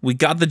know. We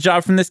got the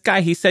job from this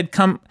guy. He said,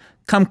 come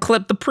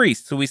clip the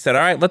priest. So we said,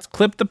 all right, let's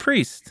clip the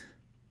priest.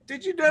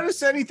 Did you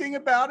notice anything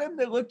about him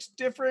that looked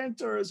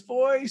different, or his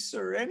voice,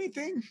 or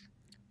anything?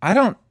 I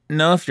don't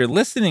know if you're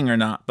listening or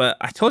not, but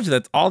I told you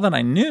that's all that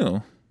I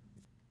knew.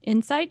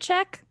 Insight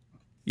check?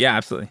 Yeah,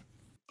 absolutely.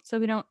 So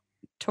we don't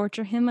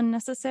torture him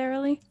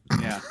unnecessarily?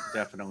 Yeah,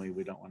 definitely.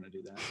 We don't want to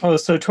do that. Oh,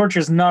 so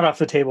torture's not off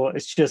the table.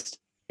 It's just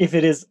if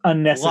it is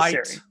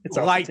unnecessary, it's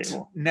off the Light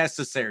table.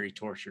 necessary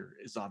torture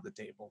is on the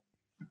table.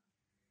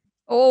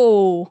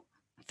 Oh,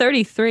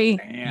 33.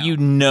 Damn. You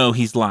know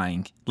he's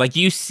lying. Like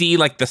you see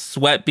like the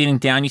sweat beating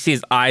down. You see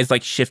his eyes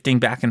like shifting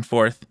back and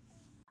forth.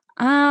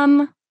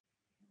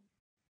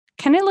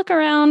 Can I look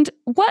around?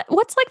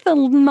 What's like the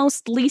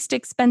most least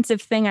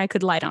expensive thing I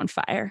could light on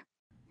fire?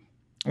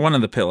 One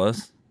of the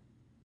pillows.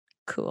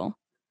 Cool.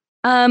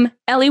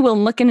 Ellie will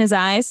look in his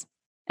eyes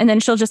and then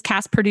she'll just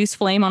cast produce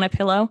flame on a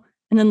pillow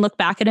and then look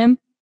back at him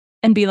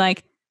and be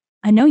like,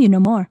 I know you know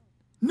more.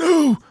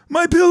 No,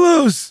 my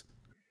pillows.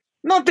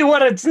 Not the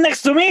one that's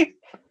next to me.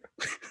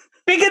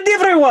 Pick a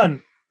different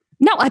one.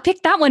 No, I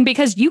picked that one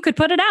because you could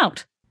put it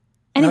out.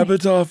 Anyway,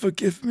 Avatar,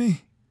 forgive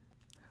me.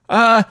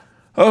 Oh,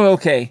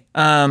 okay.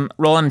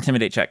 Roll an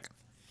intimidate check.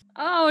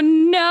 oh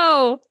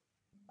no.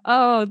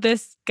 Oh,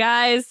 this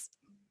guys.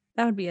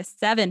 That would be a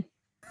 7.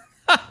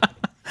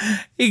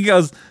 He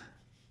goes,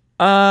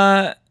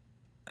 that's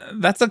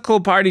a cool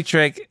party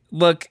trick.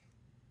 Look,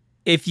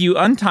 if you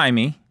untie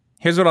me,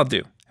 here's what I'll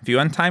do. If you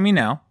untie me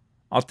now,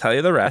 I'll tell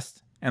you the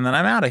rest, and then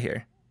I'm out of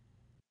here.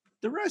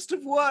 The rest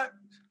of what?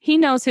 He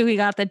knows who he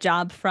got the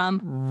job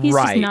from. He's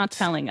Right. just not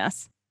telling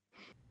us.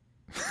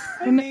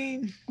 I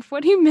mean,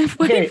 What do you mean?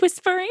 What are you Okay.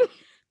 whispering?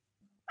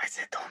 I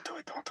said, don't do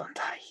it. Don't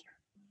untie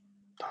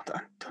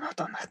him. Do not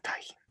untie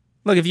him.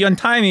 Look, if you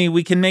untie me,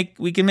 we can make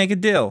a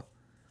deal.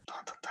 Don't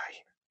untie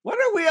him. why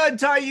don't we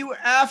untie you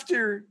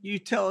after you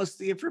tell us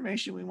the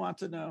information we want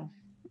to know?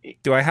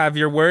 Do I have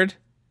your word?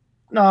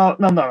 No.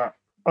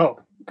 Oh,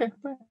 okay.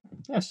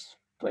 Yes,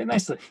 play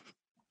nicely. Is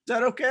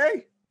that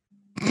okay?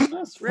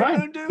 That's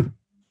fine. Raymundu?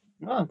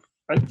 Well,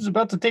 I was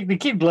about to take the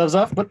kid gloves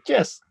off, but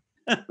yes,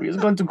 we was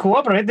going to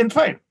cooperate. Then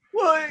fine.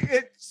 Well,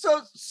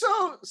 so's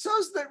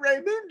that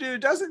Raymundu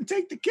doesn't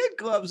take the kid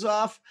gloves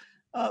off.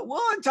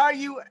 We'll untie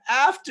you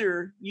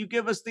after you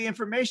give us the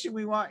information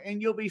we want,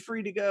 and you'll be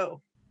free to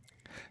go.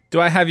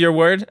 Do I have your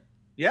word?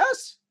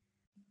 Yes?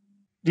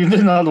 You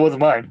did not with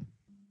mine.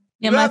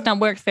 Yeah, You might have not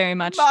work very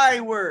much.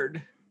 My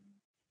word.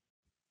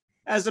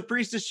 As a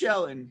priest of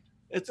Shellen,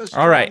 it's a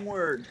strong All right.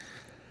 word.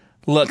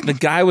 Look, the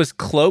guy was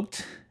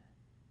cloaked,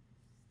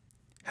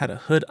 had a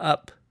hood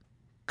up,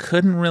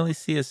 couldn't really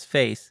see his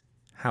face.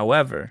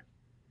 However,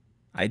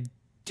 I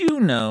do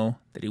know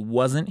that he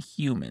wasn't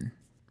human.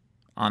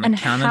 On And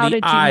account how of the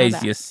did you know eyes,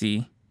 that? you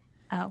see.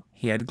 Oh.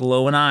 He had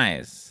glowing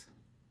eyes.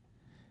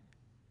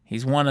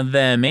 He's one of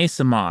them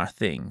ASMR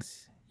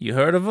things. You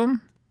heard of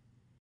him?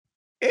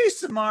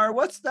 Asamar,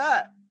 what's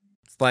that?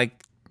 It's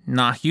like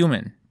not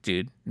human,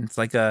 dude. It's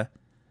like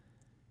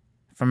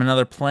from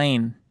another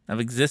plane of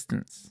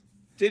existence.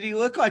 Did he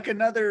look like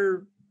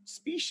another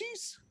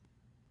species?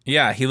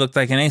 Yeah, he looked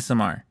like an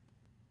ASMR.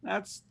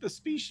 That's the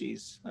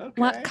species. Okay.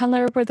 What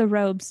color were the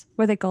robes?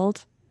 Were they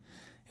gold?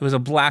 It was a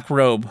black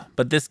robe,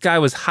 but this guy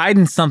was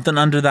hiding something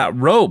under that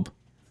robe.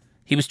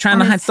 He was trying On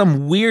to his hide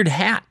some weird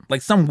hat,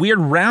 like some weird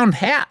round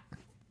hat,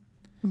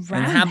 and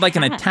it had like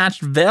an hat.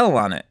 attached veil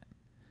on it.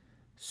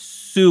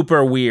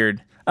 Super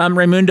weird.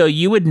 Raimundo,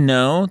 you would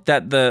know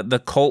that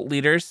the cult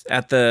leaders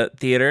at the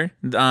theater,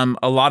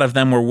 a lot of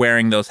them were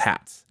wearing those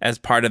hats as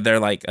part of their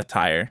like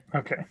attire.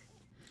 Okay.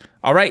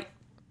 All right,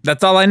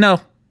 that's all I know.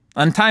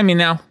 Untie me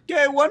now.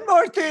 Okay, one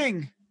more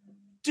thing.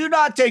 Do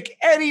not take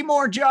any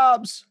more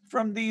jobs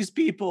from these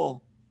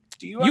people.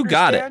 Do you You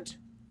got it.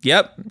 understand?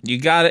 Yep, you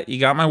got it. You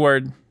got my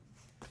word.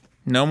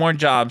 No more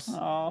jobs.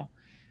 Oh,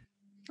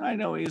 I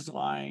know he's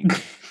lying.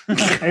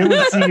 I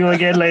will see you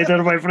again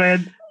later, my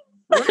friend.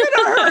 We're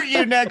gonna hurt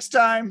you next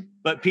time.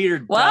 But Peter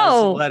does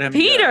Whoa, let him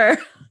Peter.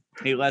 go.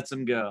 He lets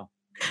him go.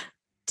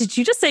 Did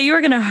you just say you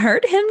were going to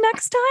hurt him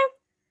next time?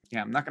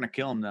 Yeah, I'm not gonna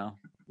kill him though.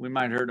 We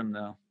might hurt him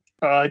though.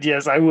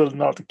 Yes, I will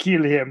not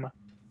kill him.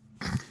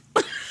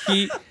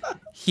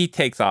 He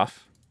takes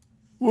off.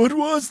 What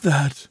was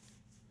that?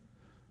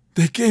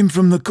 They came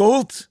from the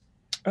cult?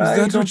 Is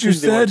that what you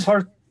said?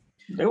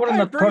 They were High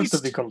not part priest.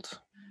 of the cult.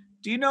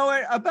 Do you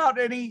know about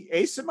any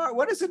ASMR?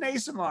 What is an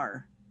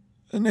ASMR?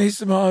 An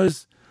ASMR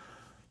is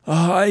a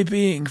high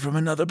being from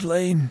another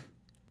plane.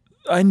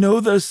 I know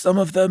there's some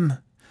of them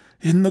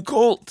in the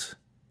cult.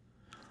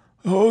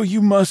 Oh,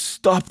 you must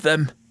stop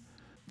them.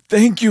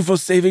 Thank you for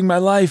saving my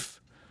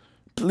life.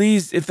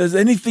 Please, if there's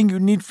anything you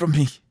need from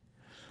me,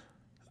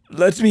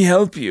 let me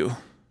help you.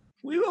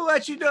 We will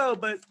let you know,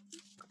 but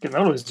Can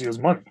always use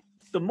money.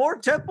 the more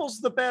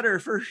temples, the better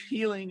for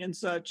healing and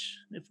such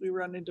if we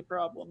run into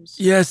problems.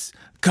 Yes,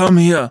 come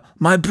here.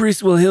 My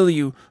priest will heal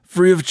you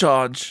free of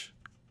charge.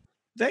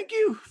 Thank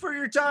you for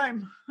your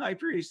time, High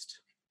Priest.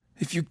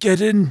 If you get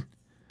in,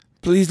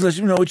 please let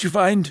me know what you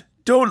find.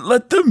 Don't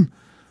let them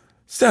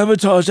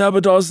sabotage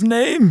Abadar's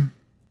name.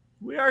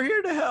 We are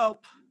here to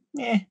help.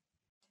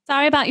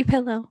 Sorry about your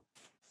pillow.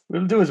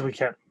 We'll do as we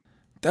can.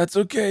 That's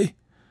okay.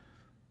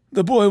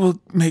 The boy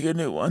will make a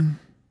new one.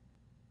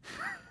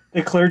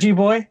 The clergy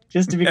boy,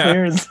 just to be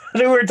clear, is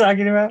that who we're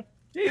talking about?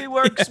 He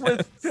works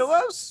with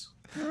pillows?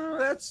 Oh,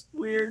 that's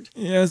weird.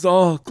 Yes,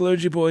 all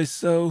clergy boys,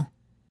 so.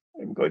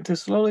 I'm going to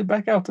slowly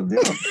back out of the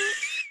room.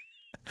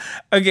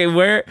 Okay,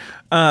 where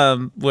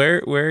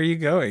are you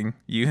going?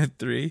 You had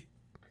 3.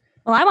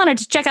 Well, I wanted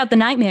to check out the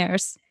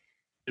nightmares.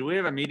 Did we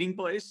have a meeting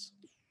place?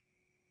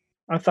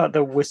 I thought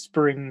the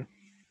whispering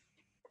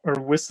or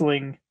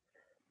whistling,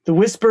 the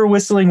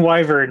whistling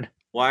wyvern,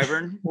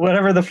 Wyvern?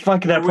 whatever the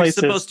fuck that Are we place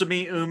supposed is. to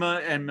meet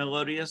Uma and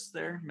Meliodas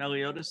there?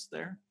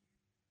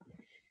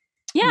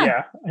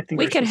 Yeah, I think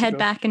we we're could supposed to head go.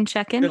 back and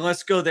check Then in.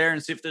 let's go there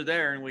and see if they're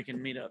there and we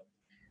can meet up.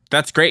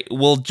 That's great.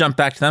 We'll jump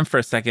back to them for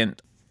a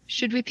second.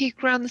 Should we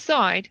peek around the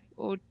side,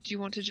 or do you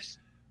want to just?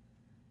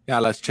 Yeah,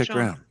 let's check Sure.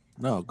 around.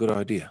 No, good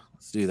idea.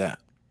 Let's do that.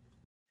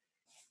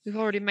 We've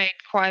already made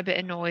quite a bit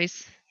of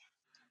noise.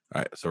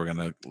 All right, so we're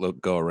gonna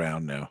go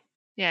around now.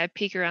 Yeah,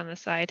 peek around the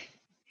side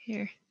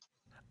here.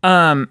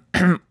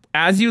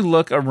 As you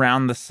look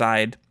around the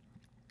side,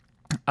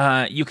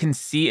 you can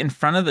see in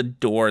front of the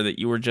door that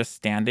you were just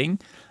standing,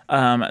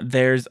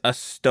 there's a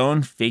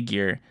stone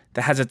figure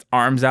that has its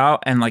arms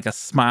out and like a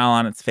smile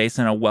on its face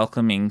and a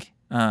welcoming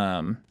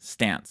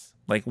stance,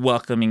 like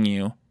welcoming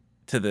you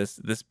to this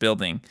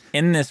building.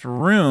 In this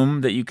room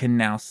that you can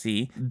now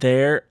see,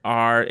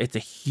 it's a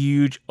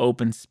huge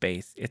open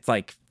space. It's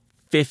like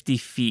 50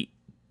 feet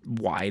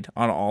wide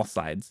on all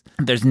sides.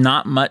 There's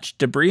not much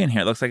debris in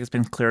here. It looks like it's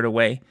been cleared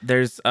away.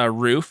 There's a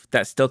roof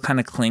that still kind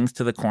of clings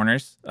to the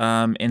corners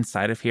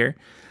inside of here.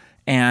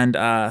 And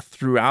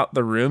throughout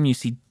the room, you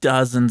see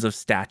dozens of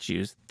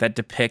statues that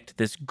depict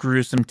this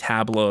gruesome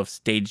tableau of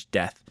staged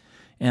death.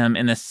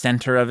 In the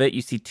center of it,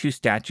 you see 2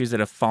 statues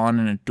that have fallen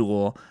in a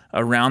duel.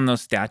 Around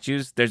those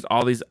statues, there's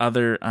all these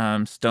other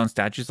stone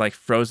statues, like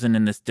frozen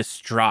in this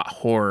distraught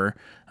horror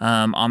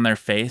on their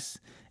face.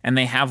 And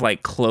they have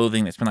like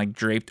clothing that's been like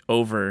draped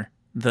over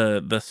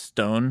the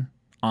stone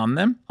on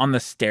them. On the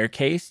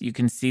staircase, you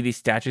can see these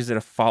statues that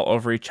have fall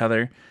over each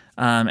other.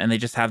 And they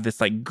just have this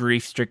like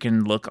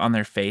grief-stricken look on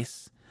their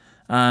face.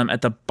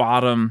 At the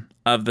bottom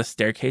of the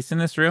staircase in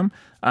this room,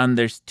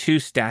 there's 2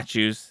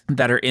 statues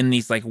that are in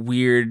these like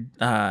weird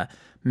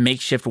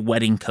makeshift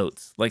wedding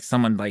coats. Like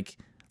someone like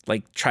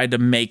tried to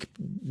make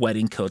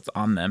wedding coats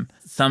on them.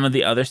 Some of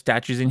the other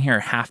statues in here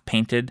are half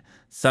painted.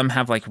 Some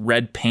have like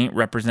red paint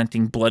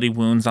representing bloody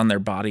wounds on their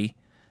body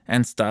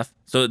and stuff.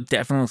 So it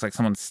definitely looks like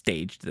someone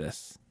staged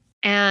this.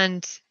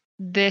 And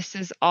this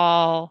is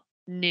all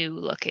new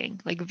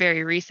looking, like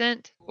very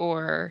recent,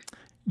 or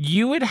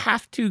You would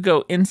have to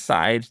go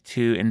inside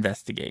to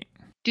investigate.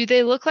 do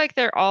they look like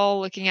they're all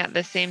looking at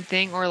the same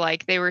thing, or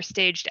like they were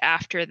staged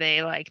after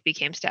they like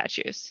became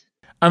statues?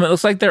 It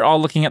looks like they're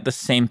all looking at the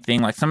same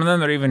thing. Like some of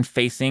them are even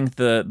facing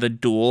the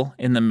duel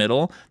in the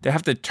middle. They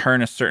have to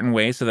turn a certain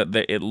way so that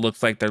it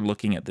looks like they're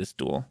looking at this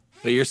duel.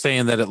 But you're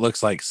saying that it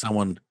looks like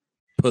someone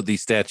put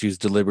these statues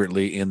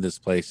deliberately in this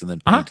place and then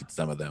painted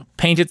some of them.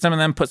 Painted some of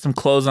them, put some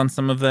clothes on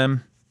some of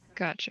them.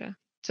 Gotcha.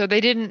 So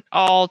they didn't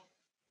all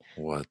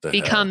What the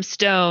become hell?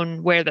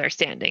 stone where they're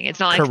standing. It's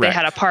not like they had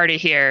a Correct. party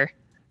here.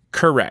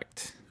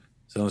 Correct.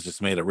 Someone's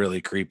just made it really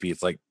creepy.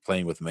 It's like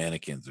playing with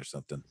mannequins or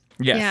something.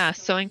 Yes. Yeah,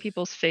 sewing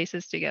people's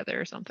faces together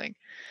or something.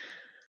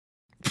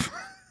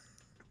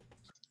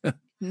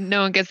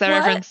 No one gets that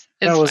What? reference.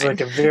 That It's was fine.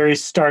 like a very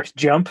stark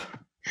jump,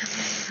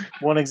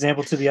 one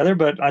example to the other,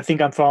 but I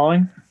think I'm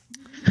following.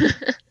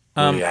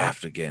 Um, We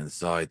have to get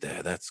inside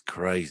there. That's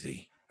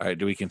crazy. All right,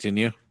 do we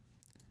continue?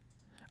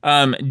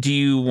 Do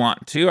you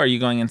want to? Are you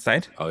going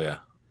inside? Oh yeah.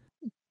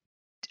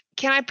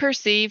 Can I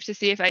perceive to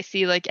see if I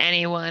see like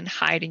anyone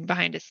hiding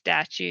behind a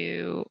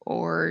statue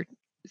or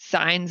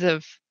signs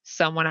of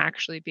someone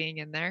actually being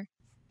in there?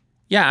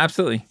 Yeah,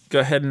 absolutely. Go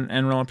ahead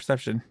and roll a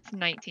perception.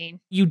 19.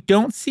 You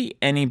don't see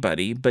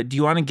anybody, but do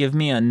you want to give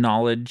me a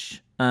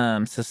knowledge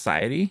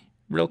society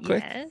real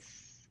quick? Yes.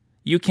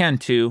 You can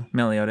too,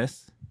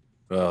 Meliodas.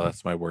 Oh,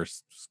 that's my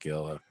worst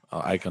skill.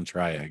 I can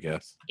try, I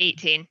guess.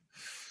 18.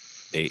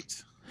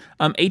 8.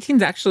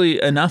 18's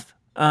actually enough.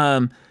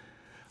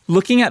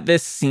 Looking at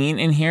this scene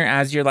in here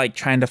as you're like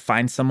trying to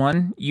find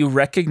someone, you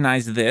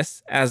recognize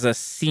this as a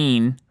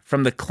scene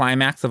from the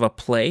climax of a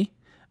play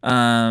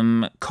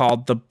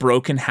called The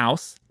Broken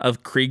House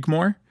of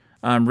Kriegmore,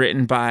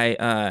 written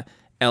by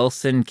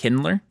Elson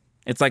Kindler.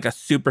 It's like a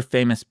super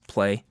famous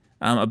play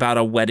about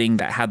a wedding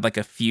that had like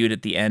a feud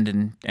at the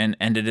end and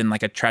ended in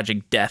like a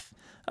tragic death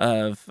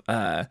of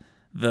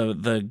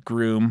the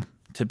groom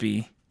to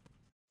be.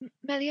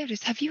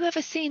 Meliodas, have you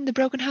ever seen The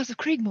Broken House of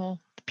Kriegmore,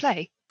 the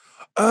play?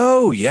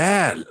 Oh,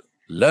 yeah.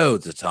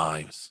 Loads of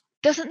times.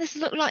 Doesn't this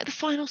look like the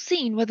final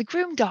scene where the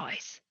groom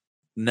dies?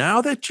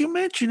 Now that you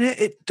mention it,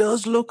 it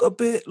does look a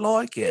bit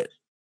like it.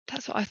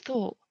 That's what I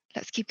thought.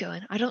 Let's keep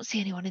going. I don't see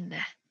anyone in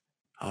there.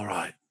 All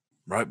right.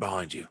 Right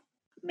behind you.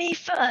 Me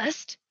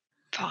first?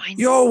 Fine.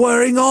 You're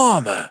wearing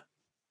armor.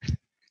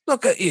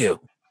 Look at you.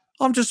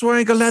 I'm just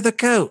wearing a leather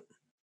coat.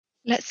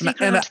 Let's and a-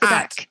 sneak and around a to the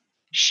hat. back.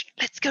 Shh,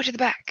 let's go to the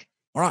back.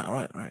 All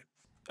right.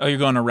 Oh, you're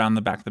going around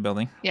the back of the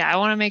building. Yeah, I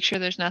want to make sure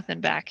there's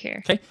nothing back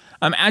here. Okay.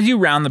 As you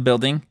round the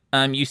building,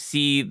 you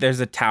see there's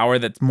a tower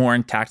that's more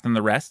intact than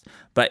the rest,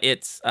 but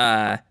it's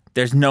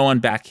there's no one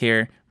back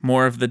here.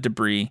 More of the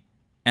debris,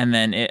 and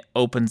then it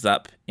opens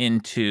up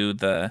into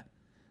the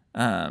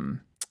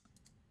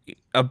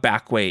a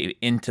back way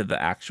into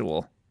the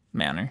actual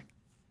manor.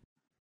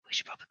 We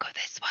should probably go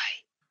this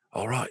way.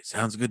 All right.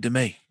 Sounds good to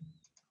me.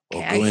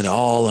 We'll Okay, go in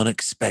all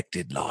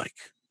unexpected like.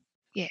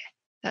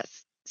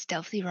 That's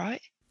stealthy,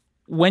 right?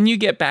 When you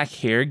get back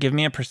here, give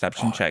me a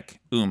perception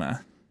check,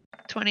 Uma.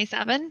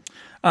 27.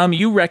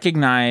 You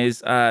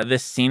recognize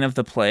this scene of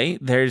the play.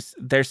 There's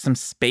some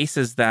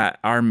spaces that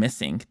are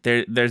missing.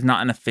 There's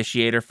not an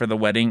officiator for the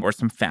wedding or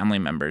some family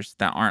members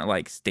that aren't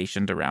like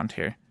stationed around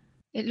here.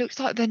 It looks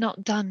like they're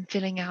not done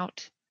filling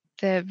out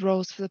their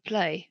roles for the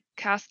play.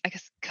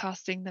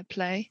 Casting the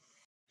play.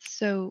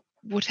 So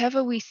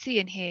whatever we see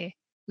in here,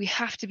 we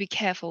have to be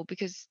careful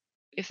because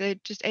if they're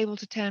just able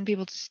to turn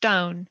people to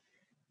stone,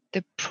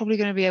 they're probably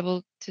going to be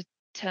able to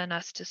turn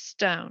us to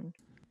stone.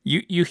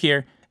 You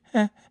hear,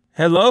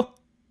 hello?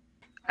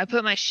 I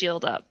put my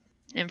shield up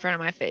in front of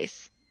my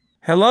face.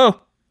 Hello?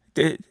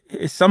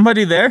 Is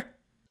somebody there?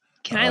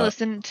 Can I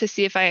listen to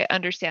see if I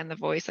understand the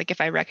voice, like if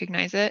I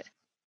recognize it?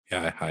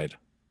 Yeah, I hide.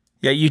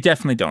 Yeah, you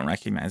definitely don't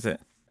recognize it.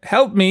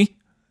 Help me.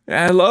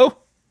 Hello?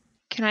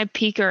 Can I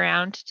peek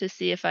around to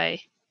see if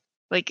I,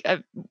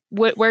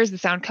 where's the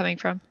sound coming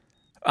from?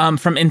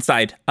 From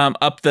inside,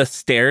 up the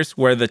stairs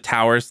where the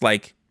tower's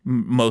like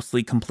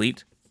mostly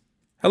complete.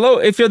 Hello,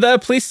 if you're there,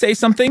 please say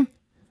something.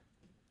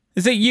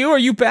 Is it you? Are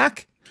you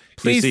back?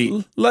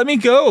 Please let me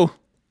go.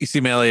 You see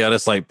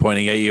Meliodas like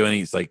pointing at you, and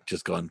he's like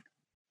just going.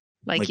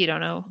 Like you don't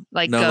know.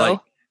 Like No,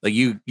 go. like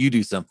you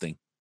do something.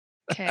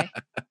 Okay.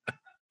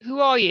 Who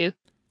are you?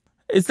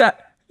 Is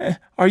that?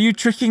 Are you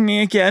tricking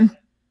me again?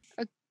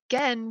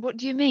 Again? What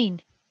do you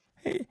mean?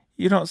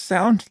 You don't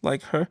sound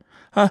like her.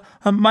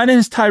 My name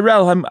is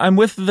Tyrell. I'm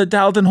with the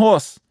Dalden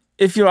Horse.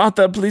 If you're out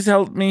there, please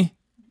help me.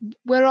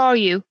 Where are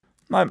you?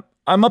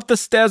 I'm up the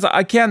stairs.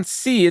 I can't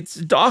see. It's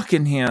dark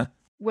in here.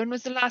 When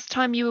was the last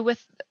time you were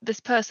with this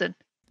person?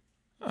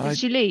 Did I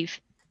she leave?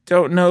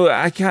 don't know.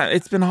 I can't.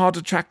 It's been hard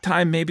to track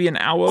time. Maybe an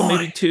hour,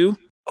 maybe 2.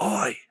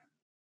 Oi.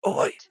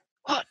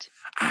 What?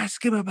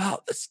 Ask him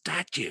about the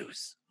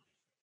statues.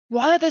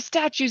 Why are there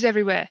statues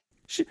everywhere?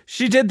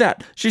 She did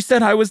that. She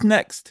said I was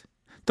next.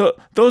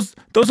 Those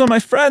are my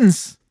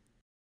friends.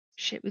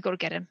 Shit, we gotta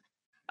get him.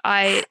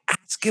 I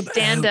Ask him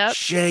stand who up.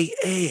 she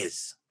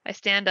is. I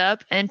stand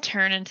up and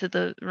turn into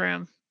the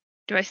room.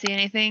 Do I see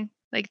anything?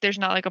 Like there's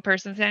not like a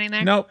person standing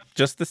there? Nope,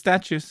 just the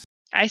statues.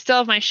 I still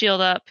have my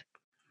shield up.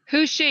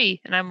 Who's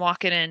she? And I'm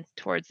walking in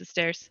towards the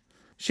stairs.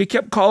 She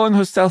kept calling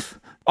herself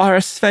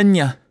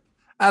Arasvenya.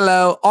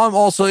 Hello, I'm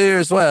also here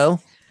as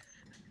well.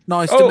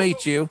 Nice to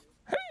meet you.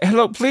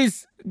 Hello,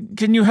 please,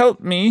 can you help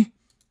me?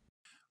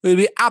 We'd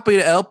be happy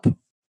to help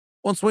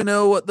once we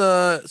know what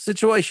the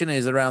situation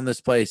is around this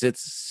place.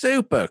 It's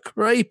super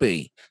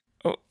creepy.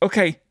 Oh,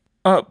 okay.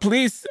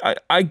 Please,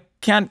 I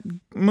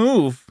can't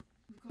move.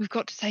 We've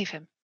got to save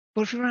him.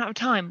 What if we run out of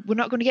time? We're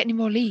not going to get any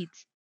more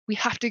leads. We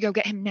have to go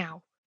get him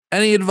now.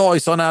 Any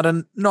advice on how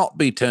to not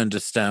be turned to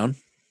stone?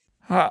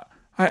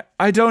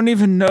 I don't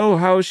even know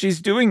how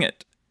she's doing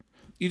it.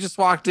 You just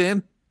walked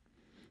in?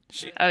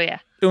 Oh, yeah.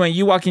 When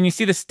you walk in, you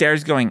see the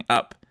stairs going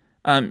up.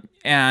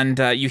 And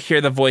you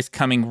hear the voice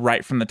coming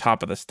right from the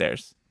top of the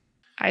stairs.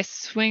 I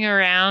swing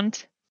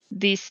around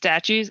these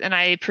statues and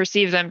I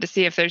perceive them to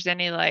see if there's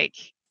any like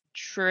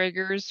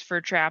triggers for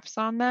traps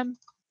on them.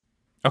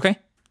 Okay.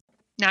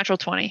 Natural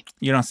 20.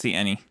 You don't see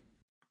any.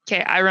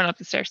 Okay, I run up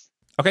the stairs.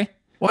 Okay.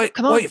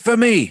 Come on. Wait for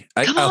me.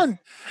 Come on.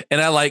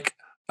 And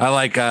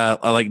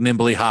I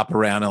nimbly hop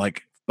around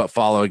and but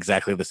follow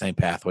exactly the same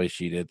pathway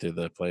she did through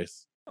the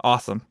place.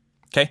 Awesome.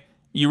 Okay.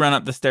 You run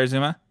up the stairs,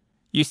 Uma.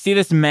 You see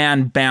this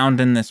man bound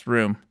in this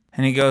room.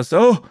 And he goes,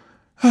 oh,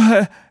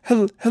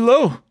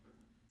 hello.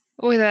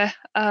 Oi there.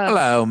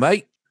 Hello,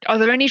 mate. Are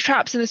there any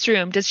traps in this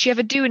room? Does she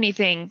ever do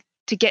anything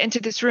to get into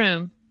this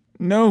room?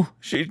 No,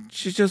 she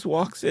just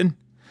walks in.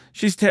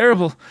 She's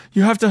terrible.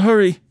 You have to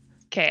hurry.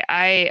 Okay,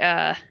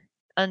 I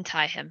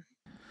untie him.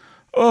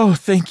 Oh,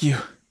 thank you.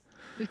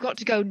 We've got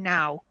to go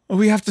now.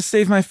 We have to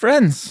save my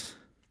friends.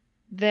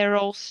 They're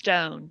all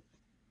stone.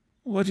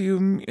 What do you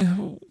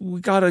mean?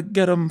 We gotta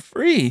get them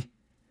free.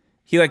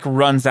 He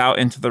runs out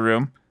into the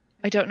room.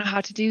 I don't know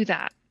how to do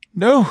that.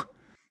 No,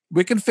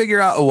 We can figure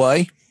out a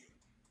way.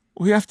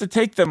 we have to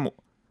take them.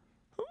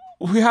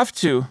 We have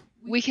to.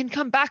 We can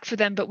come back for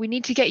them, but we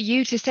need to get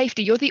you to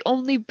safety. You're the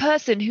only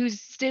person who's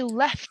still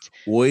left.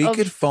 We Of-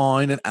 could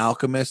find an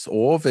alchemist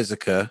or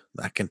Visica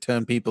that can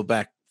turn people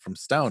back from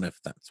stone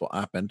if that's what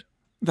happened.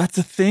 That's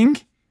a thing?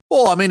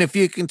 Well, I mean, if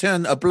you can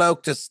turn a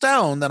bloke to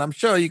stone, then I'm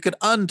sure you could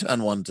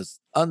unturn one to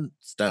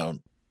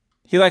unstone.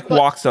 He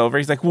walks over.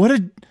 He's like, what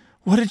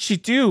did she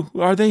do?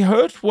 Are they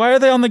hurt? Why are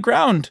they on the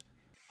ground?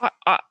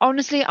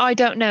 Honestly, I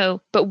don't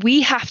know, but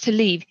we have to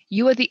leave.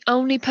 You are the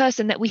only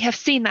person that we have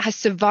seen that has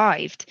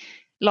survived,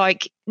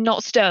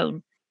 not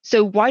stone.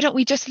 So why don't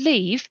we just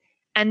leave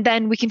and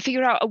then we can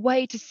figure out a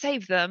way to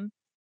save them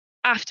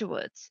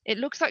afterwards? It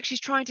looks like she's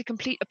trying to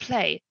complete a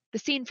play, the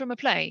scene from a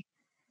play.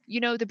 You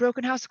know, The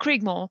Broken House of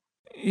Kriegmore.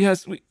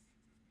 Yes,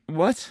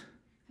 what?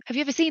 Have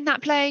you ever seen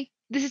that play?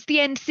 This is the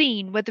end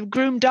scene where the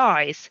groom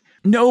dies.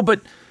 No,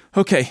 but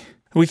okay,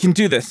 we can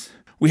do this.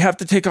 We have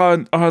to take our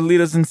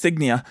leader's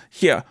insignia.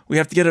 Here, we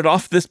have to get it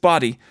off this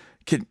body.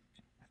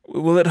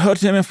 Will it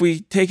hurt him if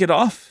we take it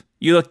off?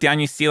 You look down,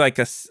 you see like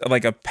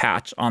a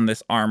patch on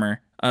this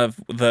armor of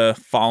the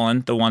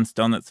one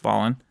stone that's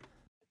fallen.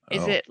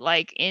 Is Oh.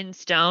 it in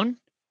stone?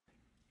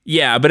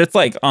 Yeah, but it's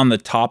on the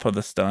top of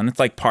the stone. It's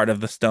part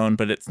of the stone,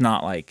 but it's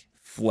not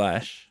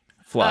flesh.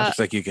 Looks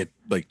like you could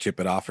chip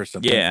it off or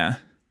something. Yeah.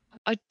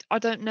 I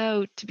don't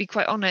know, to be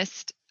quite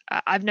honest.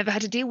 I've never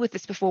had to deal with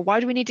this before. Why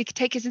do we need to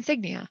take his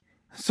insignia?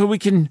 So we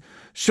can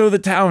show the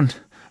town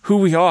who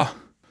we are.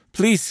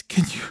 Please,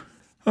 can you?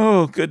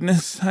 Oh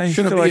goodness, I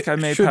feel like I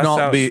may pass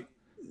out.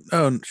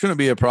 Shouldn't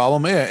be a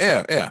problem.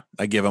 Yeah.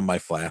 I give him my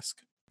flask.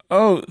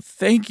 Oh,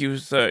 thank you,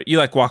 sir. You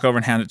walk over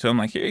and hand it to him.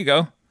 Here you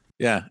go.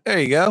 Yeah, there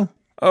you go.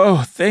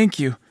 Oh, thank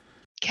you.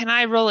 Can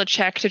I roll a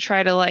check to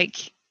try to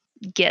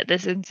get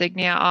this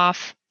insignia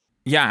off?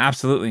 Yeah,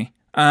 absolutely.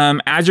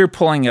 As you're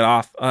pulling it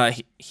off,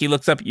 he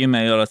looks up at you,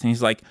 Meliodas, and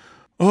he's like,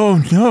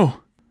 "Oh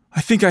no,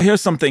 I think I hear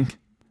something.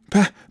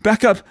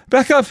 Back up!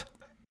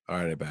 All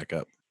right, I back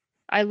up.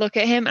 I look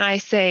at him and I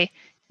say,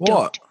 What?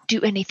 "Don't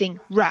do anything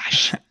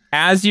rash."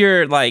 As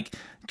you're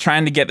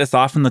trying to get this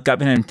off and look up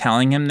at him and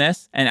telling him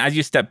this, and as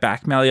you step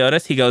back,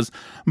 Meliodas, he goes,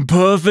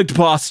 "Perfect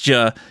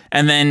posture,"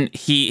 and then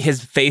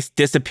his face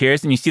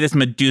disappears, and you see this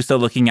Medusa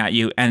looking at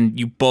you, and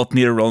you both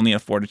need to roll me a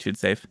fortitude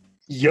save.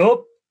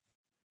 Yup.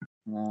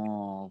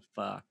 Oh,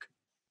 fuck.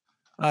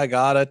 I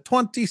got a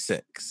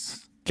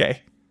 26.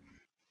 Okay.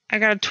 I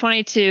got a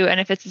 22, and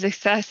if it's a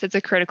success, it's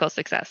a critical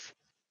success.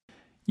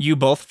 You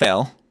both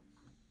fail,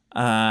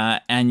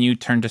 and you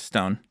turn to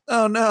stone.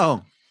 Oh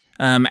no.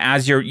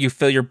 As you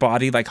feel your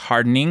body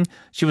hardening,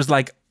 she was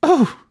like,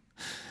 "Oh,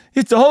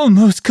 it's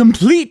almost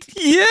complete!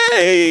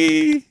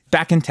 Yay!"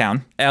 Back in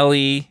town,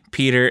 Ellie,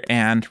 Peter,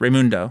 and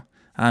Raimundo.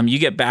 You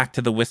get back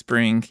to the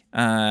whispering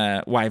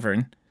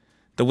wyvern,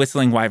 the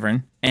whistling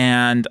wyvern,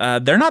 and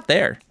they're not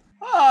there.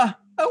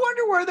 I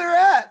wonder where they're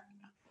at.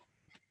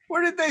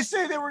 Where did they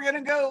say they were going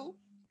to go?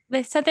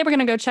 They said they were going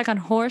to go check on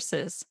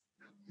horses.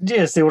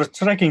 Yes, they were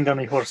tracking down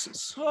the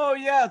horses. Oh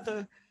yeah,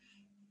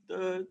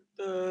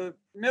 the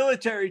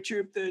military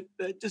troop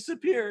that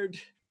disappeared.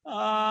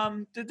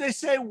 Did they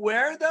say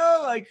where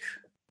though?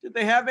 Did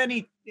they have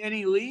any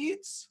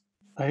leads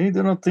I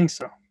do not think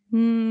so.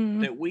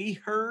 Hmm. that we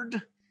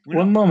heard?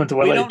 One moment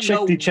while We I don't check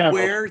know the channel.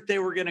 where they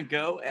were going to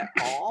go at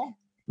all.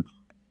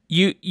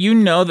 You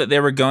know that they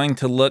were going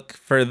to look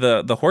for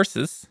the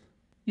horses.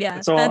 Yeah,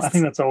 That's all. I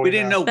think that's all We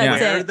didn't know That's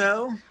where it.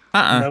 though.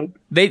 Nope.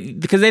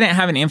 Because they didn't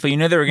have any info. You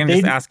know they were going to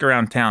just They- ask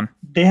around town.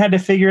 They had to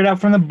figure it out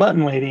from the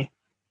button lady.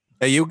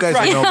 Hey, you guys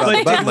Right, know about but the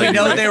did button we lady,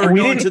 know right? they were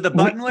going to the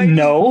button lady?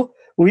 No,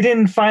 we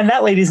didn't find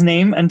that lady's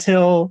name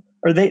until,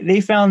 or they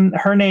found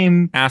her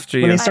name After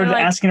when you. they started I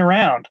like- asking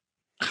around.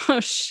 Oh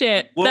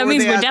shit! What that were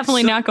means they we're ask-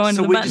 definitely so- not going so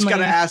to the we button just got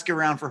to lady. ask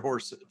around for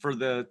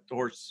the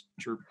horse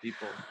troop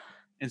people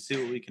and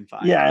see what we can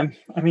find. Yeah,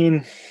 I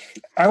mean,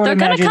 I would They're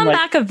gonna imagine come like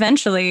back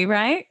eventually,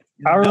 right?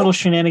 our Nope. little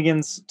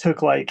shenanigans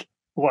took a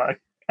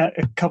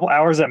couple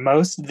hours at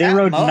most. They At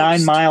rode 9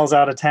 most. miles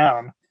out of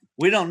town.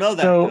 We don't know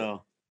that So-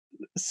 though.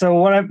 So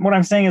what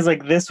I'm saying is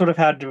this would have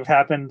had to have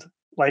happened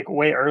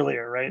way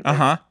earlier, right?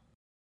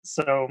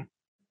 So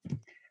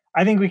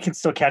I think we can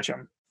still catch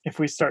them if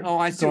we start Oh,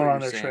 I see going what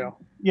on you're their saying. trail.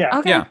 Yeah.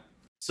 Okay. Yeah.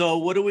 So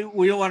what do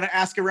we want to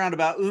ask around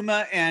about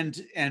Uma and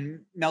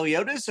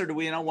Meliodas, or do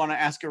we not want to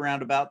ask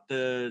around about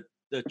the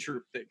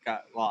troop that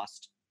got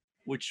lost?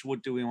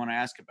 What do we want to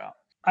ask about?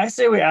 I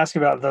say we ask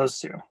about those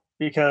two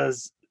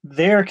because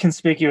they're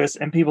conspicuous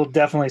and people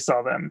definitely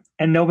saw them.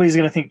 And nobody's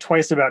going to think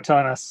twice about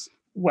telling us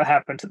what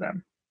happened to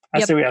them. I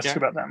Yep. say we ask Okay.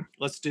 about them.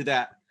 Let's do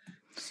that.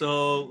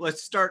 So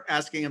let's start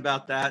asking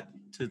about that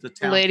to the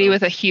town. Lady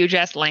with a huge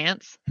ass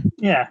lance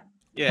Yeah.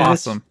 yeah.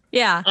 Awesome.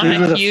 Yeah. on Dude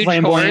with a a huge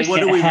flamboyant horse. What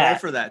do we roll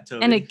hat. for that,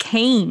 Toby? And a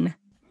cane.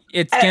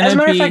 It's As a gonna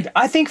matter be. of fact,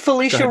 I think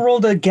Felicia Go ahead.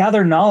 rolled a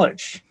gather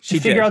knowledge She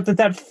to figure did. out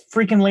that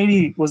freaking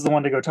lady was the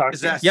one to go talk Is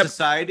to. that Yep.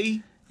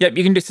 society? Yep,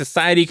 you can do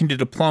society, you can do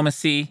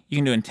diplomacy, you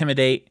can do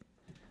intimidate.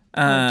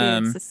 Oh,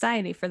 dude,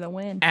 society for the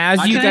win. As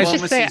My you Can I guys,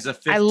 just say, Diplomacy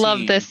is a I love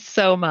 15. this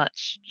so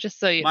much. Just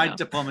so you My know.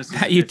 diplomacy.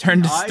 That is you 15.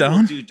 turned to I stone?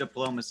 will do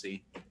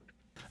diplomacy.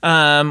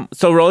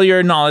 so roll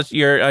your knowledge,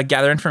 your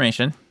gather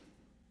information.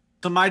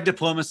 So my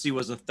diplomacy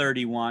was a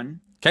 31.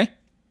 Okay.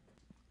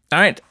 All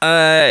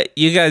right.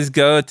 You guys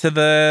go to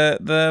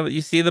the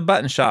you see the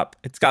button shop.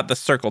 It's got the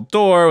circle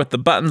door with the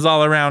buttons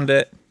all around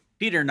it.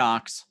 Peter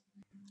knocks.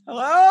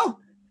 Hello?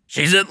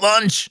 She's at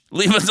lunch.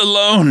 Leave us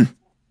alone.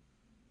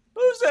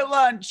 Who's at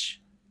lunch?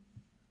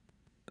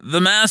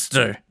 The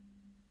master,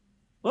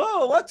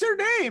 Oh, what's her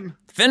name?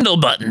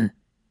 Findlebutton.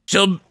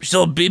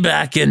 She'll be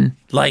back in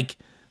like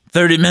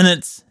 30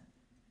 minutes.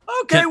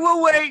 Okay, Can-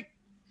 we'll wait.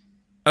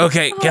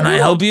 Okay, can I We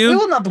help will- We you?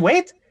 will not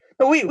wait.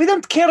 No, we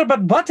don't care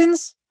about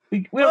buttons.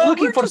 We're Oh,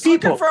 looking we're for just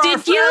people. looking for our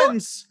Did you?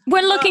 friends.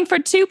 We're looking for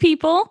two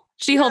people.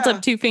 She holds Yeah.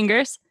 up two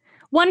fingers.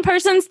 One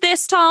person's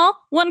this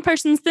tall. One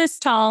person's this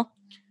tall.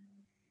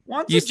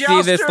 Wants You a see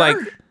this jouster? like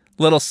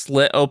little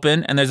slit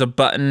open, and there's a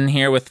button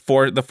here with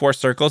the four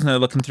circles, and they're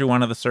looking through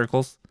one of the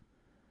circles.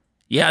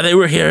 Yeah, they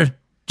were here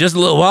just a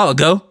little while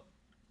ago.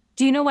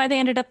 Do you know where they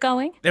ended up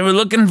going? They were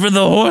looking for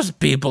the horse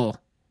people.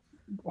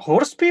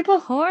 Horse people?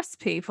 Horse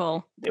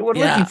people. They were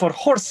Yeah. looking for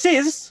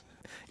horses.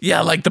 Yeah,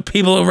 like the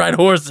people who ride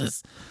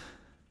horses.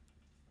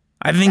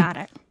 I think Got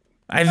it.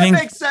 I That think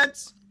makes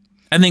sense.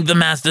 I think the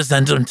master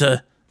sent them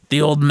to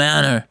the old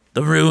manor,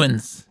 the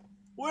ruins,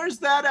 Where's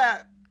that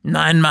at?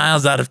 9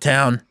 miles out of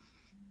town,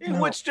 In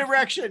No. which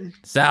direction?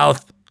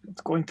 south.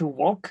 It's going to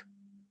walk.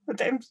 But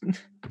Do you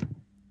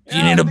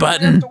Yeah, need I a think we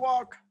button? have to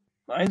walk.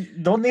 I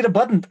don't need a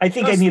button. I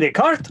think I Does- need a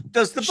cart.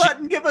 Does the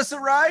button give us a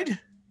ride?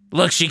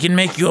 Look, she can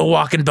make you a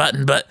walking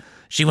button, but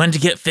she went to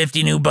get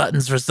 50 new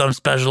buttons for some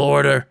special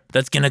order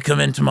that's gonna come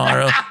in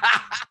tomorrow.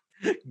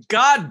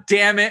 God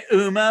damn it,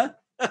 Uma.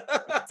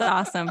 That's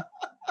awesome.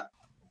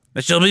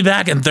 But she'll be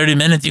back in 30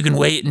 minutes. You can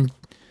wait and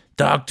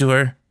talk to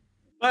her.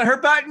 But her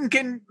button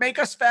can make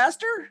us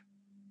faster?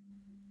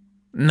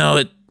 No,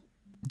 it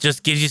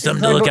just gives you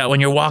something to not look go- at when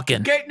you're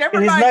walking. Okay, never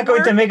It is mind. not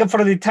going to we're- make up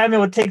for the time it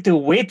would take to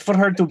wait for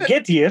her to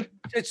get here.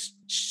 It's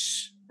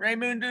shh,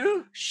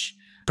 Raymundu. Shh.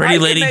 Pretty I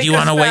can lady, do make you us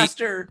want to wait?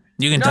 faster.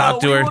 You can No,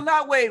 talk to we her. will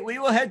not wait. We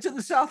will head to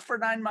the south for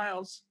 9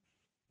 miles.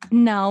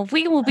 No,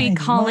 we will be 9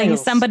 calling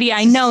miles. somebody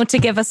I know to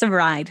give us a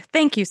ride.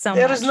 Thank you so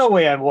There much. is no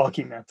way I'm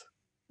walking that.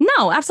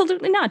 No,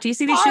 absolutely not. Do you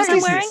see these shoes Why I'm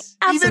is wearing? this?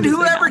 Even Absolutely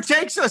whoever not.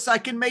 takes us, I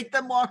can make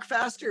them walk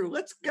faster.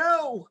 Let's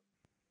go.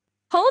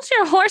 Hold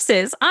your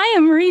horses. I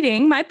am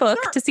reading my book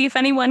Sure. to see if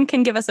anyone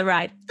can give us a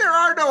ride. There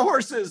are no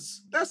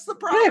horses. That's the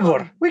problem.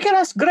 Gregor. We can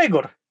ask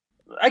Gregor.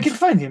 I can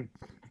find him.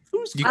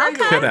 Who's You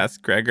Gregor? could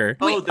ask Gregor.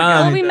 Oh, the Um,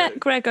 guy Well, we that- met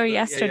Gregor yeah,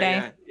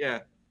 yesterday.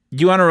 Yeah.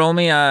 You want to roll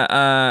me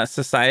a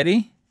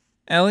society,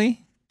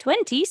 Ellie?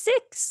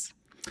 26.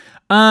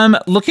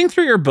 Looking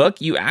through your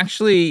book, you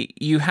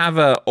have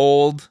a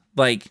old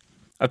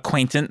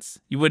acquaintance.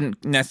 You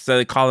wouldn't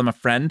necessarily call him a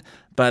friend,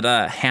 but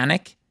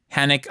Hannick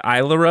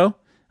Eilero,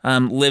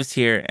 lives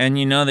here, and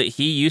you know that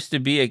he used to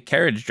be a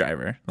carriage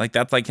driver.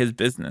 That's like his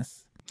business.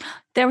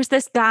 There was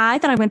this guy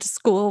that I went to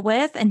school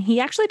with, and he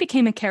actually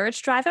became a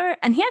carriage driver,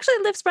 and he actually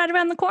lives right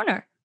around the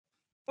corner.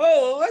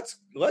 Oh,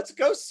 let's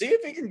go see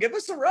if he can give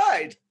us a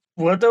ride.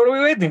 What are we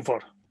waiting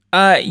for?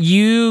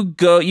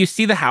 You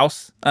see the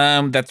house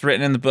that's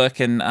written in the book,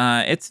 and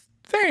it's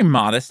a very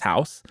modest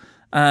house.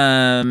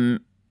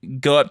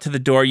 Go up to the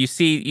door. You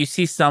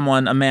see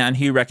someone, a man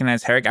who you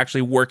recognize, Herrick,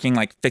 actually working,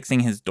 fixing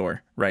his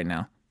door right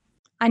now.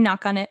 I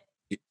knock on it.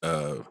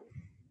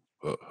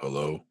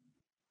 Hello.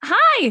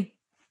 Hi,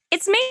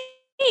 it's me,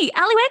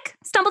 Allywick,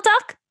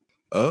 Stumbleduck.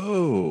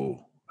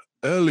 Oh,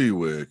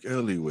 Ellywick.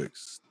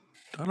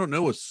 I don't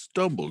know a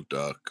stumble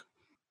duck.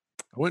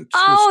 I went to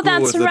Oh, school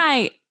that's with a-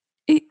 right.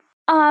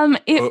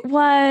 It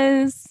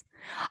was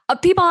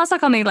people also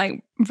call me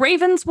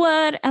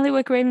Ravenswood,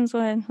 Allywick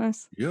Ravenswood.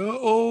 Yeah.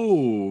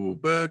 Oh,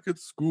 back at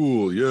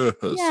school. Yes.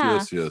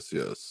 Yeah.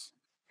 Yes.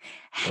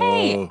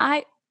 Hey, Oh.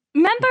 I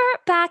remember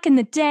back in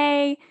the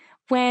day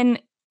when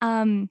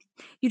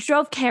you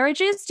drove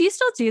carriages. Do you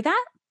still do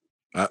that?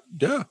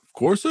 Yeah, of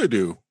course I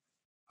do.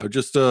 I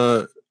just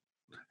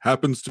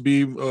happens to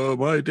be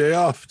my day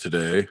off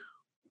today,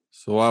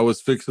 so I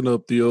was fixing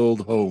up the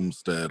old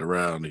homestead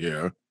around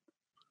here.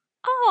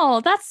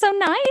 Oh, that's so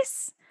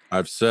nice.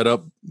 I've set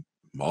up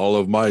all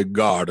of my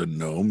garden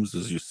gnomes,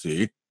 as you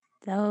see.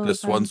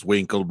 This one's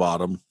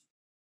Winklebottom,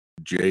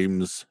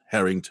 James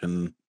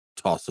Harrington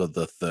Tosser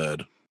the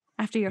Third.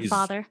 after your he's-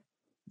 father.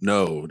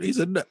 No, he's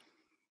a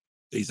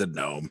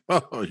gnome.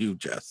 Oh, you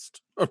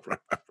jest.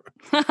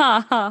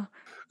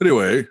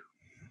 Anyway,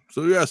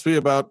 So you asked me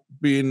about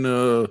being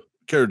a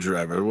carriage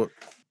driver. What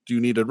do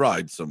you need a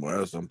ride somewhere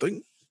or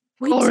something?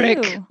 We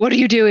Ulrich, do. what are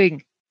you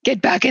doing?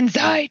 Get back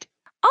inside.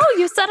 Oh,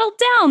 you settled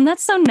down.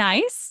 That's so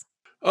nice.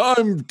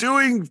 I'm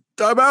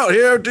out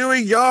here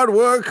doing yard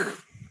work,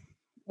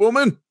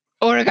 woman.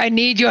 Ulrich, I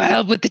need your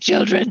help with the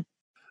children.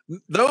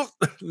 No.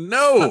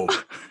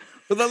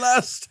 For the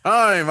last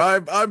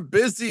time, I'm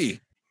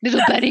busy.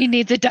 Little Betty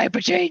needs a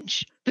diaper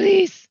change.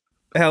 Please.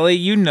 Ellie,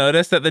 you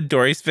notice that the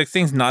door he's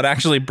fixing is not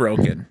actually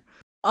broken.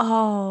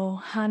 Oh,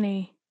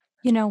 honey.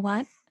 You know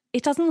what?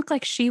 It doesn't look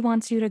like she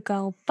wants you to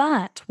go,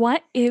 but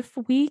what if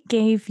we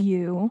gave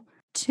you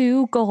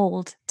 2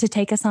 gold to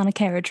take us on a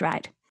carriage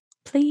ride?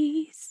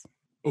 Please?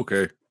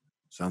 Okay,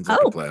 sounds like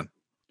a plan.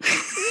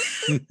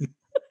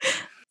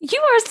 You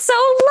are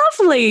so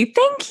lovely.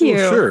 Thank you.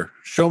 Well, sure.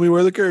 Show me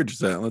where the carriage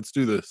is at. Let's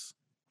do this.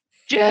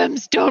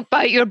 Gems, don't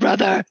bite your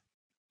brother.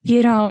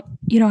 You don't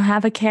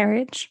have a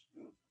carriage?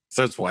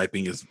 Starts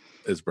wiping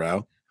his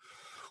brow.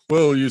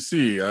 Well, you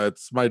see,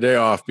 it's my day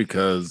off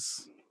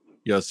because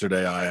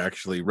yesterday I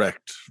actually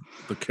wrecked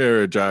the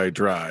carriage I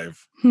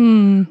drive.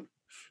 And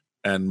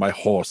my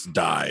horse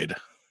died.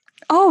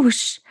 Oh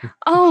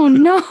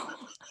no.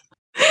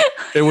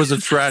 It was a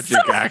tragic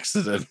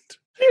accident.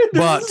 Dude,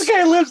 this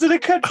guy lives in a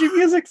country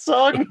music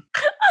song.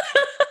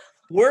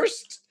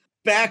 Worst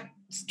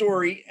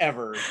backstory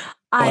ever.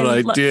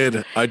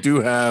 But I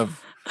do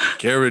have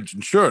carriage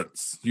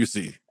insurance, you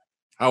see.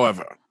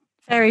 However,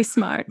 very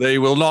smart. They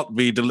will not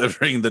be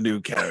delivering the new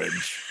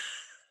carriage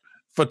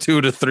for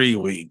 2 to 3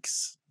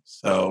 weeks.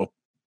 So,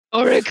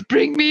 Ulrich,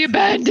 bring me a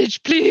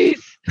bandage,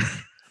 please.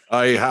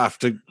 I have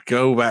to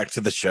go back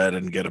to the shed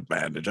and get a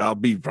bandage. I'll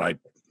be right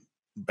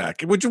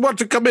back. Would you want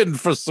to come in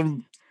for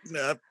some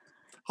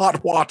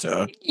hot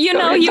water? You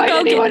Don't you invite go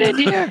anyone in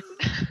here.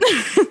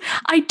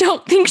 I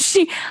don't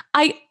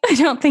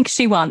think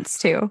she wants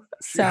to.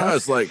 So She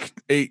has like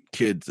 8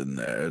 kids in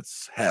there.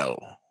 It's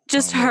hell.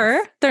 Just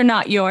her? They're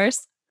not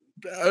yours?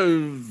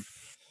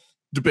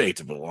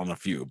 Debatable on a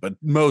few, but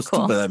most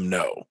of them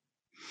no.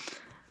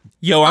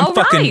 Yo, I'm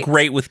fucking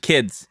great with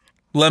kids.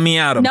 Let me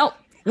at them. Nope.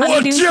 What?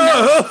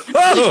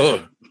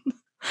 Oh,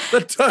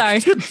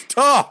 the kids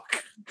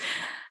talk.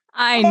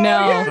 I know.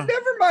 Yeah,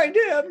 never mind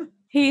him.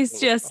 He's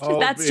just,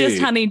 that's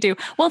just honeydew.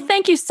 Well,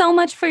 thank you so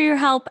much for your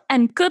help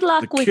and good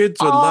luck with kids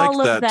would all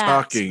like of that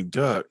talking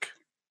duck.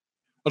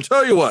 I'll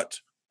tell you what.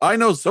 I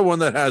know someone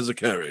that has a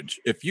carriage.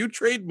 If you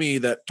trade me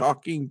that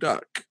talking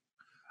duck,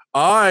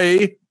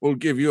 I will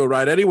give you a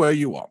ride anywhere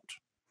you want.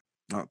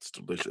 That's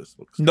delicious.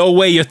 No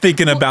way you're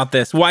thinking about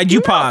this. Why'd you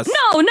pause?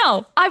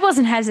 No. I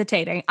wasn't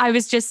hesitating. I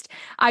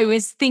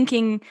was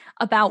thinking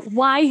about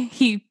why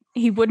he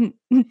wouldn't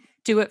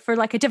do it for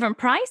like a different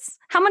price.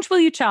 How much will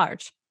you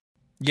charge?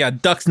 Yeah,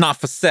 duck's not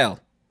for sale.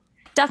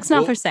 Duck's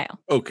not for sale.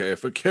 Okay,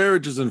 if a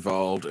carriage is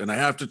involved and I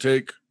have to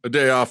take a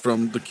day off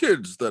from the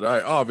kids that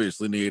I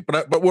obviously need,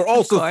 but we're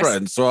also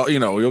friends, so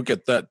you'll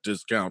get that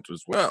discount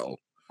as well.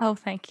 Oh,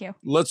 thank you.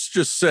 Let's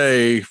just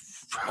say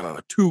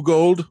 2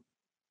 gold.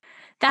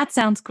 That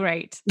sounds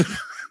great.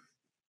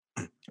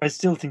 I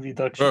still think the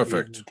Dutch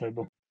perfect. Should be on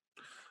the table.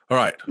 All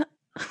right,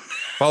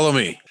 follow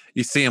me.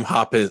 You see him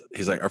hop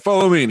he's like,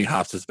 follow me, and he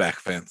hops his back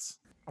fence.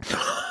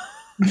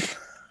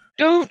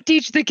 Don't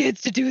teach the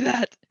kids to do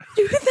that.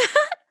 Do that?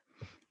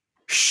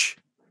 Shh.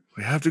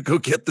 We have to go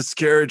get this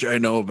carriage I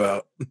know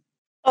about.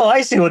 Oh,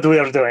 I see what we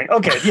are doing.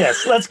 Okay,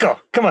 yes, let's go.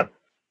 Come on.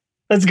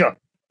 Let's go.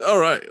 All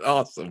right,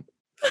 awesome.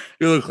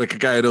 You look like a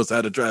guy who knows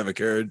how to drive a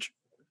carriage.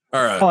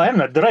 All right. Oh, I'm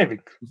not driving.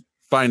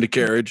 Find a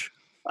carriage.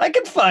 I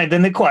can find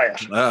and acquire.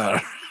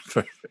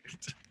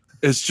 Perfect.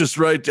 It's just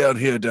right down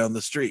here, down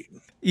the street.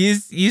 You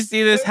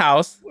see this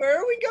house? Where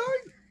are we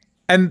going?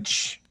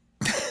 And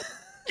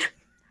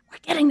we're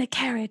getting the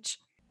carriage.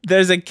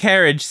 There's a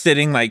carriage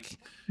sitting like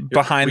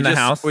behind the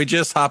house. We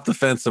just hopped the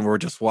fence and we're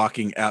just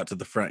walking out to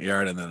the front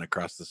yard and then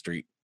across the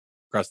street,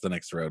 across the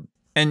next road.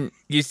 And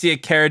you see a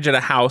carriage at a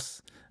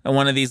house,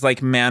 one of these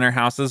like manor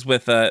houses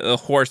with a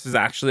horse is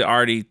actually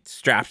already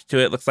strapped to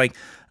it. Looks like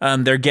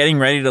they're getting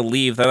ready to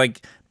leave. They're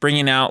like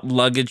bringing out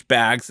luggage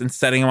bags and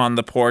setting them on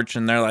the porch,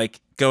 and they're like,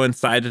 go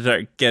inside to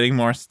start getting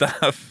more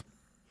stuff.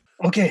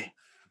 Okay.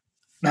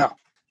 Now,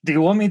 do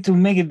you want me to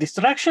make a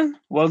distraction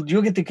while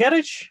you get the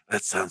carriage?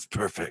 That sounds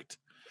perfect.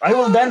 I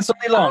will dance all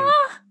day long.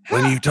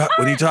 When you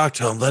talk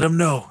to them, let them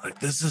know like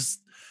this is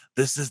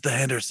the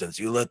Hendersons.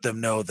 You let them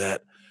know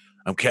that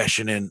I'm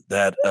cashing in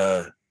that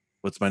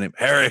what's my name?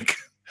 Eric.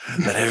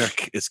 That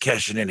Eric is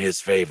cashing in his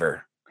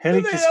favor.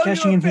 Eric is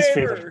cashing in his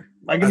favor.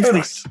 I can do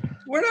this.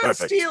 We're not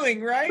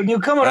stealing, right? When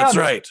you come around. That's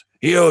right.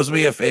 He owes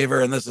me a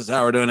favor, and this is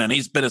how we're doing it. And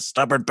he's been a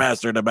stubborn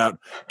bastard about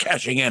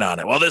cashing in on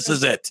it. Well, this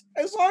is it.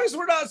 As long as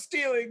we're not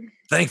stealing.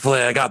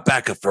 Thankfully, I got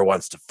backup for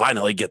once to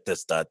finally get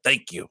this done.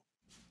 Thank you.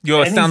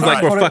 Yo, it sounds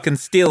like we're fucking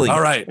stealing. All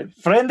right.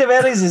 Friend of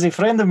Eric's is a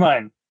friend of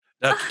mine.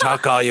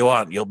 Talk all you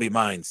want. You'll be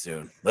mine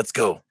soon. Let's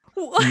go.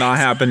 What? Not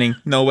happening.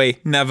 No way.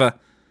 Never.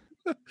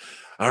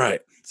 All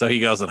right. So he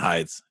goes and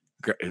hides,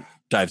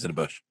 dives in a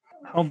bush.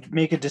 I'll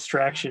make a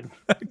distraction.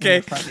 Okay.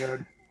 In the front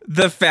yard.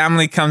 The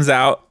family comes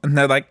out and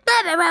they're like,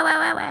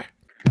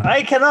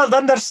 I cannot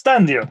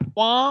understand you.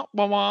 Wah,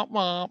 wah, wah,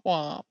 wah,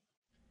 wah.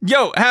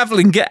 Yo,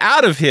 halfling, get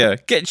out of here.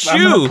 Get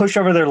I'm gonna you. push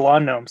over their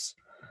lawn gnomes.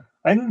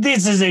 And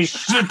this is a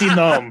shitty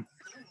gnome.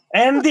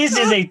 And this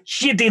is a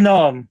shitty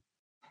gnome.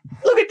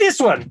 Look at this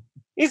one.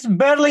 He's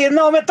barely a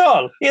gnome at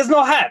all. He has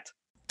no hat.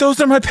 Those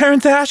are my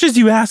parents' ashes,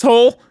 you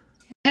asshole.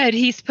 Ed,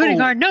 he's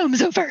putting Oh. our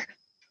gnomes over.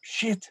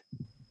 Shit.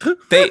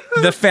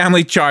 The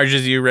family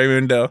charges you,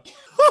 Raymundo.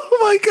 Oh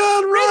my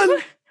God!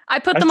 Run! I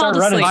put I them all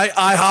start to running. sleep.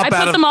 I hop I out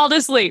put of them all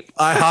to sleep.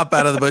 I hop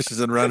out of the bushes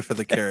and run for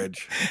the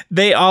carriage.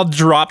 They all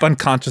drop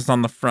unconscious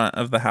on the front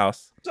of the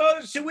house. So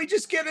should we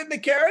just get in the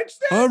carriage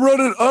then?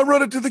 I'm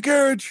running to the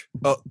carriage.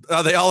 Oh,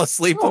 are they all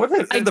asleep Oh, what in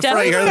the- the front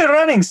definitely- here? They're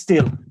running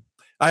still.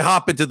 I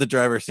hop into the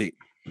driver's seat.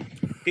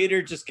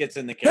 Peter just gets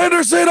in the carriage.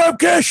 Henderson, I'm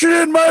cashing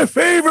in my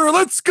favor.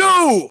 Let's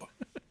go.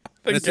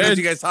 And as soon as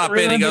you guys hop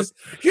in, he goes,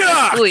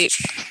 yeah. Sleep.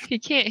 He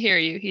can't hear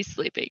you. He's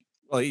sleeping.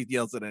 Well, he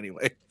yells it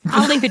anyway.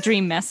 I'll leave a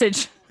dream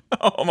message.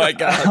 Oh my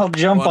God. I'll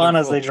jump on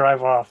as Wonderful. they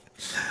drive off.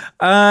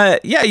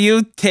 Yeah,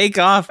 you take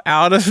off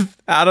out of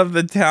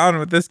the town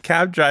with this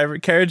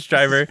carriage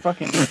driver.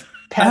 Fucking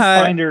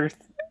Pathfinder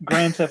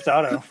Grand Theft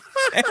Auto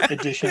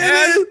edition.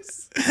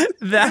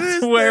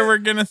 That's where we're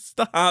gonna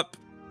stop.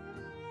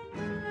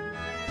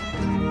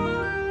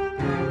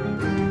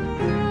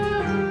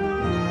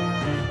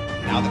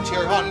 Now that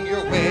you're on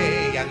your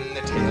way and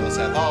the tales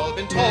have all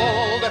been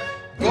told,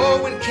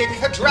 go and kick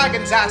a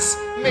dragon's ass,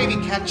 maybe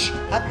catch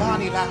a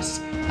bonny lass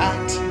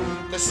at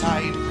the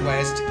side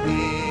quest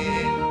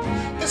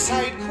inn. The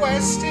side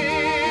quest inn.